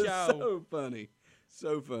 It was show. so funny.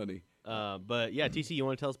 So funny. But yeah, TC, you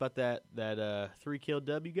want to tell us about that 3-kill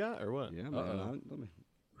dub you got or what? Yeah, man. Uh-oh. Let me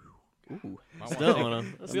Stunt on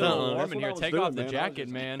him. Feel a Stunt little on him. warm in That's here. what I Take was off the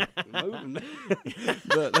doing, man. I was jacket, just-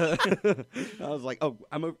 man. moving. But I was like, oh,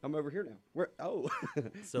 I'm over here now. Where? Oh.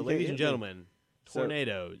 So, You ladies can't and hit me. gentlemen, So-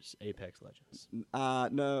 Tornadoes, Apex Legends.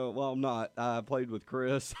 No, well, I'm not. I played with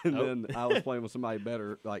Chris, and Oh. then I was playing with somebody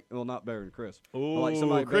better, not better than Chris. but, Oh, like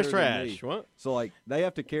somebody Chris better than Trash. me. What? So like they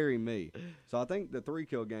have to carry me. So I think the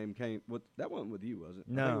 3-kill game came with that wasn't with you, was it? I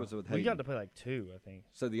think it No, was with we Hayden. got to play like 2, I think.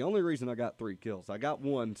 So the only reason I got 3 kills, I got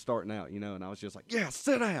one starting out, and I was just like, yeah,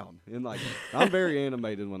 sit down. And like I'm very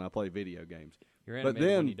animated when I play video games. You're But animated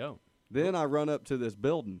when then- you don't. Then I run up to this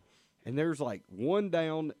building, and there's like one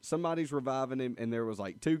down, somebody's reviving him, and there was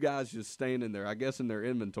like 2 guys just standing there, I guess in their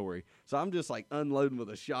inventory. So I'm just like unloading with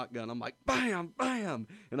a shotgun. I'm like, bam, bam,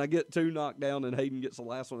 and I get 2 knocked down, and Hayden gets the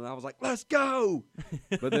last one, and I was like, let's go.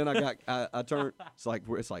 But then I turned, it's like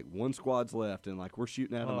 1 squad's left, and like we're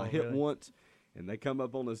shooting at them. Oh, I hit really? once, and they come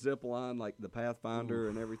up on a zip line, like the Pathfinder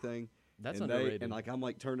and everything. That's and underrated. and like I'm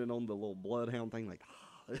like turning on the little bloodhound thing, like,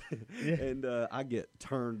 Yeah. and I get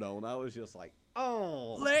turned on. I was just like,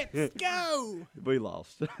 Oh, Let's go. We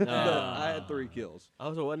lost. I had 3 kills.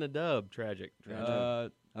 Oh, so it wasn't a dub. Tragic.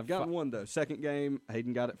 I've got one though. Second game,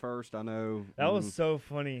 Hayden got it first. I know. That was so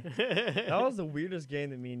funny. That was the weirdest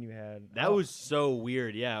game that me and you had. That was so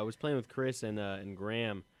weird. Yeah, I was playing with Chris and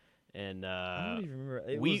Graham, and I don't even remember.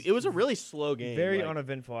 it was a really slow game. Very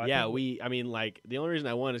uneventful. I think The only reason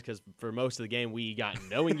I won is because for most of the game we got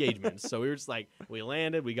no engagements. So we were just like, we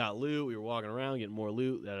landed, we got loot, we were walking around getting more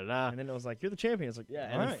loot, And then it was like, you're the champion. It's like, yeah.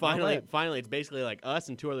 And then finally, it's basically like us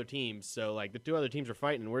and 2 other teams. So like the 2 other teams are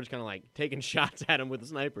fighting, and we're just kind of like taking shots at them with the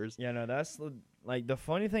snipers. Yeah, no, that's like the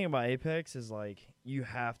funny thing about Apex is like you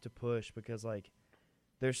have to push because like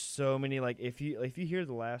there's so many like if you hear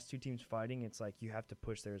the last 2 teams fighting, it's like you have to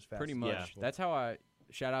push there as fast. Pretty as much. possible. That's how I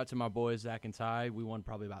shout out to my boys Zach and Ty. We won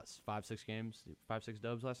probably about 5-6 games, 5-6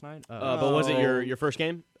 dubs last night. But was it your first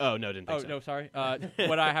game? Oh no, didn't think so. No, sorry.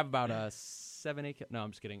 What I have about 7-8. No,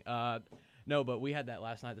 I'm just kidding. No, but we had that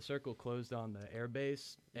last night. The circle closed on the air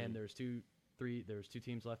base, and there's 2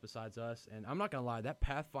 teams left besides us. And I'm not gonna lie, that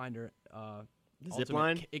Pathfinder. Zip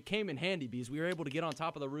line? It came in handy because we were able to get on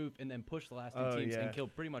top of the roof and then push the last 2 teams and kill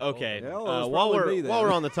pretty much. Okay. All of them. Yeah, well, while probably me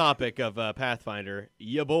we're on the topic of Pathfinder,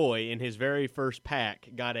 your boy in his very first pack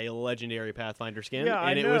got a legendary Pathfinder skin, Yeah,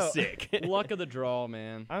 and I it was know. sick. Luck of the draw,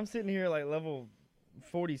 man. I'm sitting here like level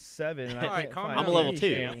 47. And All right, I can't calm find down. I'm a level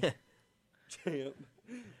anything. 2. champ.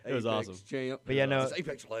 It was awesome. Champ. But yeah, no. It's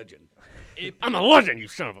Apex Legend. I'm a legend, you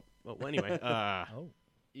son of a. Well, anyway,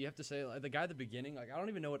 You have to say like, the guy at the beginning. Like I don't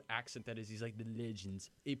even know what accent that is. He's like the legends,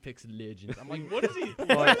 Apex Legends. I'm like, what is he?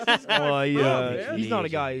 Well, he's not a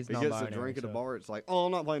guy. He's He not gets binary. a drink at a so- bar. It's like, oh,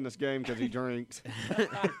 I'm not playing this game because he drinks.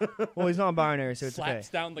 Well, he's not binary, so it's okay. Slaps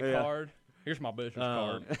down the Yeah. card. Here's my business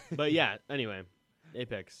card. but yeah. Anyway,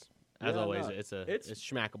 Apex, as Yeah, always, no, it's it's-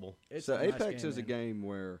 schmackable. It's So a nice Apex is a man. game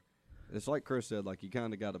where it's like Chris said, like you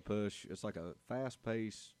kind of got to push. It's like a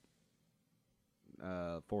fast-paced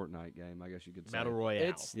Fortnite game, I guess you could say. Battle Royale.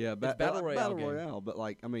 It's Yeah, Battle Royale game. Royale. But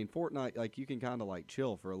like, I mean, Fortnite, like you can kind of like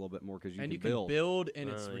chill for a little bit more because you and can you can build. build, and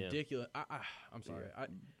it's Yeah. ridiculous. I'm sorry.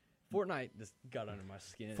 Fortnite just got under my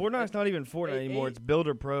skin. Fortnite's not even Fortnite anymore. It's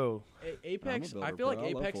Builder Pro. Apex. I'm a I builder, feel like bro.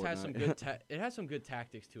 I love Apex has some Fortnite. good. It has some good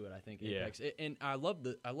tactics to it. I think Yeah. Apex, and I love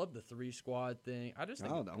the 3 squad thing. I just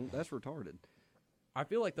think I don't. That's retarded. I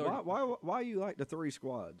feel like the Why you like the 3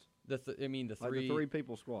 squads? the 3 Like the 3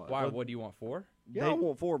 people squad. Why? What do you want 4? Yeah, I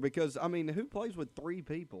want 4 because I mean, who plays with 3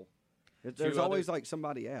 people? There's Two always other- like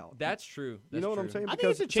somebody out. That's true. You know what I'm saying? I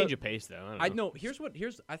think it's a change of pace, though. I I don't know.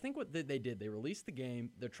 know. I think what they did. They released the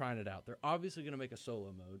game. They're trying it out. They're obviously going to make a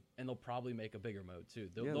solo mode, and they'll probably make a bigger mode too.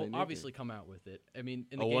 Yeah, They'll they need obviously come out with it. I mean,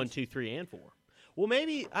 in the 1, games- 2, 3, and 4. Well,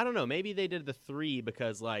 maybe I don't know. Maybe they did the 3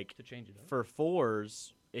 because like to change it up. for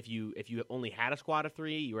 4s, if you only had a squad of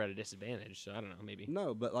 3, you were at a disadvantage. So I don't know. Maybe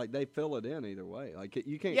No, but like they fill it in either way. Like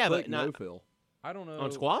you can't Yeah, click but not- no fill. I don't know.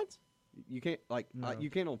 on squads. You can't like No. you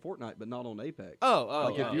can on Fortnite, but not on Apex. Oh,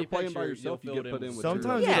 Like yeah. if you're Apex, playing by you're yourself, you filled get put in in with with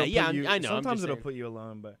Sometimes Yeah, it'll yeah, put you, I know, I'm Sometimes just it'll saying. put you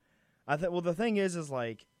alone, but well, the thing is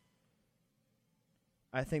like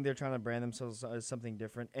I think they're trying to brand themselves as something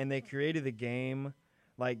different, and they created the game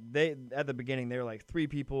like they at the beginning they were like 3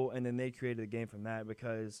 people, and then they created the game from that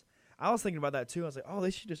because I was thinking about that too. I was like, oh,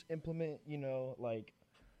 they should just implement like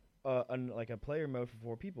a player mode for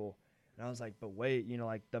 4 people. And I was like, but wait,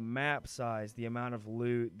 like the map size, the amount of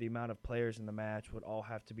loot, the amount of players in the match would all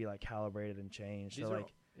have to be like calibrated and changed. These so are like,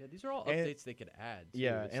 all, these are all and- updates they could add. Too.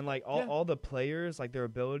 yeah, It's- and like all the players, like their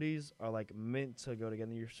abilities are like meant to go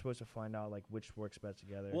together. You're supposed to find out like which works best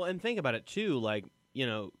together. Well, and think about it too. Like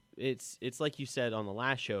it's like you said on the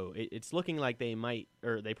last show. It's looking like they might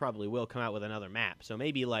or they probably will come out with another map. So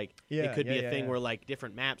maybe like it could be a thing where like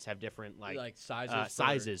different maps have different like sizes.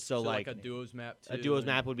 sizes. So like like a duos map. Too, a duos and-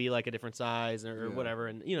 map would be like a different size or Yeah. whatever,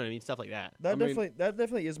 and you know what I mean, stuff like that. that I mean-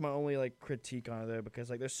 definitely is my only like critique on it though, because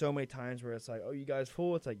like there's so many times where it's like, oh, you guys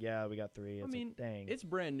full? It's like, yeah, we got 3. It's I mean, like, dang. it's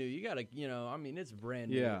brand new. You gotta, it's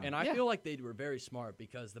brand Yeah. new. And I Yeah. feel like they were very smart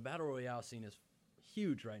because the battle royale scene is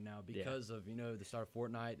huge right now because of the start of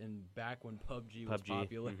Fortnite and back when PUBG was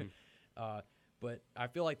popular. But I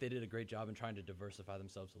feel like they did a great job in trying to diversify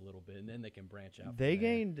themselves a little bit, and then they can branch out. They from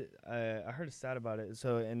there. gained. I heard a stat about it.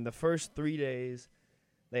 So in the first 3 days,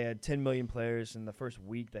 they had 10 million players. In the first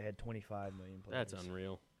week, they had 25 million players. That's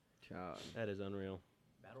unreal. God. That is unreal.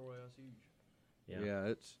 Battle royale's huge. Yeah.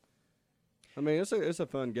 It's. I mean, it's a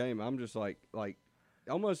fun game. I'm just like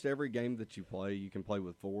almost every game that you play, you can play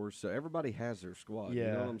with 4s. So everybody has their squad. You know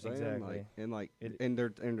Yeah, what I'm saying? exactly.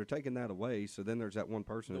 And they're taking that away. So then there's that one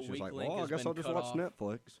person The that's just weak like, link well, I has guess been I'll just cut watch off.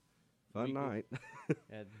 Netflix. Fun Weak link. night.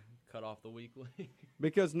 Yeah, cut off the weekly.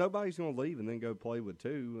 Because nobody's gonna leave and then go play with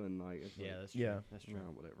 2 and like. It's Yeah, like, that's true. Yeah. That's true.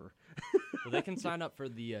 whatever. Well, they can sign up for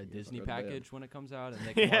the Disney go to bed. package when it comes out, and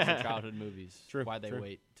they can watch their childhood movies. True, Why they true.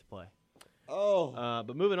 wait to play. Oh.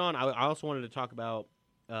 But moving on, I also wanted to talk about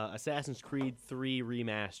Assassin's Creed 3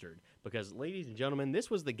 Remastered because, ladies and gentlemen, this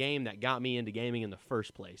was the game that got me into gaming in the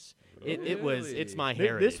first place. It's my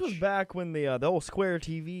heritage. This was back when the old Square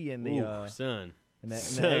TV and the Ooh, son. and the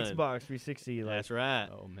Son. Xbox 360. Like, That's right.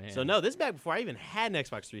 Oh man. So no, this is back before I even had an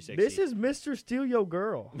Xbox 360. this is Mr. Steal Your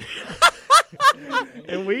Girl.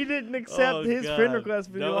 And we didn't accept Oh, his God. friend request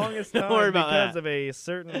for the Don't- longest don't time worry about because that. of a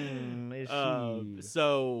certain issue.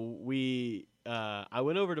 So we, I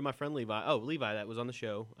went over to my friend Levi. Oh, Levi, that was on the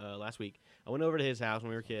show last week. I went over to his house when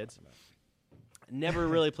we were kids. Never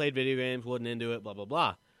really played video games. Wasn't into it. Blah blah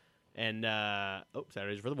blah. And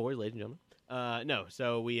Saturdays for the boys, ladies and gentlemen. No,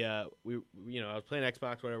 so we, I was playing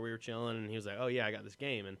Xbox, whatever. We were chilling, and he was like, "Oh yeah, I got this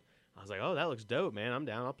game," and I was like, "Oh, that looks dope, man. I'm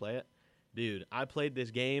down. I'll play it." Dude, I played this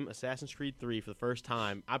game, Assassin's Creed 3, for the first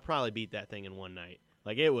time. I probably beat that thing in one night.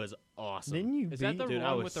 Like, it was awesome. Didn't you Is beat? that the Dude,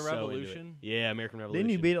 I one was with the so into it. Revolution? Yeah, American Revolution.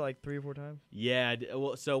 Didn't you beat it like 3 or 4 times? Yeah.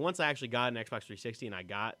 Well, so once I actually got an Xbox 360 and I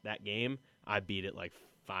got that game, I beat it like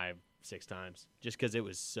 5, 6 times just because it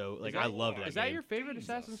was so like I loved that. Is game. that your favorite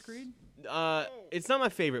Assassin's Creed? It's not my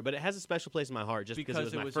favorite, but it has a special place in my heart just because it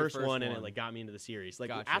was my your first one and it like got me into the series. Like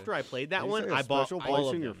Gotcha. after I played that Did you one, say a I bought special all place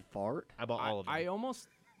of in your them. fart. I bought all of them.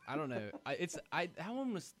 I don't know. That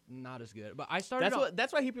one was not as good. But I started.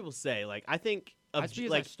 That's what I hear people say. Like I think That's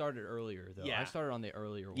because I like started earlier though. Yeah. I started on the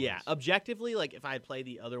earlier ones. yeah, objectively, like if I had played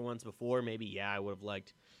the other ones before, maybe I would have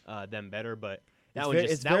liked them better. But that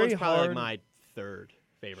It's that one's very probably like hard. my third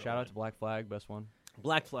favorite. Shout one. out to Black Flag, best one.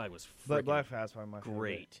 Black Flag was But freaking Black Flag's probably my favorite.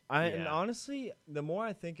 great. And Yeah. honestly, the more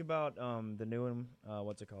I think about the new one,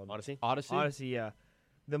 what's it called? Odyssey. Odyssey, yeah.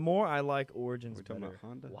 The more I like Origins We're talking better. about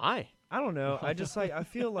Honda. Why? I don't know. I just like. I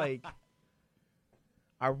feel like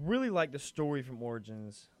I really like the story from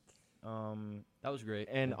Origins, That was great.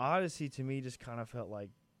 and Odyssey to me just kind of felt like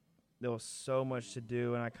there was so much to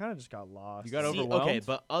do, and I kind of just got lost. You got See, overwhelmed? okay,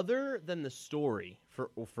 but other than the story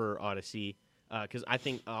for Odyssey, because I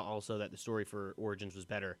think also that the story for Origins was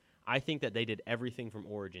better. I think that they did everything from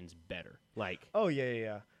Origins better. Like, Oh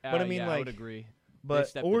yeah. But I mean, yeah, I like, would agree. but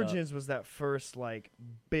stepped it up. Origins was that first like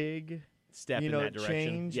big, step in that direction.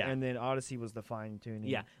 change, Yeah, and then Odyssey was the fine tuning.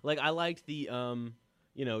 yeah. Like I liked the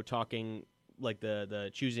talking, like the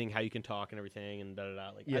choosing how you can talk and everything and da da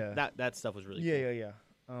da. Like Yeah. that stuff was really yeah.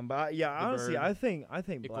 But The honestly, bird. I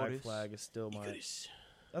think Black Icarus. Flag is still cool. my.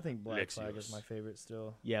 I think Black Flag is Lexios. my favorite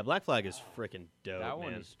still. Yeah, Black Flag is freaking dope, That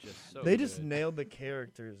one man. is just so They good. just nailed the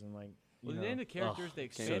characters and like. Well, you they know. named the characters, they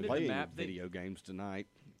Can't expanded play the any map. They, video games tonight.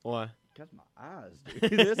 Why? Because my eyes,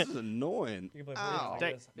 dude. This is annoying. You can play Ow.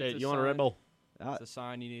 Fortnite. Dude, a you want a Red sign. Bull? it's a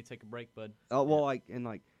sign you need to take a break, bud. Oh well,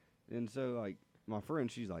 and so my friend,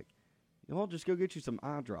 she's like, "I'll just go get you some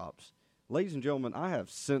eye drops." Ladies and gentlemen, I have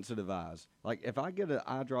sensitive eyes. Like if I get an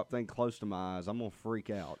eye drop thing close to my eyes, I'm gonna freak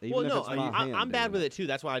out. Even Well, if no, it's my hand I'm bad doing with it too.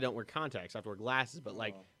 That's why I don't wear contacts. I have to wear glasses. But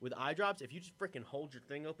like with eye drops, if you just freaking hold your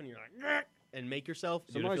thing open, you're like, and make yourself.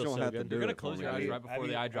 Dude, it Somebody's feels gonna so have to good. do You're gonna it for close me. your eyes right Have before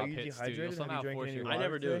you- the eye are drop you hits, dude. You'll dehydrated? Have you somehow drank force any your water? I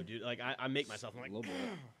never do, today? dude. Like I make myself. I'm A like, little bit.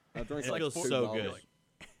 I drank It like feels 2 so bottles.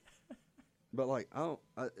 good. But like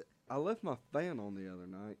I left my fan on the other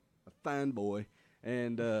night, a fan boy,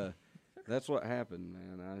 and that's what happened,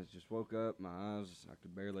 man. I just woke up, my eyes, I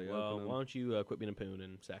could barely well, open why them. don't you quit being a poon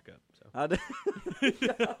and sack up? So I did.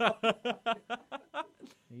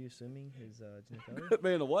 Are you assuming his genitalia?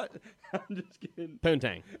 Man, what? I'm just kidding. poon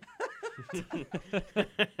tang.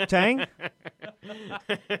 Tang?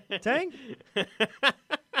 Tang?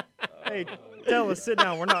 Hey, tell us, sit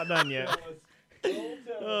down. We're not done yet.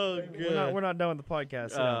 Oh, We're not done with the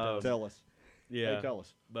podcast. Sit down, tell us. Tell us. Yeah. Hey, tell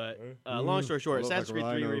us. But long story short, I look Assassin's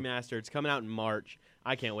like Creed a 3 rhino. Remastered. It's coming out in March.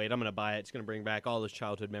 I can't wait. I'm going to buy it. It's going to bring back all those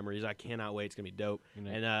childhood memories. I cannot wait. It's going to be dope. You're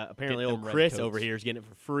gonna And apparently get old them red Chris coats. over here is getting it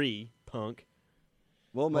for free, punk.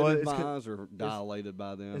 Well, maybe Well, it's my co- eyes are dilated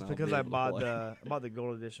by then. It's I'll because be I able to bought play. the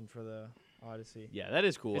gold edition for the Odyssey. Yeah, that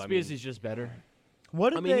is cool. It's I because mean, he's just better.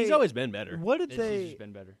 What did I mean, they? he's always been better. What did He's they? just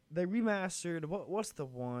been better. They remastered. What's the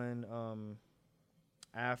one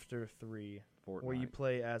after 3 where you Fortnite.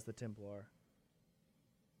 play as the Templar?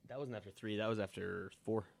 That wasn't after 3. That was after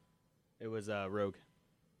 4. It was Rogue.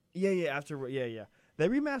 Yeah. They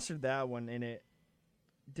remastered that one, and it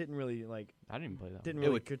didn't really like. I didn't even play that. Didn't It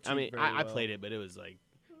really. would, critique I mean, very I well. played it, but it was like,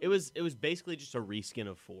 it was basically just a reskin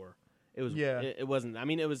of 4. It was, Yeah. It wasn't. I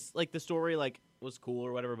mean, it was like the story like was cool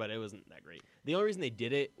or whatever, but it wasn't that great. The only reason they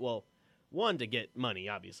did it, well, one to get money,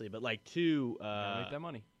 obviously, but like 2, Gotta make that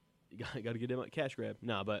money. got to get him a cash grab.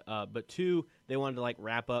 No, but 2, they wanted to like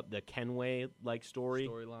wrap up the Kenway like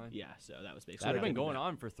storyline. Yeah, so that was basically. That's been going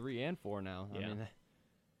on for 3 and 4 now. Yeah.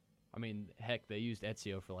 I mean, heck, they used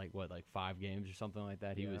Ezio for like 5 games or something like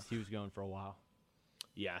that. He was going for a while.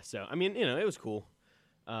 Yeah, so I mean, it was cool.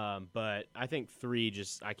 But I think 3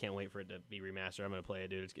 I can't wait for it to be remastered. I'm gonna play it,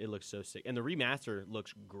 dude. It looks so sick, and the remaster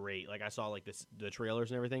looks great. Like I saw like the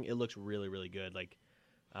trailers and everything. It looks really really good. Like,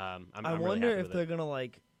 I'm I really wonder happy if with they're it. gonna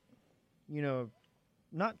like,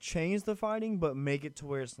 not change the fighting, but make it to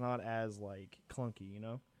where it's not as like clunky.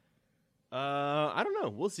 I don't know.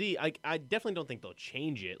 We'll see. I definitely don't think they'll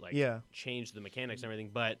change it. Like, Yeah. change the mechanics and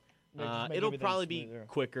everything. But Like, just make it'll everything probably be smoother.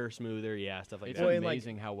 quicker, smoother. Yeah, stuff like It's that. Well, and, like-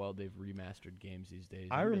 amazing how well they've remastered games these days.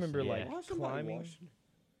 I remember Yeah. like Why is somebody climbing. washing?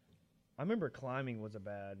 I remember climbing was a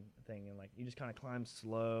bad thing, and like you just kind of climb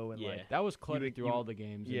slow and Yeah. like that was cluttered would- through you- all the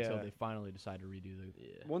games until yeah. they finally decided to redo the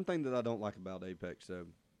Yeah. One thing that I don't like about Apex, though,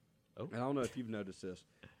 Oh. and I don't know if you've noticed this.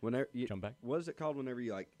 Whenever you, jump back. what is it called? Whenever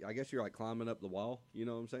you like, I guess you're like climbing up the wall. You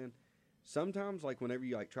know what I'm saying? Sometimes, like whenever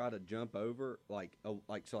you like try to jump over,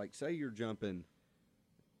 say you're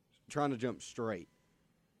trying to jump straight,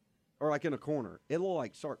 or like in a corner, it'll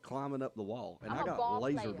like start climbing up the wall. And I'm I a got ball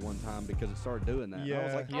lasered player. one time because it started doing that. And I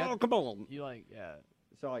was Yeah. like, Yeah. oh come on. You yeah.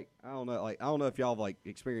 So like I don't know if y'all have like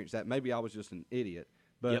experienced that. Maybe I was just an idiot,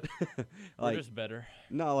 but We're like just better.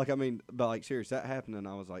 no, like I mean, but like serious, that happened, and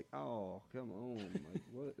I was like, oh come on,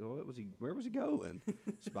 like what was he? Where was he going?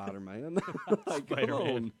 Spider Man, like come Spider-Man.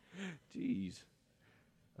 on, jeez.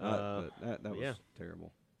 But that was yeah.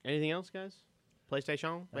 terrible. Anything else, guys?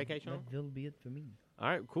 PlayStation vacation. That'll be it for me. All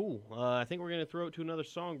right, cool. I think we're going to throw it to another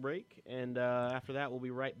song break, and after that, we'll be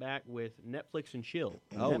right back with Netflix and Chill.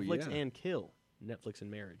 Oh, Netflix yeah. and Kill. Netflix and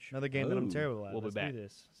Marriage. Another game that I'm Ooh. terrible at. We'll be Let's back. do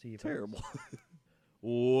this. See you. folks. Terrible.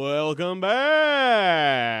 Welcome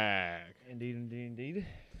back. Indeed.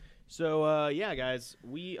 So, yeah, guys,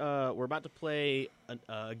 we're about to play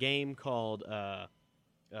a game called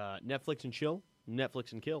Netflix and Chill,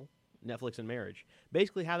 Netflix and Kill, Netflix and Marriage.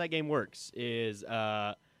 Basically, how that game works is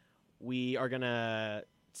we are going to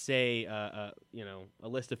say, a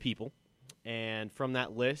list of people, and from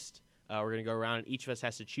that list, we're going to go around, and each of us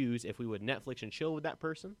has to choose if we would Netflix and chill with that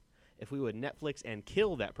person, if we would Netflix and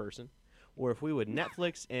kill that person, or if we would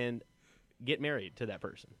Netflix and get married to that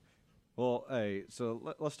person. Well, hey,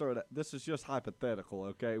 so let's start. This is just hypothetical,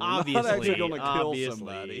 okay? We're Obviously, not actually going to kill obviously.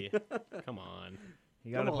 somebody. Come on.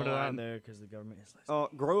 You got to Come put it out on. there because the government is listening. Oh,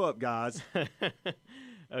 grow up, guys.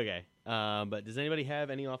 Okay. But does anybody have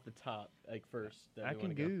any off the top, like first? That I we can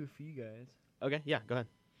wanna go? do for you guys. Okay. Yeah. Go ahead.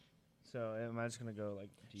 So am I just gonna go like?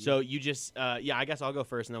 to you? So you just, yeah, I guess I'll go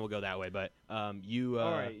first, and then we'll go that way. But you.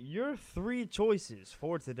 all right, your 3 choices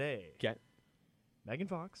for today: 'Kay. Megan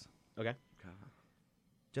Fox, Okay.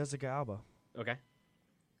 Jessica Alba, Okay.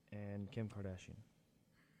 and Kim Kardashian.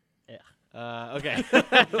 Okay.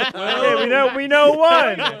 Okay, we know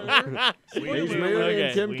one. He's marrying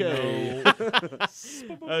Okay, Kim we K.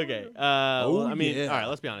 Okay. Well, I mean, yeah. all right.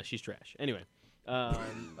 Let's be honest. She's trash. Anyway.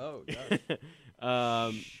 Oh,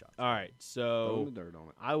 gosh. All right. Throwing So the dirt on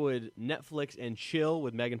it. I would Netflix and chill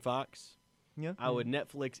with Megan Fox. Yeah. I would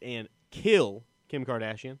Netflix and kill Kim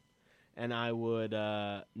Kardashian, and I would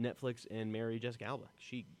Netflix and marry Jessica Alba.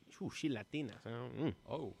 She Latina. So,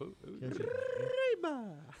 Oh,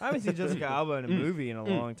 I haven't seen Jessica Alba in a movie in a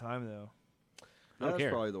long time though. I don't That's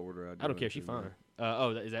care. probably the order I do. I don't care. it She's in, fine.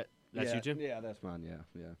 yeah. That's yeah, you too. Yeah, that's mine. Yeah.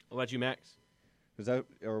 What about you, Max? Is that,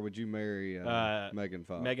 or would you marry Megan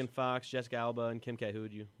Fox? Megan Fox, Jessica Alba, and Kim K. Who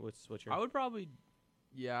would you? What's your? I would probably,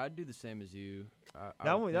 I'd do the same as you.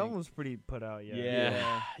 That one was pretty put out. Yeah.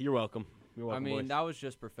 Yeah. You're welcome. You're I welcome. mean, boys. that was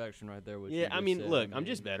just perfection right there. What you Yeah, I just mean, said. look, I I'm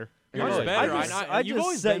just mean, better. You're You're just always better. I you've just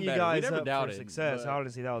always set been you better. We guys never up for doubted, success. but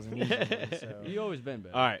Obviously, that was an easy one. So. You always been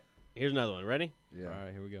better. All right. Here's another one. Ready? Yeah. All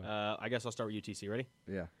right, here we go. I guess I'll start with UTC. Ready?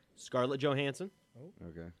 Yeah. Scarlett Johansson,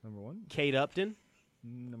 Okay. Number 1, Kate Upton,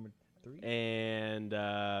 number 3. and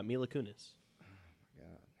Mila Kunis.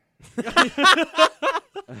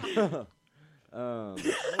 Oh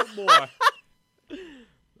boy.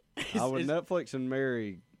 I would Netflix and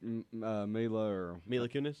marry Mila or Mila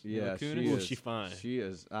Kunis? yeah, she Kunis? Ooh, is. she fine. She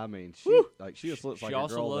is. I mean, Woo. she just looks She like a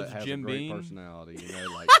also girl loves that has Jim a great Beam. personality. You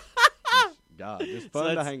know, like God, just fun to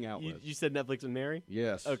that's- hang out you, with. You said Netflix and Mary?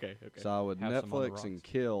 Yes. Okay. So I would Have some on the Netflix and rocks.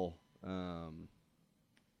 kill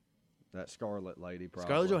that Scarlet lady. Probably.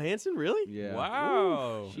 Scarlett Johansson? Really? Yeah.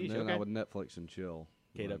 Wow. Sheesh, And then okay. I would Netflix and chill.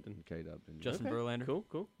 Kate Like Upton. Kate Upton. yeah. Justin Verlander.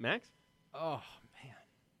 Cool. Max? Oh man,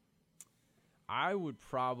 I would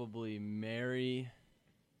probably marry.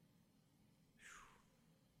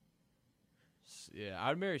 Yeah,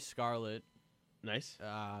 I'd marry Scarlett. Nice.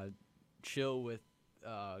 Chill with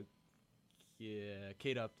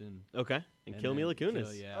Kate Upton. Okay, and kill then Mila Kunis.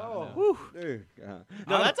 kill- yeah. Oh, I know. dude.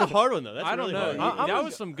 No, that's a hard one though. That's I a don't really know. hard one. That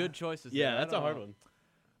was some good choices. Yeah, there. that's I a don't hard know. one.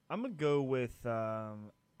 I'm gonna go with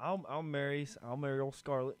I'll marry old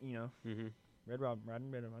Scarlet. You know, Mm-hmm. Red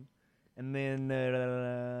Robin, and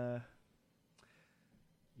then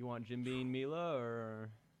You want Jim Beam Mila or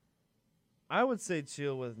I would say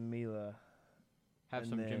chill with Mila, have And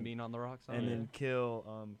some then- Jim Beam on the rocks? and then kill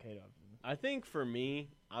Kate Upton. I think for me,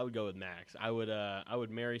 I would go with Max. I would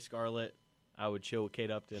marry Scarlett. I would chill with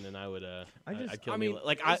Kate Upton, and I'd kill I mean, Mila.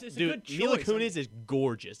 Like, it's a dude, good Mila choice. Kunis is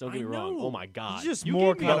gorgeous. Don't get I me wrong. know. Oh my god. She's just You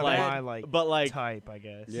more gave me kind a of bad- my but like type, I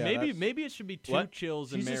guess. Yeah, maybe that's- maybe it should be two What?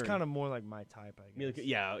 chills and She's just Mary. kind of more like my type, I Mila, guess.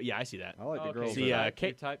 yeah, I see that. I like the Okay. girls. See, that-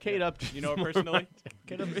 Kate type, Kate yeah. Upton. You know her personally?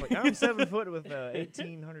 Kate Upton's like, I'm 7 foot with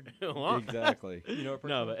 1,800. Well, exactly. You know her no,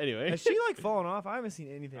 personally? but anyway. Has she like fallen off? I haven't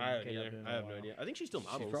seen anything. I with Kate Upton in a have no while. idea. I think she's still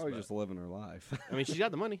models. She's probably but- just living her life. I mean, she's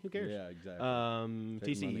got the money. Who cares? Yeah, exactly.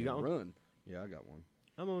 Take TC, money you got and one? Run. Yeah, I got one.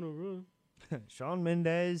 I'm on a run. Shawn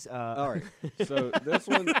Mendes. All right. So this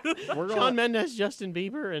one, we're Shawn gonna Mendes, Justin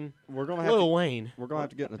Bieber, and we're gonna have Lil to, Wayne. we're gonna have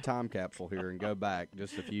to get in a time capsule here and go back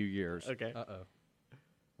just a few years. Okay. Uh-oh.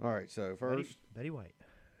 All right. So first, Betty White.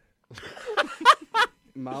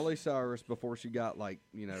 Miley Cyrus before she got crazy.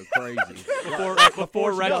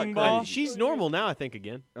 Before she Wrecking got Ball? crazy. She's normal now, I think,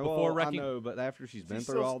 again. Well, Wrecking- I know, but after she's been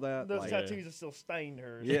through all that, Those like, tattoos are still stained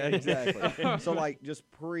her. yeah, exactly. So like just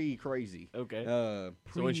pre-crazy. Okay. So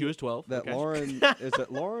So when she was 12. that okay. Lauren is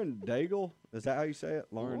it Lauren Daigle? Is that how you say it?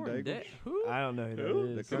 Lauren Daigle. Who? I don't know who Who?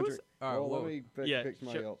 that The is. country. All right, well, whoa. let me Yeah, pick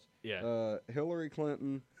somebody sure. else. Yeah. Hillary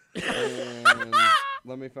Clinton. And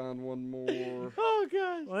let me find one more. Oh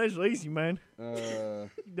gosh. Well, that's Lacey, man. Uh,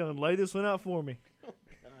 You done lay this one out for me.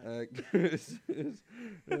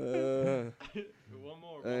 One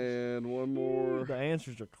more. and one more. The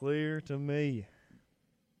answers are clear to me.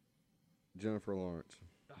 Jennifer Lawrence.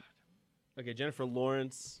 Okay, Jennifer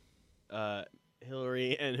Lawrence,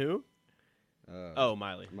 Hillary, and who?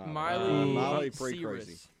 Miley. Miley Miley Cyrus.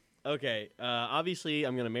 pre-crazy. Okay. Obviously,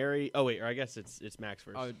 I'm gonna marry. Oh wait, or I guess it's Max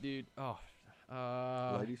first. Oh, dude. Oh.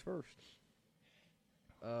 Ladies first.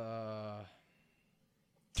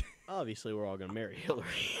 Obviously, we're all gonna marry Hillary.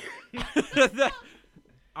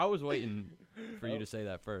 I was waiting for you to say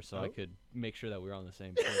that first so I Oh. could make sure that we were on the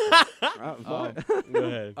same page. What? Go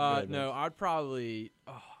ahead. No, I'd probably.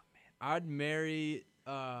 Oh, man. I'd marry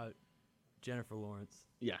Jennifer Lawrence.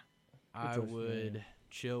 Yeah. I choice, would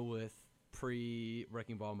chill with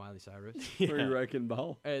pre-Wrecking Ball Miley Cyrus. Pre-wrecking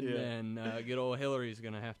ball. And Yeah. then good old Hillary's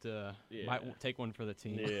going to have to Yeah. might take one for the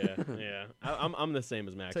team. Yeah. I'm the same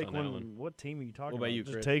as Max Take on that one. one. What team are you talking What about about? you,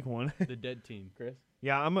 Just Chris? take one. The dead team. Chris.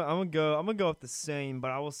 Yeah, I'm gonna go with the same, but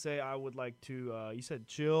I will say I would like to. You said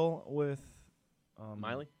chill with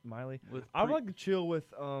Miley? Miley. With I would pre- like to chill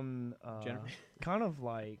with Jennifer? kind of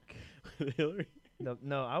like Hillary.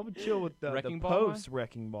 no. I would chill with the Wrecking Ball post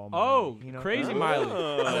Wrecking Ball. Oh, Miley, you know? crazy Miley.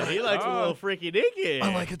 Oh, he likes a Oh. little freaky dicky.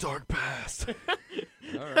 a dark past.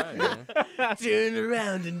 All right, man. Turn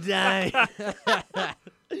around and die.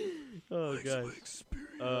 Oh god.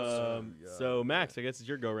 So Max, I guess it's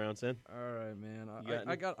your go round, son. All right, man.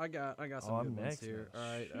 You got I got some I'm good ones next, here.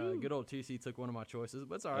 man. All right, good old TC took one of my choices,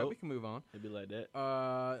 but it's all right. Oh. We can move on. It'd be like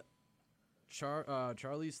that.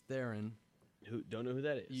 Charlize Theron. Who don't know who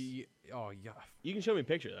that is? You You can show me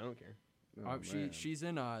pictures. I don't care. Oh, man. she's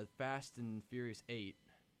in Fast and Furious 8,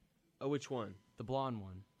 Oh, which one? the blonde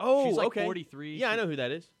one. Oh, she's like okay. 43. Yeah, I know who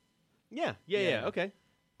that is. Yeah. Yeah. Okay.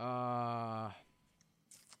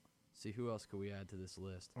 See who else could we add to this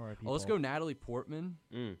list? All right, Oh, let's go Natalie Portman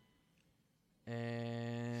Mm.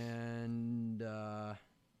 and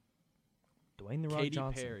Dwayne the Rock Katy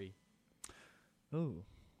Johnson. Perry. Ooh,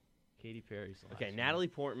 Katy Perry's the Okay, last Natalie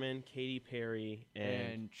Portman, Katy Perry, one.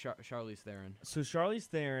 and and Charlize Theron. so Charlize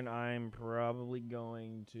Theron, I'm probably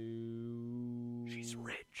going to. she's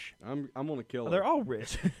rich. I'm gonna kill Oh, her. they're all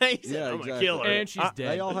rich. He said, Yeah, I'm gonna exactly. kill her. And she's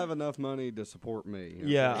dead. They all have enough money to support me.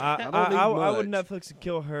 Yeah, okay? I don't need would much. Netflix and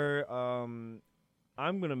kill her. I'm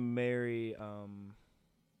gonna marry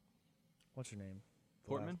what's her name?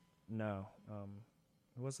 Portman? No.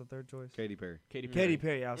 What's the third choice? Katy Perry. Katy Perry. Katy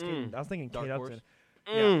Perry. I was kidding. I was thinking Dark Kate Horse? Upton.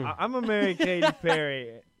 Mm. Yeah, I'm gonna marry Katy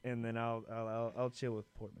Perry, and then I'll chill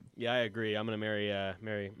with Portman. Yeah, I agree. I'm gonna marry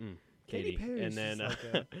Katy Katy, Perry's and then just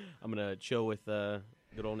like I'm gonna chill with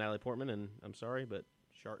good old Natalie Portman. And I'm sorry, but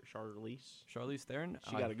Charlize Theron.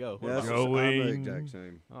 She got to go. Yeah, I'm the Going. exact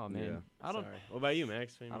same. Oh man, Yeah. I don't. Sorry. What about you,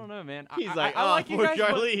 Max? I don't know, man. He's I, like, I like you poor guys,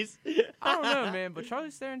 but Charlize. I don't know, man. But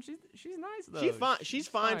Charlize Theron, she's nice though. She's fine. She's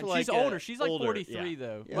fine for like. She's older. She's like older, 43 yeah.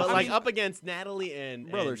 though. Yeah, But I like mean- up against Natalie and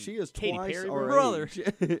Brother, and she is Katy twice Perry, our brother.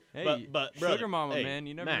 age. Hey, but sugar brother, mama, hey, man.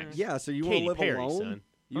 You never. Max. Yeah, so you want Katy to live Perry, alone? son.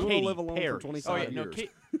 You want to Katy live alone Perry. for Oh 25 yeah, no, years.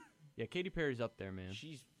 yeah, Katy Perry's up there, man.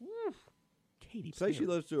 She's Katy Say Perry. she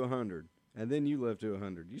lives to 100, and then you live to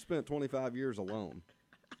 100. You spent 25 years alone.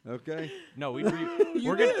 Okay? No, we'd be. You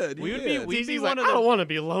we're gonna. did, We you would be. did. We'd be He's one like, of I don't those. want to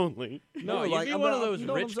be lonely. No, No, you'd like, be I'm one not- of those you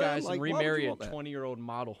know what rich I'm saying? guys Like, and why would you remarry a want that? 20-year-old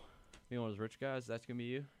model. You know, one of those rich guys. That's gonna be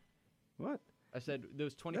you. What? I said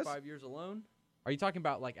those 25 years alone. Are you talking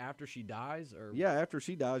about like after she dies, or? Yeah, after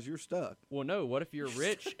she dies, you're stuck. Well, no. What if you're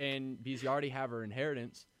rich and because you already have her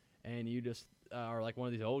inheritance, and you just are like one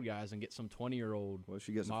of these old guys and get some 20-year-old? Well,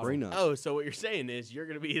 she gets a Model. prenup. Oh, so what you're saying is you're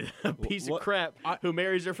gonna be the piece what- of crap who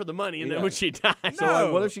marries her for the money, and then Yeah. when she dies, So,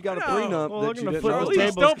 like, what if she got a prenup Well, that they're you gonna didn't flip know the about?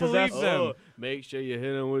 tables don't 'cause believe that's- them. oh, make sure you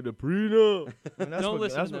hit him with the prenup. I mean, that's Don't what,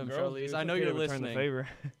 listen that's to what them, girls do. Charlize. It's I know okay you're to return the listening. favor.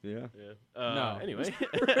 Yeah. Yeah. No. Anyway.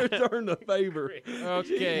 Return the favor.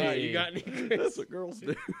 Okay. All right, you got any, Chris? That's what girls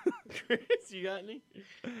do. Chris, you got any?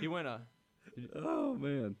 He went Oh,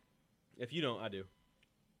 man. If you don't, I do.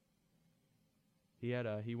 He had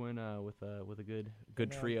a. He went with a good Yeah,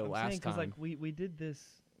 trio I'm last saying, time. like we did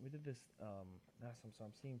this. I'm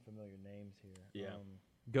seeing familiar names here. Yeah.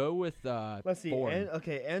 Go with Let's see. foreign.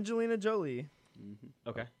 Okay, Angelina Jolie,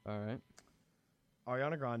 Okay. All right.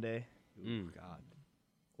 Ariana Grande, Mm. God.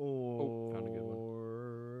 or found a good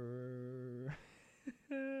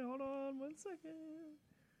hold on 1 second.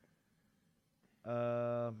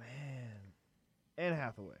 Man, Anne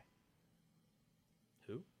Hathaway.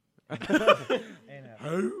 Who? Anne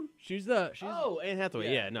Hathaway. She's the. She's Oh, Anne Hathaway.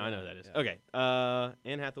 Yeah, Yeah, no, I know who that is. yeah. Okay.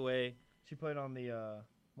 Anne Hathaway, She played on the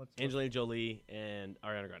what's Angelina Jolie, and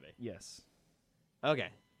Ariana Grande. Yes. Okay.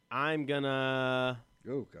 I'm gonna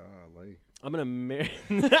Oh, golly. marry.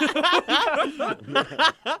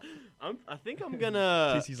 I think I'm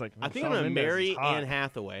gonna. Casey's like, I think Shawn I'm gonna Mendes is marry hot. Anne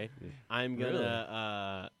Hathaway. I'm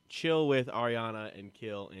gonna chill with Ariana and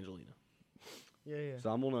kill Angelina. Yeah, yeah.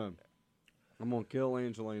 So I'm gonna kill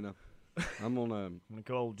Angelina. I'm gonna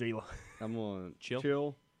Nicole Gila.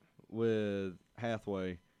 Chill? with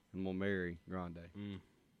Hathaway, and I'm gonna marry Grande.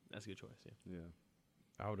 That's a good choice. Yeah.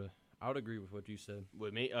 Yeah. I would agree with what you said.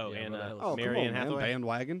 With me? Oh, Yeah, and Brother Ellis. Oh, Mary come on, Anne man. Hathaway.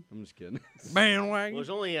 Bandwagon. I'm just kidding. Well, Bandwagon. there's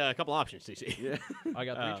only a couple options, CC. yeah. I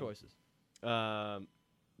got three choices.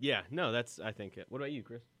 Yeah. No, that's. I think. What about you,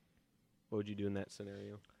 Chris? What would you do in that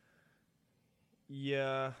scenario?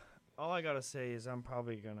 Yeah. All I gotta say is I'm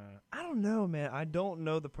probably gonna. I don't know, man. I don't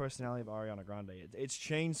know the personality of Ariana Grande. It's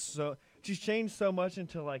changed so. She's changed so much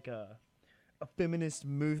into like a feminist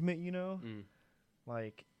movement, you know.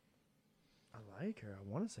 Like, I like her. I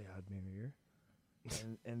want to say I'd marry her.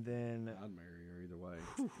 And then I'd marry her either way.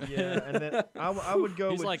 yeah, and then I would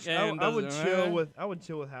go He's with like, I and would doesn't chill matter.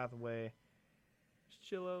 with Hathaway,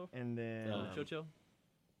 Chillo. and then Chill.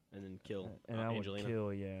 And then kill and I would Angelina.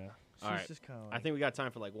 kill. Yeah, she's All right. just kind of. I think we got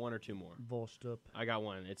time for like one or two more. Volched up. I got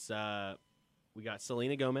one. It's we got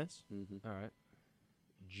Selena Gomez, Mm-hmm. All right.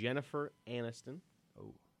 Jennifer Aniston,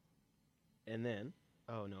 Oh, and then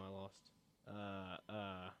oh no, I lost.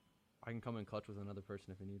 I can come in clutch with another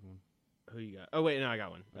person if you need one. Who you got? Oh wait, no, I got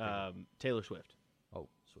one. Okay. Taylor Swift. Oh,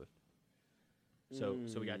 Swift. So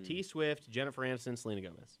we got T Swift, Jennifer Aniston, Selena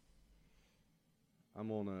Gomez. I'm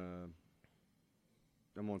gonna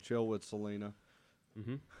chill with Selena.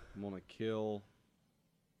 Mm-hmm. I'm gonna kill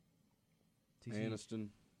TC. Aniston.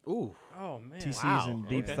 Ooh. Oh man. TC's Wow, in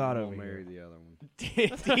deep okay. thought I'm over gonna marry here. the other one.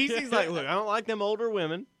 TC's like, look, I don't like them older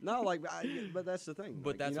women. No, like, but that's the thing.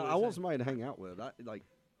 But Like, that's you know, what I it want said. somebody to hang out with. I just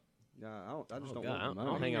don't God, want I them.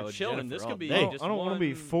 don't hang out with chilling. Jennifer This all could be day. just I don't want to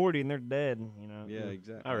be one- 40 and they're dead. You know. Yeah,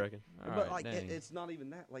 exactly. I reckon. All But right, like, dang. it's not even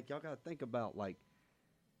that. Like, y'all gotta think about like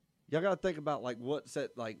what's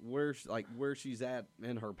at like where she's at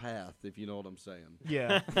in her path. If you know what I'm saying.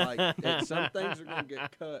 Yeah. Like, some things are gonna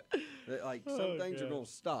get cut. Like, some things are gonna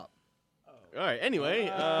stop. All right. Anyway,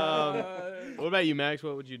 what about you, Max?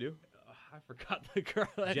 What would you do? I forgot the girl.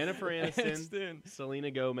 Jennifer Aniston, Selena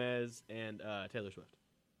Gomez, and Taylor Swift.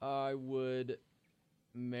 I would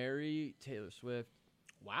marry Taylor Swift.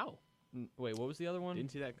 Wow. Wait, what was the other one? Didn't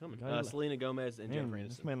see that coming. God. Selena Gomez and Man, Jennifer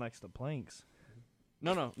this Aniston. man likes the planks.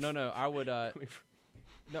 No. I would. No.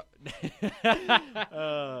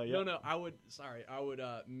 Yeah. No. I would. Sorry. I would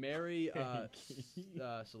marry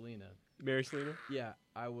Selena. Marry Selena Yeah.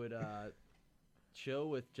 I would chill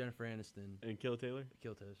with Jennifer Aniston. and kill Taylor.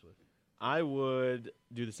 Kill Taylor Swift. I would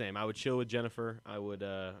do the same. I would chill with Jennifer. I would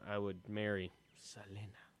marry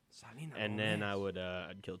Salina. And then I would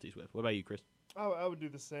I'd kill T Swift. What about you, Chris? I would do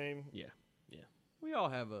the same. Yeah. We all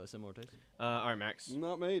have a similar taste. All right, Max.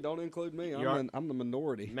 Not me. Don't include me. You're- I'm the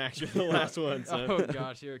minority. Max, you're the last one. So. Oh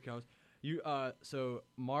gosh, here it comes. So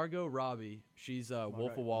Margot Robbie, she's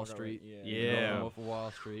Wolf of Wall Street. Yeah. Wolf of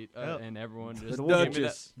Wall Street, Yep. and everyone just The give me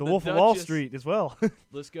Duchess. The the Wolf of Wall Duchess. Street as well.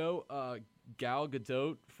 Let's go. Gal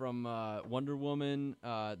Gadot from Wonder Woman,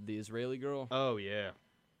 the Israeli girl. Oh yeah.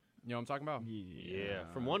 You know what I'm talking about? Yeah.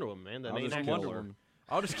 From Wonder Woman, man. The I'll main just actor. kill Wonder her. Woman.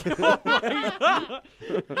 I'll just kill her.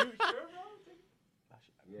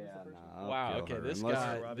 Yeah, nah, Wow. I'll Okay, kill her. this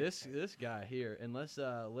Unless- guy, this guy here, and let's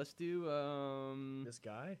do This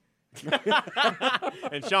guy,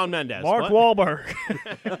 And Shawn Mendes. Mark What?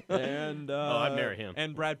 Wahlberg. and I'd marry him.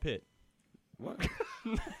 and Brad Pitt. What?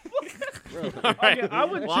 All right. I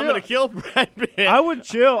would well, I'm gonna kill Brad Pitt. I would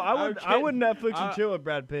chill. I I'm would kidding. Netflix and chill with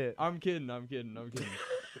Brad Pitt. I'm kidding.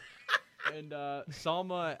 And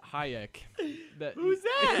Salma Hayek. Who's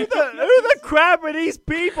that? Who the crap are these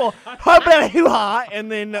people? How about you hot? And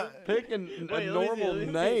then Picking a Wait, let me see, normal let me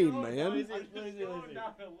see. name, Let man. me see.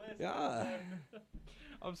 Yeah.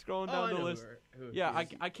 I'm scrolling Oh, down I the know list. who it Yeah, is.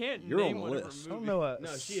 I can't You're on name the one of her list. I don't movies. know what.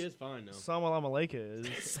 No, she is fine though. Salam Alaikum is.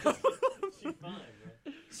 She's fine,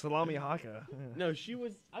 bro. Salami Haka. No, she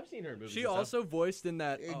was. I've seen her in movies. She and stuff. also voiced in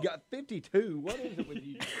that. It got 52. What is it with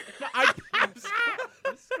you? I'm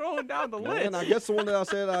scrolling down the list. Man, I guess the one that I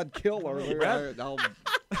said I'd kill earlier, I'll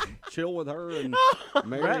chill with her and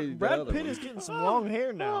marry the Brad other Pitt one. is getting some long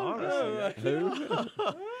hair now. Honestly. Who?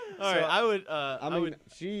 All right, I would. I mean,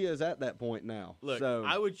 she is at that point now. Look, so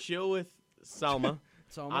I would chill with Salma.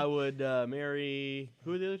 Salma. I would marry.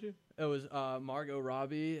 Who are the other two? It was Margot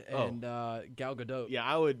Robbie and Gal Gadot. Yeah,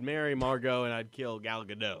 I would marry Margot and I'd kill Gal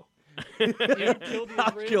Gadot. You killed the I'll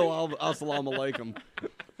Israeli? kill Assalamu alaikum.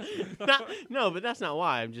 No, but that's not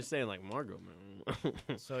why. I'm just saying, like Margot. Man.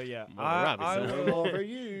 So yeah, Margot I Robbie, son. will. For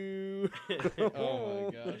you. Oh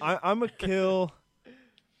my gosh. I'm gonna kill.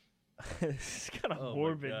 This is kind of Oh my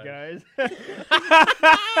morbid, gosh. guys.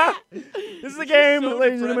 This is a game, so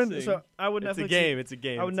ladies and gentlemen. depressing. So I would It's Netflix. a game. It's a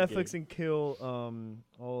game. I would it's a Netflix game. and kill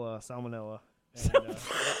salmonella.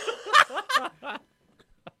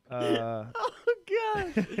 And, Oh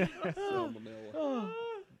gosh. Salmonella.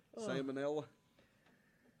 Salmonella.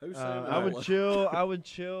 Who's Salmonella? I would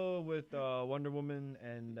chill with Wonder Woman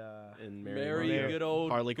and And Marry Mary- good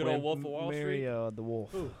old Harley good Quinn. old Wolf of Wall marry Street. the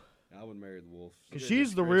wolf. I would marry the wolf. Because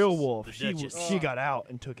she's the real gracious. wolf. The She Duchess. she got out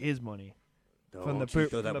and took his money from the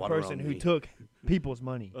person who took people's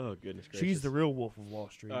money. Oh goodness gracious. She's the real wolf of Wall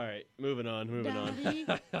Street. All right, moving on.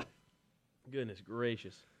 Goodness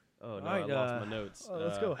gracious. Oh no, All right, I lost my notes.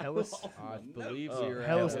 Let's go, Hellas. I believe Oh, we're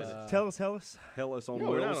Hellas, at, tell us, Hellas. Hellas on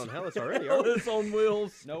No, we're wheels. not on Hellas already, are we? Hellas on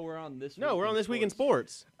wheels. No, we're on this. No, we're on This Week in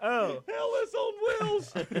Sports. Oh, Hellas on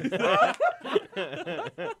wheels.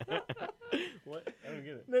 What? I don't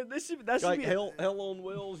get it. no, that should Like be hell on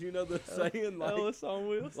wheels. You know the saying, like Hellas on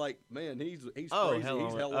wheels. like man, he's Oh, crazy. hell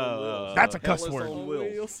He's on- hell oh, on wheels. That's a cuss Hellas word. on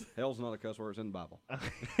wheels. Hell's not a cuss word. It's in the Bible. I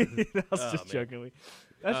was Oh, just man. joking.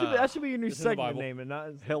 That should be your new It's in the segment Bible. name and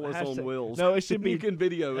not Hellas on hashtag- wheels. No, it should be You can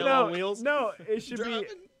video it. Hell on wheels? No, it should be.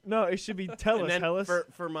 No, it should be tell And us, then Hellas.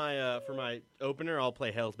 for my opener, I'll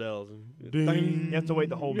play Hell's Bells. Ding. You have to wait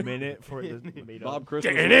the whole minute for it to beat Bob up.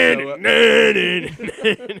 Christmas. would show up.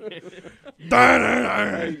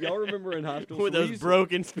 Hey, y'all remember in high school With so we those used to-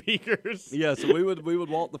 broken speakers. Yeah, so we would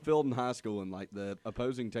walk the field in high school, and like the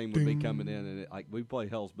opposing team would be coming in, and like we play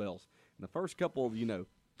Hell's Bells. And the first couple of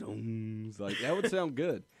dongs, like that would sound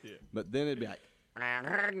good, but then it'd be like.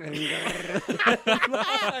 It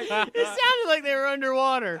sounded like they were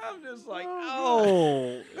underwater. I'm just like,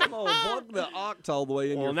 oh, come on, plug the oct all the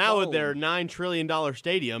way in Well, your now phone. with their $9 trillion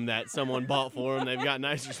stadium that someone bought for them, they've got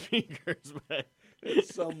nicer speakers. But that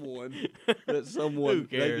someone, Who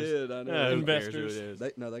cares? they did, I know. Who cares who Investors. it is?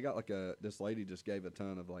 They got like this lady just gave a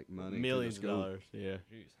ton of like money, Millions to of the school. dollars. Yeah,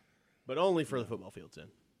 but only for the football fields.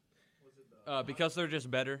 In because they're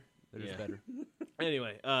just better. They're just Yeah. better.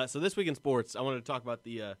 Anyway, so this week in sports, I wanted to talk about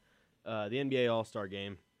the NBA All-Star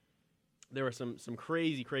Game. There were some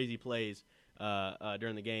crazy plays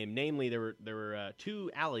during the game. Namely, there were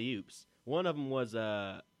two alley-oops. One of them was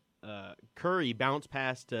Curry bounce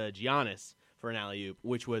pass to Giannis for an alley-oop,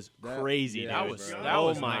 which was crazy. yeah, dude. bro. Oh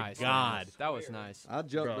was my nice. god, That was nice. I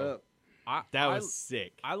jumped Bro. up. that was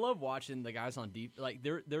sick. I love watching the guys on deep. Like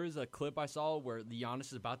there is a clip I saw where the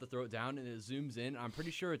Giannis is about to throw it down and it zooms in. I'm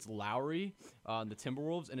pretty sure it's Lowry, the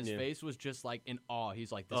Timberwolves, and his Yeah. face was just like in awe.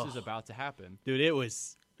 He's like, "This is about to happen." Dude, it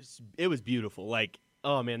was beautiful. Like,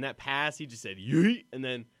 oh man, that pass, he just said yeet, and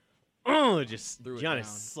then just Threw it Giannis down.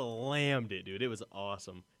 slammed it, dude. It was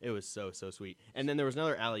awesome. It was so sweet. And then there was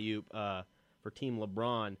another alley oop for Team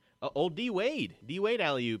LeBron. Old D Wade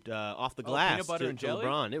alley-ooped off the glass peanut butter to, and to jelly?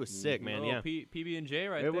 LeBron. It was sick, man. Yeah. PB and J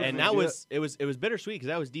right It there. was And that was it was bittersweet because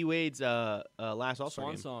that was D Wade's last All-Star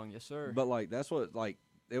Swan game. song, yes sir. But like that's what like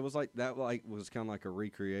it was like that like was kind of like a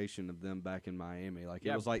recreation of them back in Miami. Like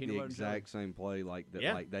Yeah, it was like peanut the butter and jelly. exact same play like that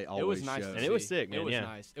Yeah. like they it always was nice, show. to And it was see. sick, man, It was yeah.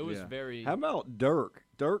 nice. It was Yeah. very. How about Dirk?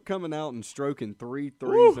 Dirk coming out and stroking 3 Woo!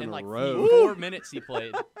 threes in in a like row. 4 minutes he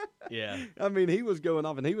played. Yeah. I mean, he was going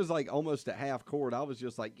off, and he was like almost at half court. I was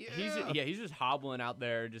just like, yeah. He's just hobbling out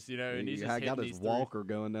there, just and he's just I got hitting his these walker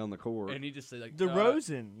going down the court. threes. And he just like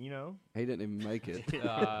DeRozan, you know. He didn't even make it.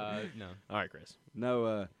 no. All right, Chris.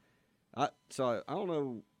 No, I don't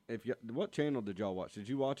know if what channel did y'all watch? Did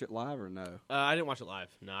you watch it live or no? I didn't watch it live.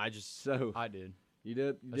 No, I just So I did. you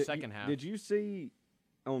did The second half. Did you see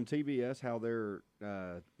on TBS how their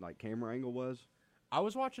like camera angle was? I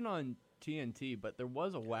was watching on TNT, but there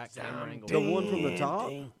was a whack camera angle. The one from the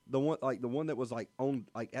top, the one that was like on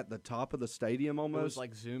like at the top of the stadium It almost. was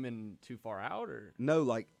like zooming too far out, or No,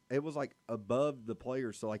 like it was like above the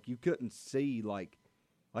players, so like you couldn't see like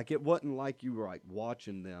it wasn't like you were like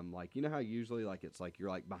watching them. Like you know how usually like it's like you're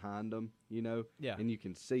like behind them, you know, Yeah. and you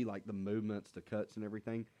can see like the movements, the cuts, and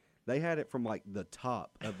everything. They had it from like the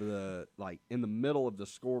top of the like in the middle of the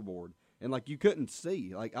scoreboard, and like you couldn't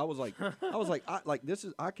see. Like I was like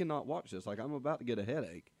I cannot watch this. Like I'm about to get a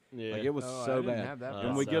headache. yeah. Like it was Oh, I so didn't bad. have that And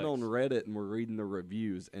That we get sucks. on Reddit and we're reading the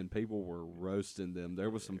reviews, and people were roasting them. There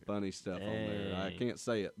was some funny stuff on there. I Dang. can't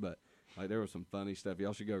say it, but like there was some funny stuff.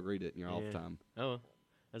 Y'all should go read it in your off Yeah. time. Oh,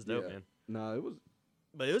 that's dope, Yeah. man. No, it was.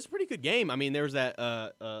 But it was a pretty good game. I mean, there was that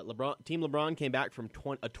Team LeBron came back from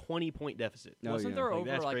a 20-point deficit. Oh, wasn't yeah. there Like, over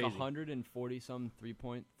that's like crazy. 140 some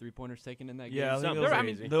three-pointers taken in that game? Yeah, I think Something there was,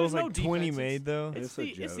 crazy. there was there's like no 20 defenses. made though. It's a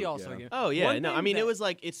the joke, All-Star yeah. game. Oh yeah, One no, thing I mean that- it was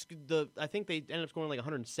like it's the. I think they ended up scoring like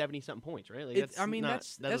 170 something points, right? Like I mean,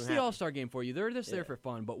 that's doesn't the happen. All-Star game for you. They're just Yeah. there for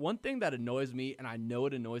fun. But one thing that annoys me, and I know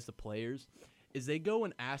it annoys the players, is they go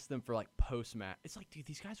and ask them for like post-match. It's like, dude,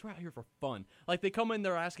 these guys were out here for fun. Like they come in,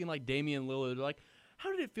 they're asking like Damian Lillard, they're like, how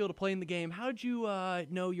did it feel to play in the game? How did you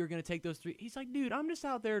know you're gonna take those three? He's like, dude, I'm just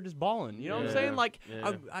out there just balling. You know what I'm Yeah. saying? Like,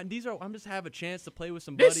 Yeah. I'm just have a chance to play with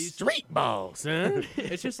some This buddies. street ball, son.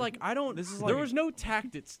 It's just like I don't. This is there like- was no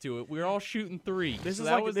tactics to it. We were all shooting threes. This So is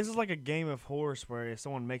that like was, a game of horse where if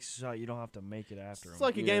someone makes a shot, you don't have to make it after It's them.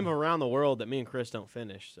 like a game of around the world that me and Chris don't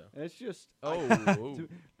finish. So It's just. oh. do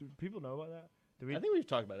people know about that? Do we? I think we've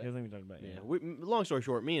talked about I it. think we talked about it. Yeah. Long story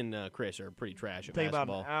short, me and Chris are pretty trash at Take about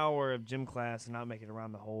basketball. an hour of gym class and not make it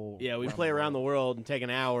around the whole. Yeah, we play around the world and take an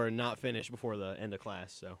hour and not finish before the end of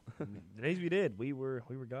class. So The days we did, we were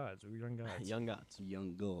gods. We were young gods. young gods.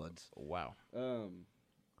 Young gods. Wow.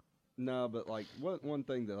 No, but like one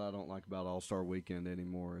thing that I don't like about All-Star Weekend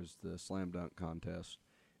anymore is the slam dunk contest.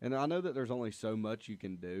 And I know that there's only so much you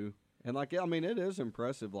can do. And like I mean it is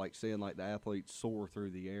impressive like seeing like the athletes soar through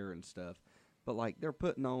the air and stuff. But like they're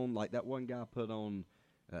putting on like that one guy put on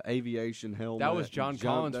aviation helmet. That was and John jumped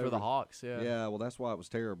Collins for the over- Hawks. Yeah. Yeah, well that's why it was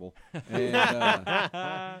terrible. And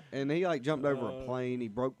and he like jumped over a plane, he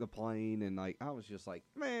broke the plane, and like I was just like,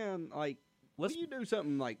 man, like Let's- you do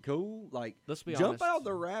something like cool, like Let's be jump honest. out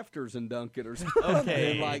the rafters and dunk it or something.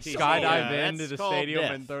 Okay, like TC, Skydive yeah, into that's the called stadium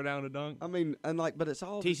death. and throw down a dunk. I mean, and like, but it's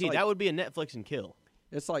all just TC, like, that would be a Netflix and kill.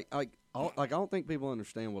 it's like I don't think people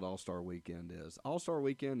understand what All Star Weekend is. All Star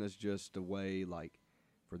Weekend is just a way like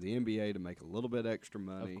for the NBA to make a little bit extra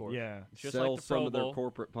money. Of course. Yeah. It's just Sell like the some Pro of their Bowl.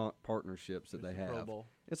 corporate partnerships that they Pro have. Bowl.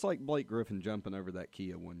 It's like Blake Griffin jumping over that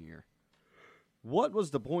Kia one year. What was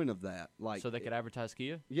the point of that? Like, So they could advertise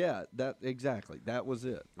Kia. yeah, that exactly. That was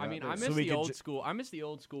it. I mean, I right miss So we the could old school. I miss the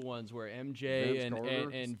old school ones where MJ Vince Carter.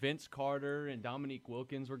 and Vince Carter and Dominique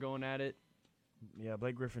Wilkins were going at it. Yeah,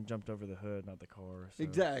 Blake Griffin jumped over the hood, not the car. So.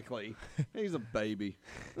 Exactly. He's a baby.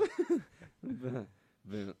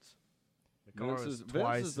 Vince. The car Vince was is,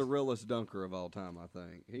 twice. Vince is the realest dunker of all time, I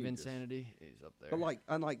think. He just- Vinsanity, he's up there. But like,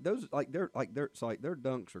 and like those, so like their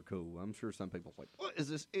dunks are cool. I'm sure some people's like, what is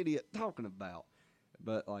this idiot talking about?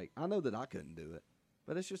 But like, I know that I couldn't do it.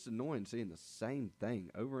 But it's just annoying seeing the same thing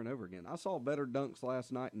over and over again. I saw better dunks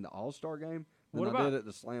last night in the All Star game than What I did about- at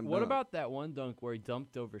the slam what dunk. about that one dunk where he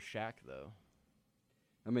dumped over Shaq though?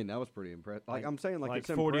 I mean, that was pretty impressive. Like I'm saying, like it's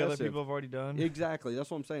 40 other impressive. people have already done. Exactly.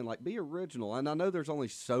 That's what I'm saying. Like, be original. And I know there's only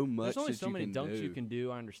so much. There's only that so you many can dunks do. you can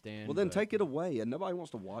do. I understand. Well, then but take it away, and nobody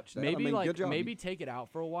wants to watch that. maybe I mean, like good job. maybe take it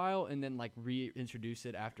out for a while and then like reintroduce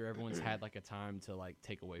it after everyone's had like a time to like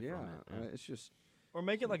take away yeah, from it. it's just Or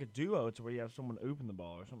make it like a duo to where you have someone open the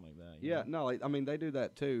ball or something like that. you yeah. know? No, like, I mean they do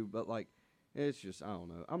that too, but like It's just I don't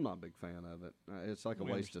know. I'm not a big fan of it. It's like a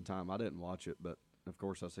waste of time. I didn't watch it, but of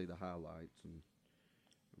course I see the highlights and.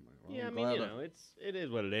 I'm like, well, Yeah, I I'm mean, glad you know, it is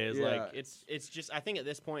what it is. Yeah. Like it's just I think at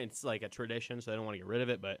this point it's like a tradition, so they don't want to get rid of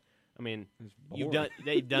it. But I mean, boring.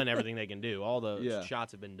 they've done everything they can do. All the Yeah.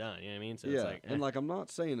 shots have been done. You know what I mean? So yeah, it's like, and like I'm not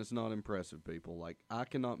saying it's not impressive, people. Like I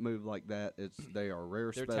cannot move like that. They are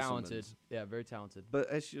rare They're specimens. talented. Yeah, very talented. But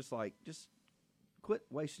it's just like quit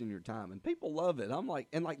wasting your time, and people love it. I'm like,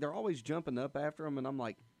 and like they're always jumping up after them, and I'm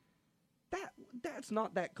like, that's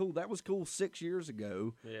not that cool. That was cool 6 years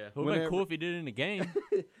ago. yeah. It would have been Whenever- cool if he did it in a game.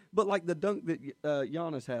 But like the dunk that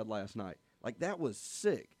Giannis had last night, like that was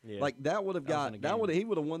sick. Yeah. Like that would have That was in a game. he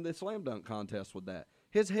would have won the slam dunk contest with that.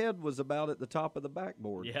 His head was about at the top of the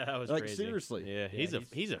backboard. Yeah, that was like crazy. seriously. Yeah, he's a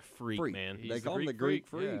freak, man. They He's call him the the Greek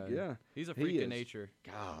Greek freak. freak. Yeah, He's a He freak of is. nature.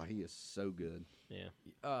 God, he is so good.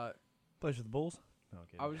 Yeah. Plays for the Bulls. No,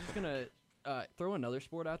 okay. I was just gonna throw another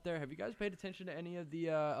sport out there. Have you guys paid attention to any of the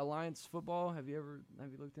Alliance football? Have you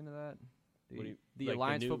looked into that? What do you- The like the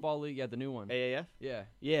Alliance new- Football League, yeah, the new one. AAF. Yeah,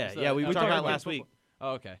 Yeah, It's, yeah. We it's talked about it American last week. football.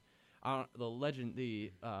 Oh, okay.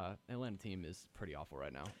 The Atlanta team is pretty awful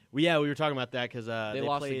right now. We were talking about that because They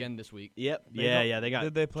lost played, again this week. Yep. They Yeah, don't- yeah. They got.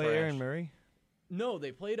 Did they play trashed. Aaron Murray? No,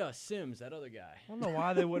 they played Sims, that other guy. I don't know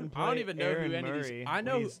why they wouldn't play I don't even know Aaron who any of Murray these. I when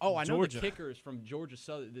know. he's Oh, I know Georgia. the kickers from Georgia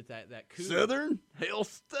Southern. That coup. Hail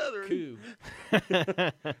Southern, Coup.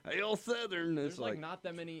 Hail Southern. There's It's like like not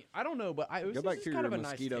that many. I don't know, but it was go it's back just to kind your of a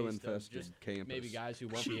nice taste of mosquito-infested just campus. maybe guys who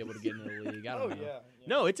won't be able to get into the league. I don't know.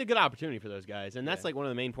 No, it's a good opportunity for those guys, and that's Yeah. like one of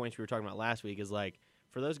the main points we were talking about last week. Is like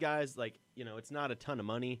for those guys, like it's not a ton of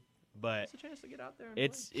money, but It's a chance to get out there. And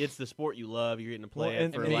it's the sport you love. You're getting to play Well, it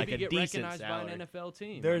and for maybe like a get decent recognized salary. by an NFL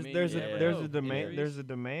team. There's I mean, there's you a never there's know. a demand Injuries. there's a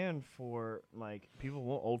demand for like people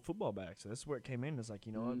want old football back. So that's where it came in. It's like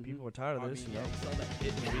what people are tired of I this. mean, yeah, you saw that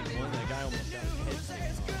hit in week one. That guy almost got his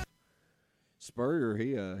head sliced off.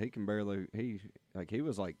 Spurrier, he can barely he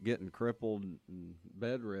was like getting crippled and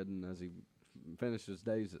bedridden as he finished his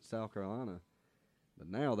days at South Carolina, but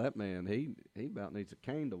now that man he about needs a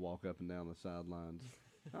cane to walk up and down the sidelines.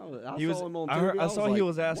 I He was. saw him on I, TV. heard, I saw like, he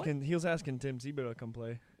was "What?" asking Tim Tebow to come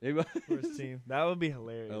play He was- for his team. That would be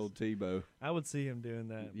hilarious. Old Tebow. I would see him doing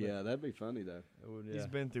that. but Yeah, that'd be funny though. he's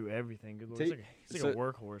been through everything. Good lord, T- he's like a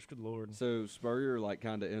workhorse. Good lord. So Spurrier like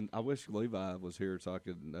kind of. I wish Levi was here so I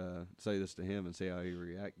could say this to him and see how he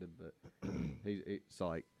reacted. But it's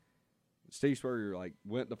like Steve Spurrier like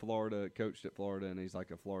went to Florida, coached at Florida, and he's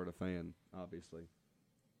like a Florida fan, obviously.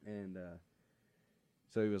 And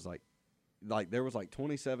so he was like there was like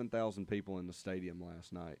 27,000 people in the stadium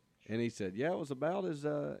last night. And he said, "Yeah, it was about as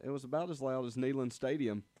loud as Neyland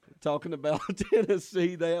Stadium." Talking about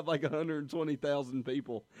Tennessee, they have like 120,000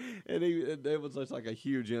 people, and it was just like a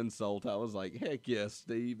huge insult. I was like, "Heck yes,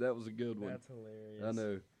 Steve, that was a good one." That's hilarious. I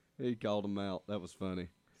know he called him out. That was funny.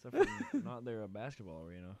 Except for not their basketball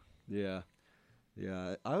arena. Yeah,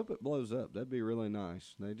 yeah. I hope it blows up. That'd be really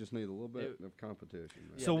nice. They just need a little bit of competition.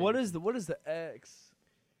 Man. Yeah, So they- what is the X?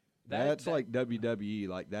 That's like WWE.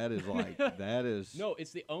 Like that is like that is. No,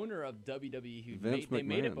 it's the owner of WWE who Vince they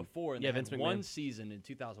made it McMahon. before, and Yeah, they had Vince one McMahon. season in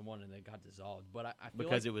 2001, and they got dissolved. But I feel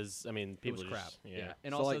because like it was. I mean, it people was just, crap. Yeah.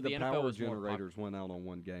 And so also like the the NFL power was more generators went out on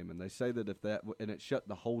one game, and they say that and it shut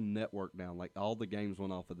the whole network down. Like all the games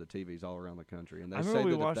went off of the TVs all around the country, and they I say remember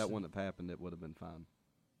we that if watched that the- wouldn't have happened, it would have been fine.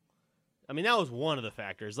 I mean, that was one of the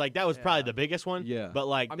factors. Like that was probably Yeah. the biggest one. Yeah. But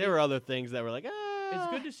like I there mean, were other things that were like, It's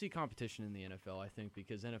good to see competition in the NFL, I think,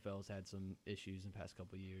 because NFL's had some issues in the past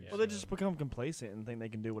couple of years. Well, they just become complacent and think they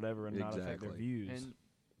can do whatever and not affect their Exactly. views. and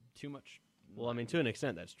too much. Well, I mean, to an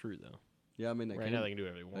extent, that's true though. Yeah, I mean they Right can't. now, they can do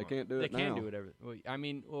whatever they want. They can't do They it can now. do whatever. Well, I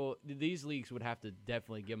mean, these leagues would have to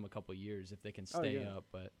definitely give them a couple of years if they can stay yeah. up.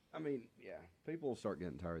 But I mean, yeah, people will start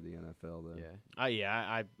getting tired of the NFL though.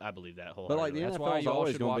 yeah, I believe that whole. But like the that's NFL's why you all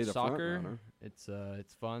always should gonna watch be the front soccer. runner.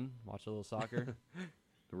 It's fun. Watch a little soccer.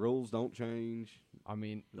 The rules don't change. I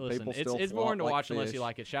mean, The listen, people it's still boring flop to like watch unless you fish.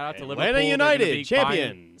 like it. Shout out to Atlanta Liverpool. They're gonna United be buying-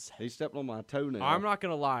 champions. He stepped on my toenail. I'm not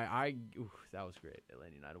gonna lie. That was great.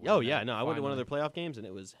 Atlanta United. Oh winning yeah, that no, I went to one of their finally. playoff games and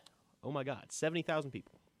it was, oh my God, 70,000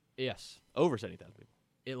 people, Yes. over 70,000 people.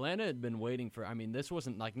 Atlanta had been waiting for. I mean, this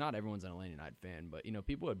wasn't like not everyone's an Atlanta United fan, but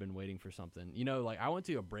people had been waiting for something. Like I went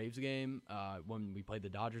to a Braves game when we played the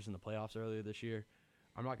Dodgers in the playoffs earlier this year.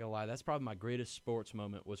 I'm not gonna lie, that's probably my greatest sports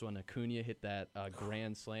moment was when Acuna hit that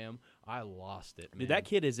grand slam. I lost it, man. Dude, that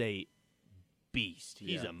kid is a beast.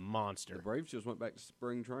 He's Yeah. a monster. The Braves just went back to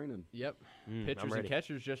spring training. Yep. I'm Pitchers and ready.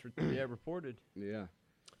 catchers just reported. Yeah.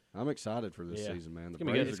 I'm excited for this Yeah. season, man. The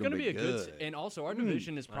gonna be Braves good. It's are going to be a good. good. And also, our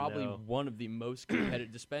division is I probably know. one of the most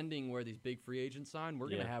competitive. Depending where these big free agents sign, we're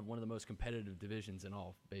going Yeah. to have one of the most competitive divisions in all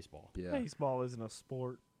of baseball. Yeah. Baseball isn't a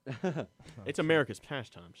sport. It's America's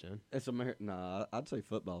pastime, son. It's Nah, I'd say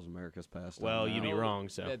football's America's pastime. Well, now. you'd be wrong.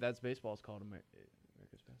 So That's baseball's called America's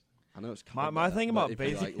pastime. I know it's called My that, thing but about if you,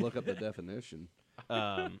 basic- like look up the definition.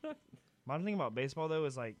 My thing about baseball though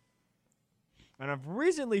is like, and I've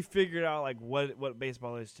recently figured out like what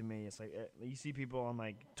baseball is to me. It's like you see people on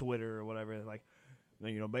like Twitter or whatever like,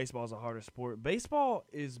 baseball is a harder sport. Baseball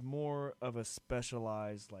is more of a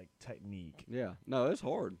specialized like technique. Yeah, no, it's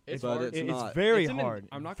hard. It's but hard. It's not. It's very It's hard.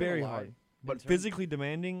 I'm not very gonna lie. hard, but terms- physically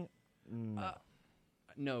demanding. No.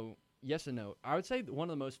 No, yes and no. I would say one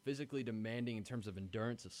of the most physically demanding in terms of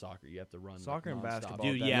endurance is soccer. You have to run Soccer and nonstop. basketball.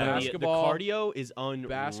 dude, that yeah, the basketball, cardio is unreal.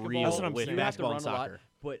 basketball. That's what I'm with saying. You have to basketball run and a lot. soccer.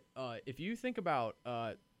 But if you think about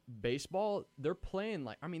baseball, they're playing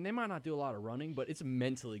like, I mean, they might not do a lot of running, but it's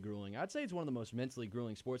mentally grueling. I'd say it's one of the most mentally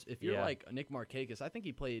grueling sports. If you're Yeah. like Nick Markakis, I think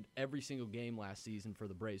he played every single game last season for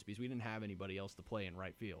the Braves because we didn't have anybody else to play in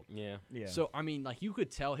right field. Yeah. Yeah. So, I mean, like you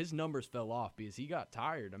could tell his numbers fell off because he got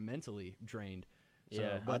tired and mentally drained. So,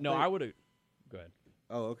 Yeah. But I no, think- I would have. Go ahead.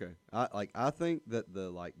 Oh, okay. I think that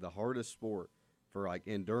the hardest sport for like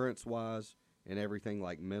endurance wise and everything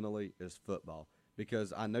like mentally is football,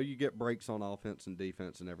 because I know you get breaks on offense and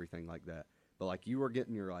defense and everything like that, but like you are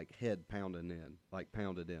getting your like head pounded in,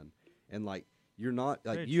 and like you're not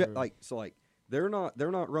like Very you true. like so like they're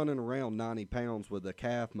not running around 90 pounds with a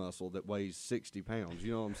calf muscle that weighs 60 pounds.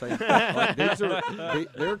 You know what I'm saying?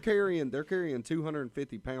 Like they're carrying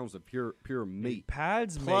 250 pounds of pure meat.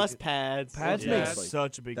 pads Plus make, pads. pads Yeah. make Exactly.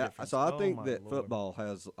 such a big difference. So I Oh think my that Lord. football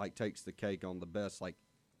has like takes the cake on the best like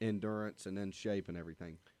endurance and then shape and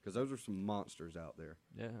everything, because those are some monsters out there.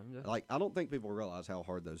 Yeah. Like I don't think people realize how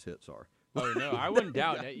hard those hits are. Oh no, I wouldn't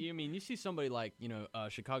doubt that. I mean, you see somebody like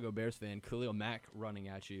Chicago Bears fan Khalil Mack running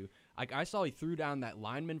at you. Like I saw he threw down that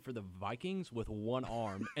lineman for the Vikings with one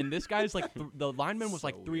arm, and this guy's like the lineman was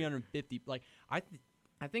like 350. Like I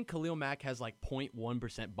think Khalil Mack has like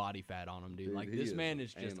 0.1% body fat on him, dude. Dude, like he this is man an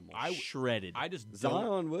is just animal. Shredded. I just don't.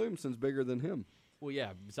 Zion Williamson's bigger than him. Well,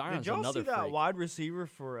 yeah, Zion's Did y'all another see that freak. wide receiver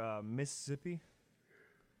for Mississippi?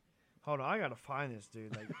 Hold on, I gotta find this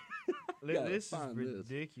dude. Like, Gotta this is find this.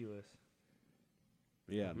 ridiculous.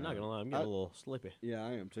 Yeah, I'm not gonna lie, I'm getting a little sleepy. Yeah,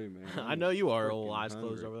 I am too, man. I know you are, freaking old eyes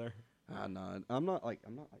closed hungry. over there. I know. I'm not like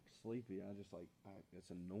sleepy. I just like it's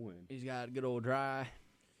annoying. He's got a good old dry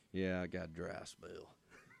Yeah, I got dry spell.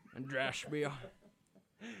 and dry spiel.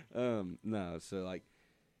 No, so like,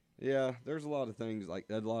 yeah, there's a lot of things like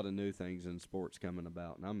a lot of new things in sports coming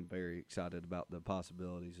about, and I'm very excited about the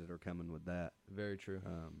possibilities that are coming with that. Very true.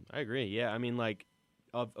 I agree. Yeah, I mean, like,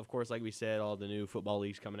 of course, like we said, all the new football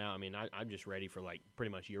leagues coming out. I mean, I'm just ready for like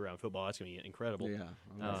pretty much year-round football. That's gonna be incredible. Yeah,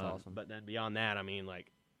 That's awesome. But then beyond that, I mean,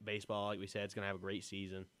 like baseball, like we said, it's gonna have a great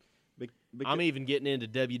season. Beca- I'm even getting into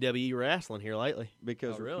WWE wrestling here lately.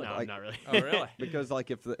 because Oh, really? No, like, I'm not really. Oh, really? because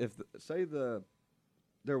like if say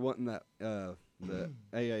they're wanting that the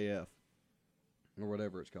AAF or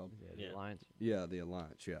whatever it's called. Yeah, Yeah. the Lions. Yeah, the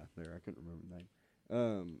Alliance. Yeah, there. I couldn't remember the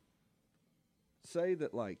name. Say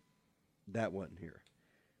that like that wasn't here.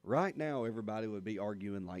 Right now, everybody would be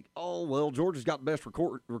arguing like, "Oh, well, Georgia's got the best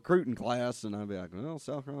recruiting class," and I'd be like, "Well,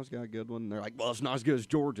 South Carolina's got a good one." And they're like, "Well, it's not as good as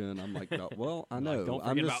Georgia," and I'm like, "Oh, "Well, I know." Like, don't I'm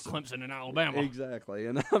forget about just- Clemson and Alabama. Exactly,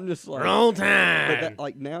 and I'm just like, Roll but time. that,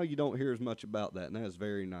 like now you don't hear as much about that, and that is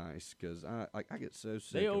very nice because I get so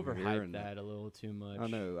sick. They of overhype hearing that a little too much. I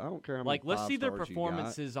know. I don't care how Like, many let's see their 5 stars you got.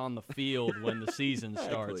 performances on the field when the season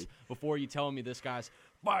starts Exactly. before you tell me this guy's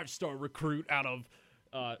 5-star recruit out of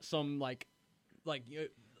some like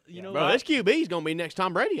you know. Bro, this QB's gonna be next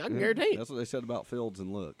Tom Brady. I can guarantee it. That's what they said about Fields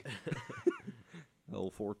and Look.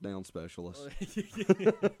 Old fourth down specialist. He's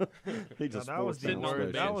Now, a that was fourth the sitting down on the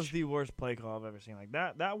worst. bench. That was the worst play call I've ever seen. Like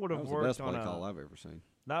that would That have was the worked best on play a call I've ever seen.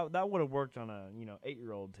 that would have worked on a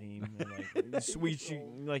 8-year-old team.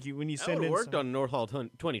 And like when you That would send have in worked some- on North Hall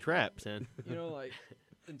 20 traps, man. You know, like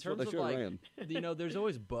in That's what terms they of should like ran. there's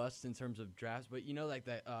always busts in terms of drafts, but like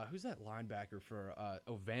that who's that linebacker for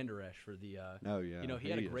Van Der Esch for the Oh yeah. he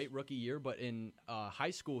had a is. great rookie year, but in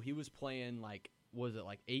high school he was playing like was it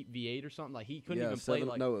like 8v8 or something? Like he couldn't Yeah, even play 7,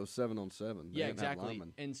 like no, it was 7-on-7. They yeah, didn't have exactly.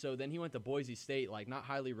 linemen. And so then he went to Boise State, like not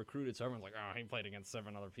highly recruited. So everyone's like, "Oh, he played against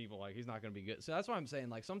 7 other people. Like he's not going to be good." So that's why I'm saying,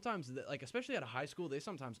 like sometimes, like especially at a high school, they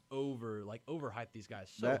sometimes overhype these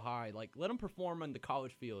guys so That- high. Like let them perform on the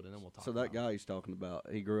college field, and then we'll talk. So about that guy he's talking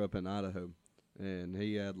about, he grew up in Idaho, and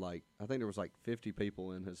he had like I think there was like 50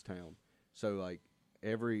 people in his town. So like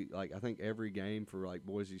I think every game for like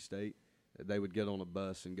Boise State, they would get on a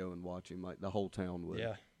bus and go and watch him. Like the whole town would.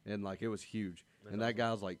 Yeah. And like it was huge. That's and that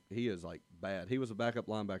guy's like he is like bad. He was a backup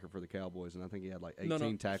linebacker for the Cowboys, and I think he had like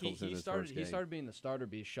 18 tackles in he his started, first He game. started being the starter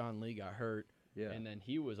because Sean Lee got hurt. Yeah. And then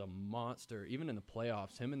he was a monster, even in the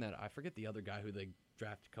playoffs. Him and that, I forget the other guy who they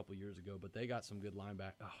drafted a couple years ago, but they got some good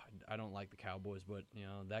linebacker. Oh, I don't like the Cowboys, but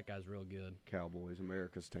that guy's real good. Cowboys,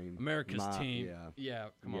 America's team. America's team. Yeah.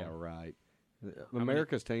 Come on. Yeah, right.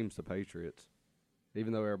 America's team's the Patriots,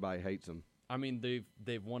 even though everybody hates them. I mean,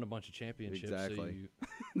 they've won a bunch of championships. Exactly.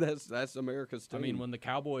 So That's America's team. I mean, when the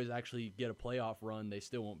Cowboys actually get a playoff run, they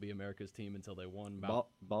still won't be America's team until they won.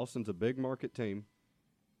 Boston's a big market team,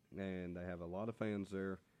 and they have a lot of fans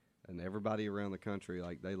there, and everybody around the country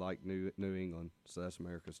they like New England, so that's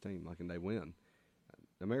America's team. And they win.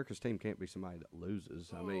 America's team can't be somebody that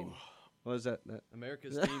loses. I mean, what is that?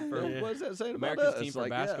 America's team for What is that saying about America's us? team for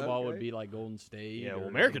basketball would be like Golden State. Yeah, well, or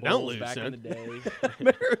America the don't Bulls lose, back son. in the day.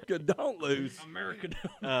 America don't lose. America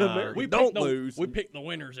America we don't pick lose. We pick the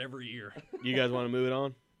winners every year. You guys want to move it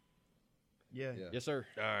on? Yeah. Yes, sir.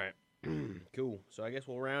 All right. Cool. So I guess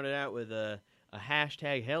we'll round it out with a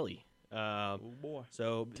hashtag heli. Oh boy.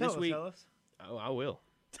 So Tell this us, week, tell us. oh, I will.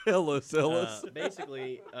 Tell us.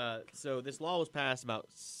 Basically, so this law was passed about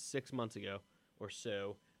 6 months ago or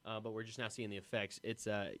so, but we're just now seeing the effects. It's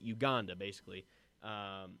Uganda, basically.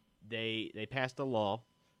 They passed a law,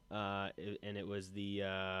 and it was the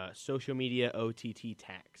social media OTT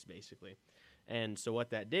tax, basically. And so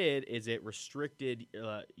what that did is it restricted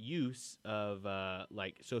use of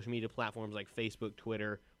social media platforms like Facebook,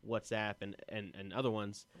 Twitter, WhatsApp, and other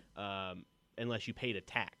ones unless you paid a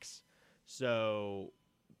tax. So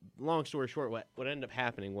long story short, what ended up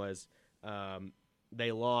happening was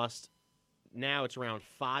they lost. Now it's around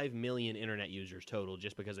 5 million internet users total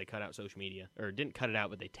just because they cut out social media. Or didn't cut it out,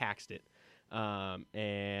 but they taxed it.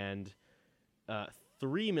 And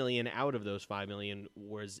 3 million out of those 5 million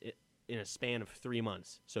was in a span of 3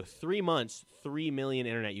 months. So 3 months, 3 million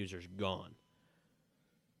internet users gone.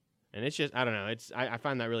 And it's just, I don't know. I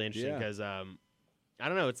find that really interesting because, I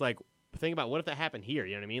don't know. It's like, think about what if that happened here?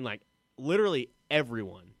 You know what I mean? Like, literally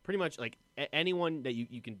everyone, pretty much anyone that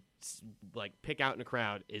you can pick out in a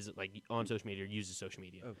crowd is on social media or uses social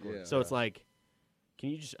media. Of course. Yeah. So it's like, can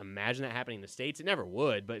you just imagine that happening in the States? It never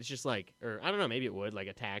would, but it's just or I don't know, maybe it would, like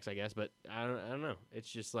a tax, I guess, but I don't know. It's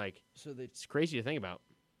just So they. it's crazy to think about.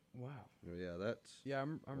 Wow. Yeah, that's. Yeah,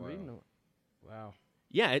 I'm Wow. reading. Wow.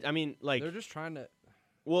 Yeah, I mean, They're just trying to.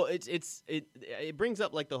 well, it brings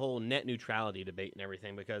up the whole net neutrality debate and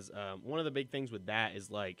everything because one of the big things with that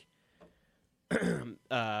is a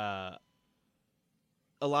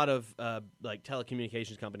lot of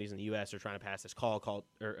telecommunications companies in the U.S. are trying to pass this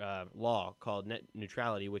law called net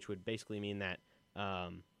neutrality, which would basically mean that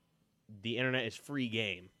the internet is free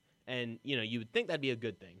game, and you would think that'd be a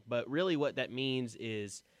good thing, but really what that means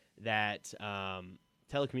is that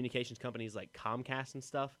telecommunications companies like Comcast and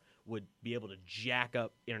stuff would be able to jack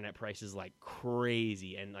up internet prices like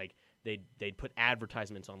crazy, and they'd put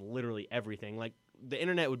advertisements on literally everything. Like the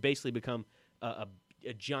internet would basically become a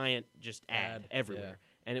giant just ad everywhere. Yeah.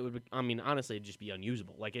 And it would, honestly, it'd just be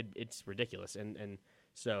unusable. It's ridiculous. And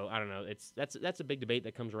so, I don't know. That's a big debate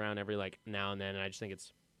that comes around every, now and then, and I just think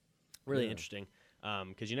it's really interesting.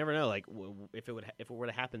 Because you never know, if it were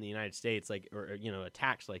to happen in the United States, or a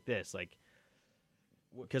tax like this,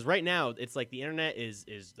 because right now, it's the internet is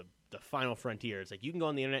the final frontier. It's you can go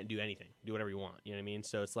on the internet and do anything, do whatever you want. You know what I mean?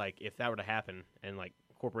 So it's if that were to happen, and,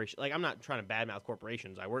 corporation, I'm not trying to badmouth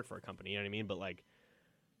corporations. I work for a company, you know what I mean? But,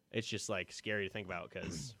 it's just scary to think about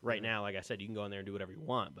because right now, like I said, you can go in there and do whatever you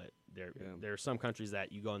want, but there are some countries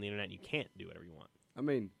that you go on the internet and you can't do whatever you want. I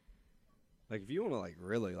mean, if you want to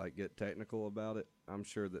really get technical about it, I'm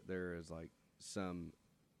sure that there is some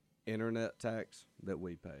internet tax that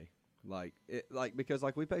we pay. Because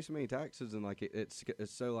we pay so many taxes and it's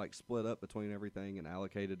so split up between everything and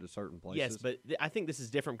allocated to certain places. Yes, but I think this is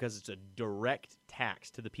different because it's a direct tax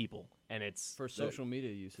to the people, and it's For social media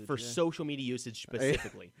usage. for social media usage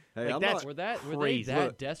specifically. Hey, I'm that's not- Were they crazy. that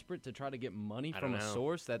Look. desperate to try to get money I from don't a know.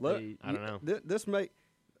 source that Look, they? I don't know. This may.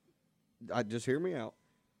 Just hear me out.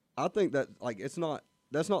 I think that it's not.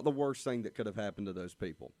 That's not the worst thing that could have happened to those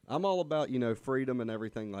people. I'm all about freedom and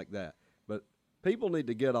everything like that, but people need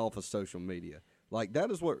to get off of social media. That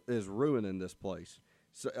is what is ruining this place.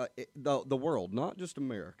 So the world, not just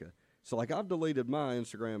America. So I've deleted my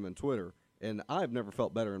Instagram and Twitter, and I've never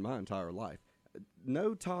felt better in my entire life.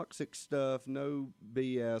 No toxic stuff, no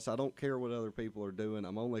BS. I don't care what other people are doing.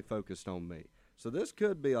 I'm only focused on me. So this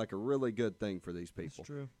could be a really good thing for these people. That's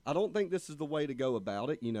true. I don't think this is the way to go about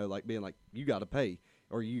it. Being you got to pay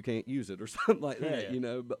or you can't use it or something like that.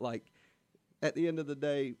 Yeah. But at the end of the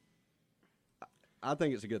day. I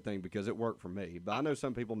think it's a good thing because it worked for me. But I know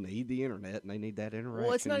some people need the internet and they need that interaction.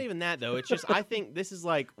 Well, it's not even that though. It's just I think this is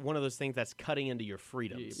like one of those things that's cutting into your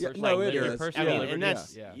freedoms. Yeah, Like, no, it your is. personal- I mean, and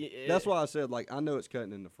that's Yeah. That's why I said like I know it's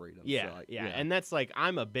cutting into freedom. Yeah, so, like, yeah, and that's like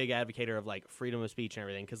I'm a big advocator of like freedom of speech and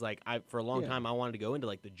everything because like I for a long Yeah. time I wanted to go into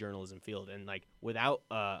like the journalism field and like without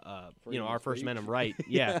Freedom our of First speech. Amendment right,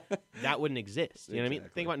 yeah, that wouldn't exist. You know what I mean?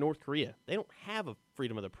 Exactly. Think about North Korea; they don't have a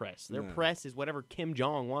freedom of the press. Their No. press is whatever Kim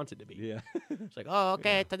Jong wants it to be. Yeah. It's like, oh,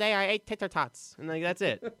 okay, today I ate tater tots, and like that's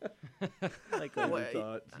it. Like, Tater what-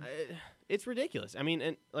 tots. it's ridiculous. I mean,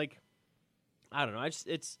 and like, I don't know.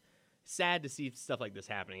 It's sad to see stuff like this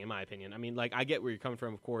happening, in my opinion. I mean, like, I get where you're coming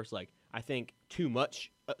from, of course. Like, I think too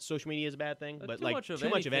much social media is a bad thing, but like too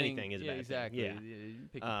much of anything is a bad exactly. thing. Yeah, You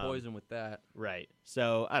pick your poison with that. right.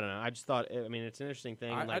 So I don't know. I just thought. I mean, it's an interesting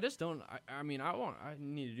thing. I like, just don't. I mean, I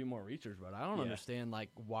need to do more research, but I don't Yeah. understand like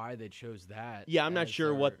why they chose that. yeah, I'm not as sure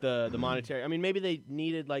their- what the monetary. I mean, maybe they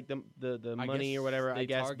needed like the I money guess or whatever. They I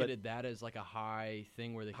guess, but targeted that as like a high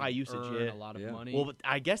thing where they High can usage, earn yeah. a lot of Yeah. money. well, but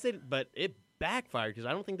I guess but it backfired because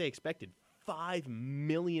I don't think they expected 5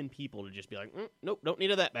 million people to just be like, nope, don't need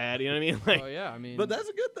it that bad. You know what I mean? Like, oh yeah, I mean, But that's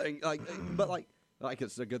a good thing. Like, but like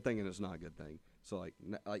it's a good thing and it's not a good thing. So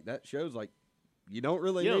like that shows like you don't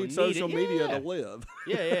really You don't need need social it, media yeah. to live.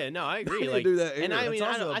 yeah, no, I agree. You Like, do that and here. I It's mean,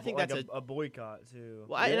 also I think that's a boycott too.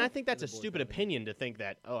 well, and Yeah. I think that's a It's a stupid boycott. opinion to think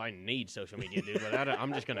that I need social media, dude. But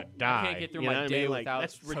I'm just gonna die. can't get through you my know what I day mean? Like, without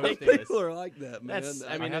that's posting ridiculous. People are like that, man. That's-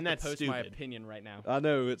 I I mean, have and to that's post my stupid. opinion right now. I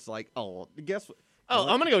know it's like, oh, guess what? Oh,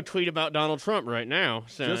 I'm gonna go tweet about Donald Trump right now.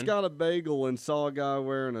 Son. Just got a bagel and saw a guy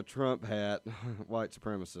wearing a Trump hat. White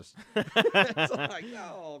supremacist. It's like,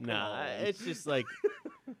 oh, come Nah, on. it's just like,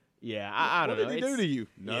 yeah, I don't what know. did he do It's- to you?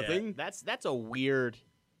 yeah, Nothing. that's a weird,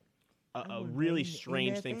 a wouldn't really blame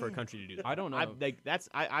strange thing for a anything. country to do. That. I don't know.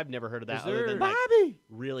 I've never heard of that Is other than there- like, Bobby.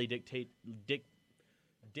 really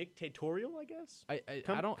dictatorial, I guess. I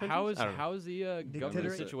don't. countries? How is I don't know. how is the government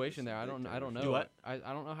Dictatorship. situation there? I don't know. Do what? I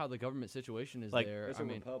don't know how the government situation is Like, there. It's I a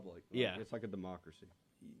mean, republic. Yeah. It's like a democracy.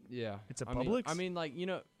 yeah. It's a I mean- public? I mean, like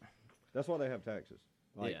That's why they have taxes.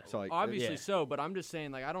 Like, Yeah. so like, obviously Yeah. so, but I'm just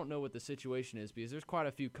saying, like, I don't know what the situation is because there's quite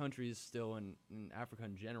a few countries still in Africa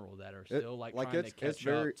in general that are still like trying to it's catch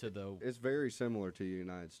very up to the. it's very similar to the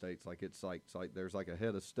United States. Like it's like there's like a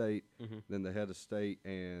head of state, Mhm. then the head of state,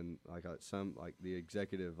 and like some like the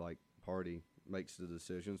executive like party makes the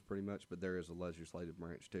decisions pretty much, but there is a legislative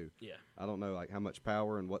branch too. Yeah, I don't know like how much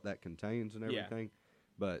power and what that contains and Yeah. everything,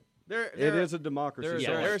 but there it is a democracy. there- Yeah,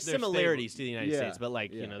 so there are they're similarities stable. to the United Yeah. States, but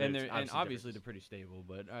like Yeah. you know, and there's they're obviously they're differences. pretty stable,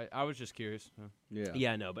 but I was just curious. yeah.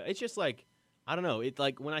 Yeah, no, but it's just like I don't know. It's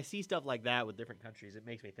like when I see stuff like that with different countries, it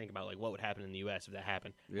makes me think about like what would happen in the U.S. if that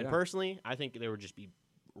happened. And Yeah. personally, I think there would just be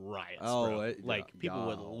riots. Oh, bro. Like people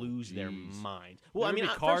would oh, lose their jeez. minds. Well, There I would mean, be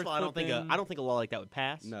first cars of all, I don't think flipping. a law like that would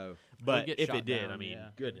pass. No, But get if shot it did, down, I mean,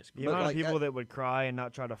 yeah. goodness, The But amount like, of people that would cry and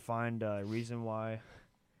not try to find a reason why.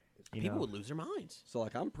 people know. would lose their minds. so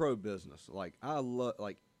like I'm pro business. Like I love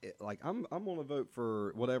like I'm gonna vote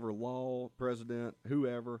for whatever law, president,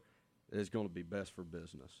 whoever is going to be best for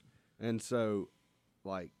business. And so,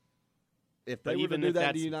 like, if But they were to even do if that in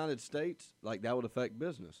that's- the United States, like that would affect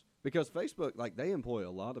business because Facebook, like, they employ a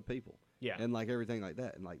lot of people. Yeah. And like everything like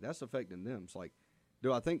that, and like that's affecting them. It's like,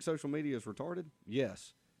 do I think social media is retarded?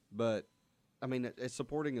 Yes, but I mean it's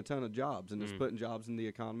supporting a ton of jobs and it's putting jobs in the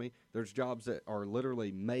economy. There's jobs that are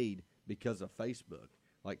literally made because of Facebook,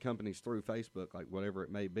 like companies through Facebook, like whatever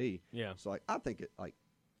it may be. Yeah. So like I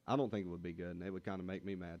don't think it would be good, and it would kind of make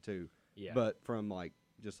me mad too. Yeah. But from like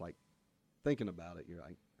just like thinking about it, you're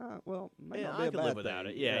like, well, it may Yeah, not be I a could bad live without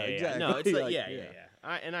thing. it. Yeah, exactly. No, it's like, Like, yeah.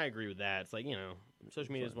 I agree with that. It's like, you know,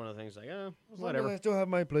 social media is one of the things like, I whatever. still have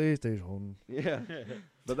my PlayStation. Yeah,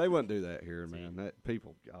 but they wouldn't do that here, man. That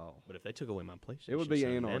people, But if they took away my PlayStation, it would be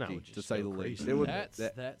son, then I anarchy would to just say go the least. crazy. It would. That's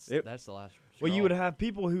it- that's the last. Well, you straw. would have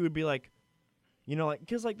people who would be like, you know, like,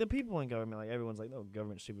 because, like, the people in government, like, everyone's like, no,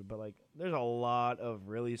 government's stupid. But, like, there's a lot of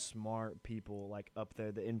really smart people, like, up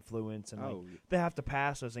there that influence and, like, Oh, they have to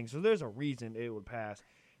pass those things. So there's a reason it would pass.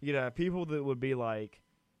 You'd have people that would be like,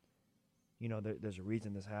 you know, there's a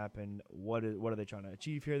reason this happened. What are they trying to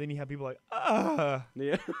achieve here? Then you have people like,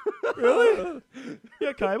 yeah. really?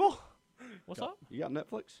 Yeah, cable? What's up? You got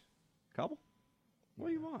Netflix? Cobble? What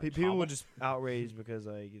do you want? People would just outrage because,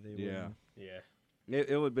 like, they Yeah. wouldn't. Yeah.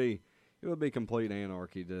 It would be complete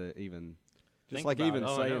anarchy to even just Think like about even it.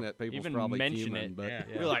 Oh, saying no. it. People's Even probably mention human, it. but Yeah.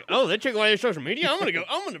 You're like, oh, they took away their social media. I'm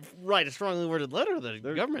gonna write a strongly worded letter to the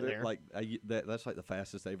government they're there. like that's like the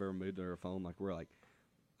fastest they've ever moved their phone. Like we're like,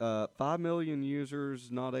 5 million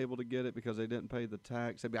users not able to get it because they didn't pay the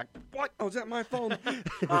tax. They'd be like, "What? Oh, is that my phone?"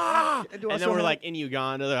 Ah! And then we're like in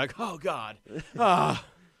Uganda. They're like, "Oh God." Ah.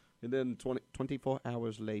 And then 24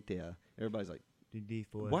 hours later, everybody's like,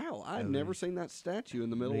 "Wow, I've never seen that statue in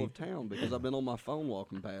the middle of town because I've been on my phone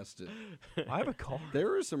walking past it." I have a car.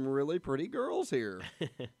 There are some really pretty girls here.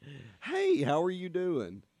 Hey, how are you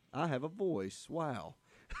doing? I have a voice. Wow.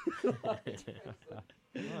 Chill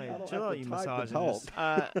out, you misogynist.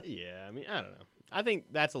 Yeah, I mean, I don't know. I think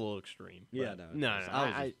that's a little extreme. Yeah, but no. no. I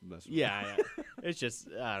was just messing with Yeah. It's just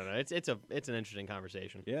I don't know. It's an interesting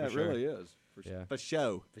conversation. you. Yeah, for it sure. really is. Yeah. For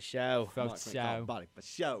show. For show. I'm not gonna call it body, for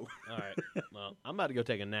show. All right. Well, I'm about to go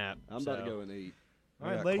take a nap. I'm about to so go and eat. All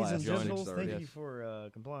I right, got ladies class and joining gentlemen, started. thank you for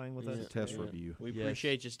complying with us. Test review. We Yes.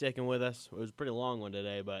 appreciate you sticking with us. It was a pretty long one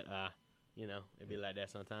today, but it'd be like that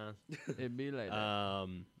sometimes. It'd be like that.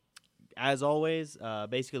 As always,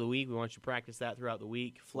 basically the week, we want you to practice that throughout the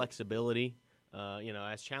week. Flexibility.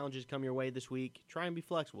 As challenges come your way this week, try and be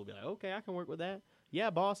flexible. Be like, okay, I can work with that. Yeah,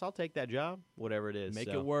 boss, I'll take that job. Whatever it is. Make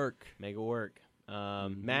So, it work. Make it work.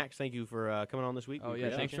 Max, thank you for coming on this week. Oh, We yeah.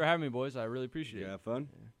 appreciate Thanks you. for having me, boys. I really appreciate You it. have fun?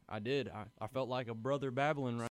 I did. I felt like a brother babbling right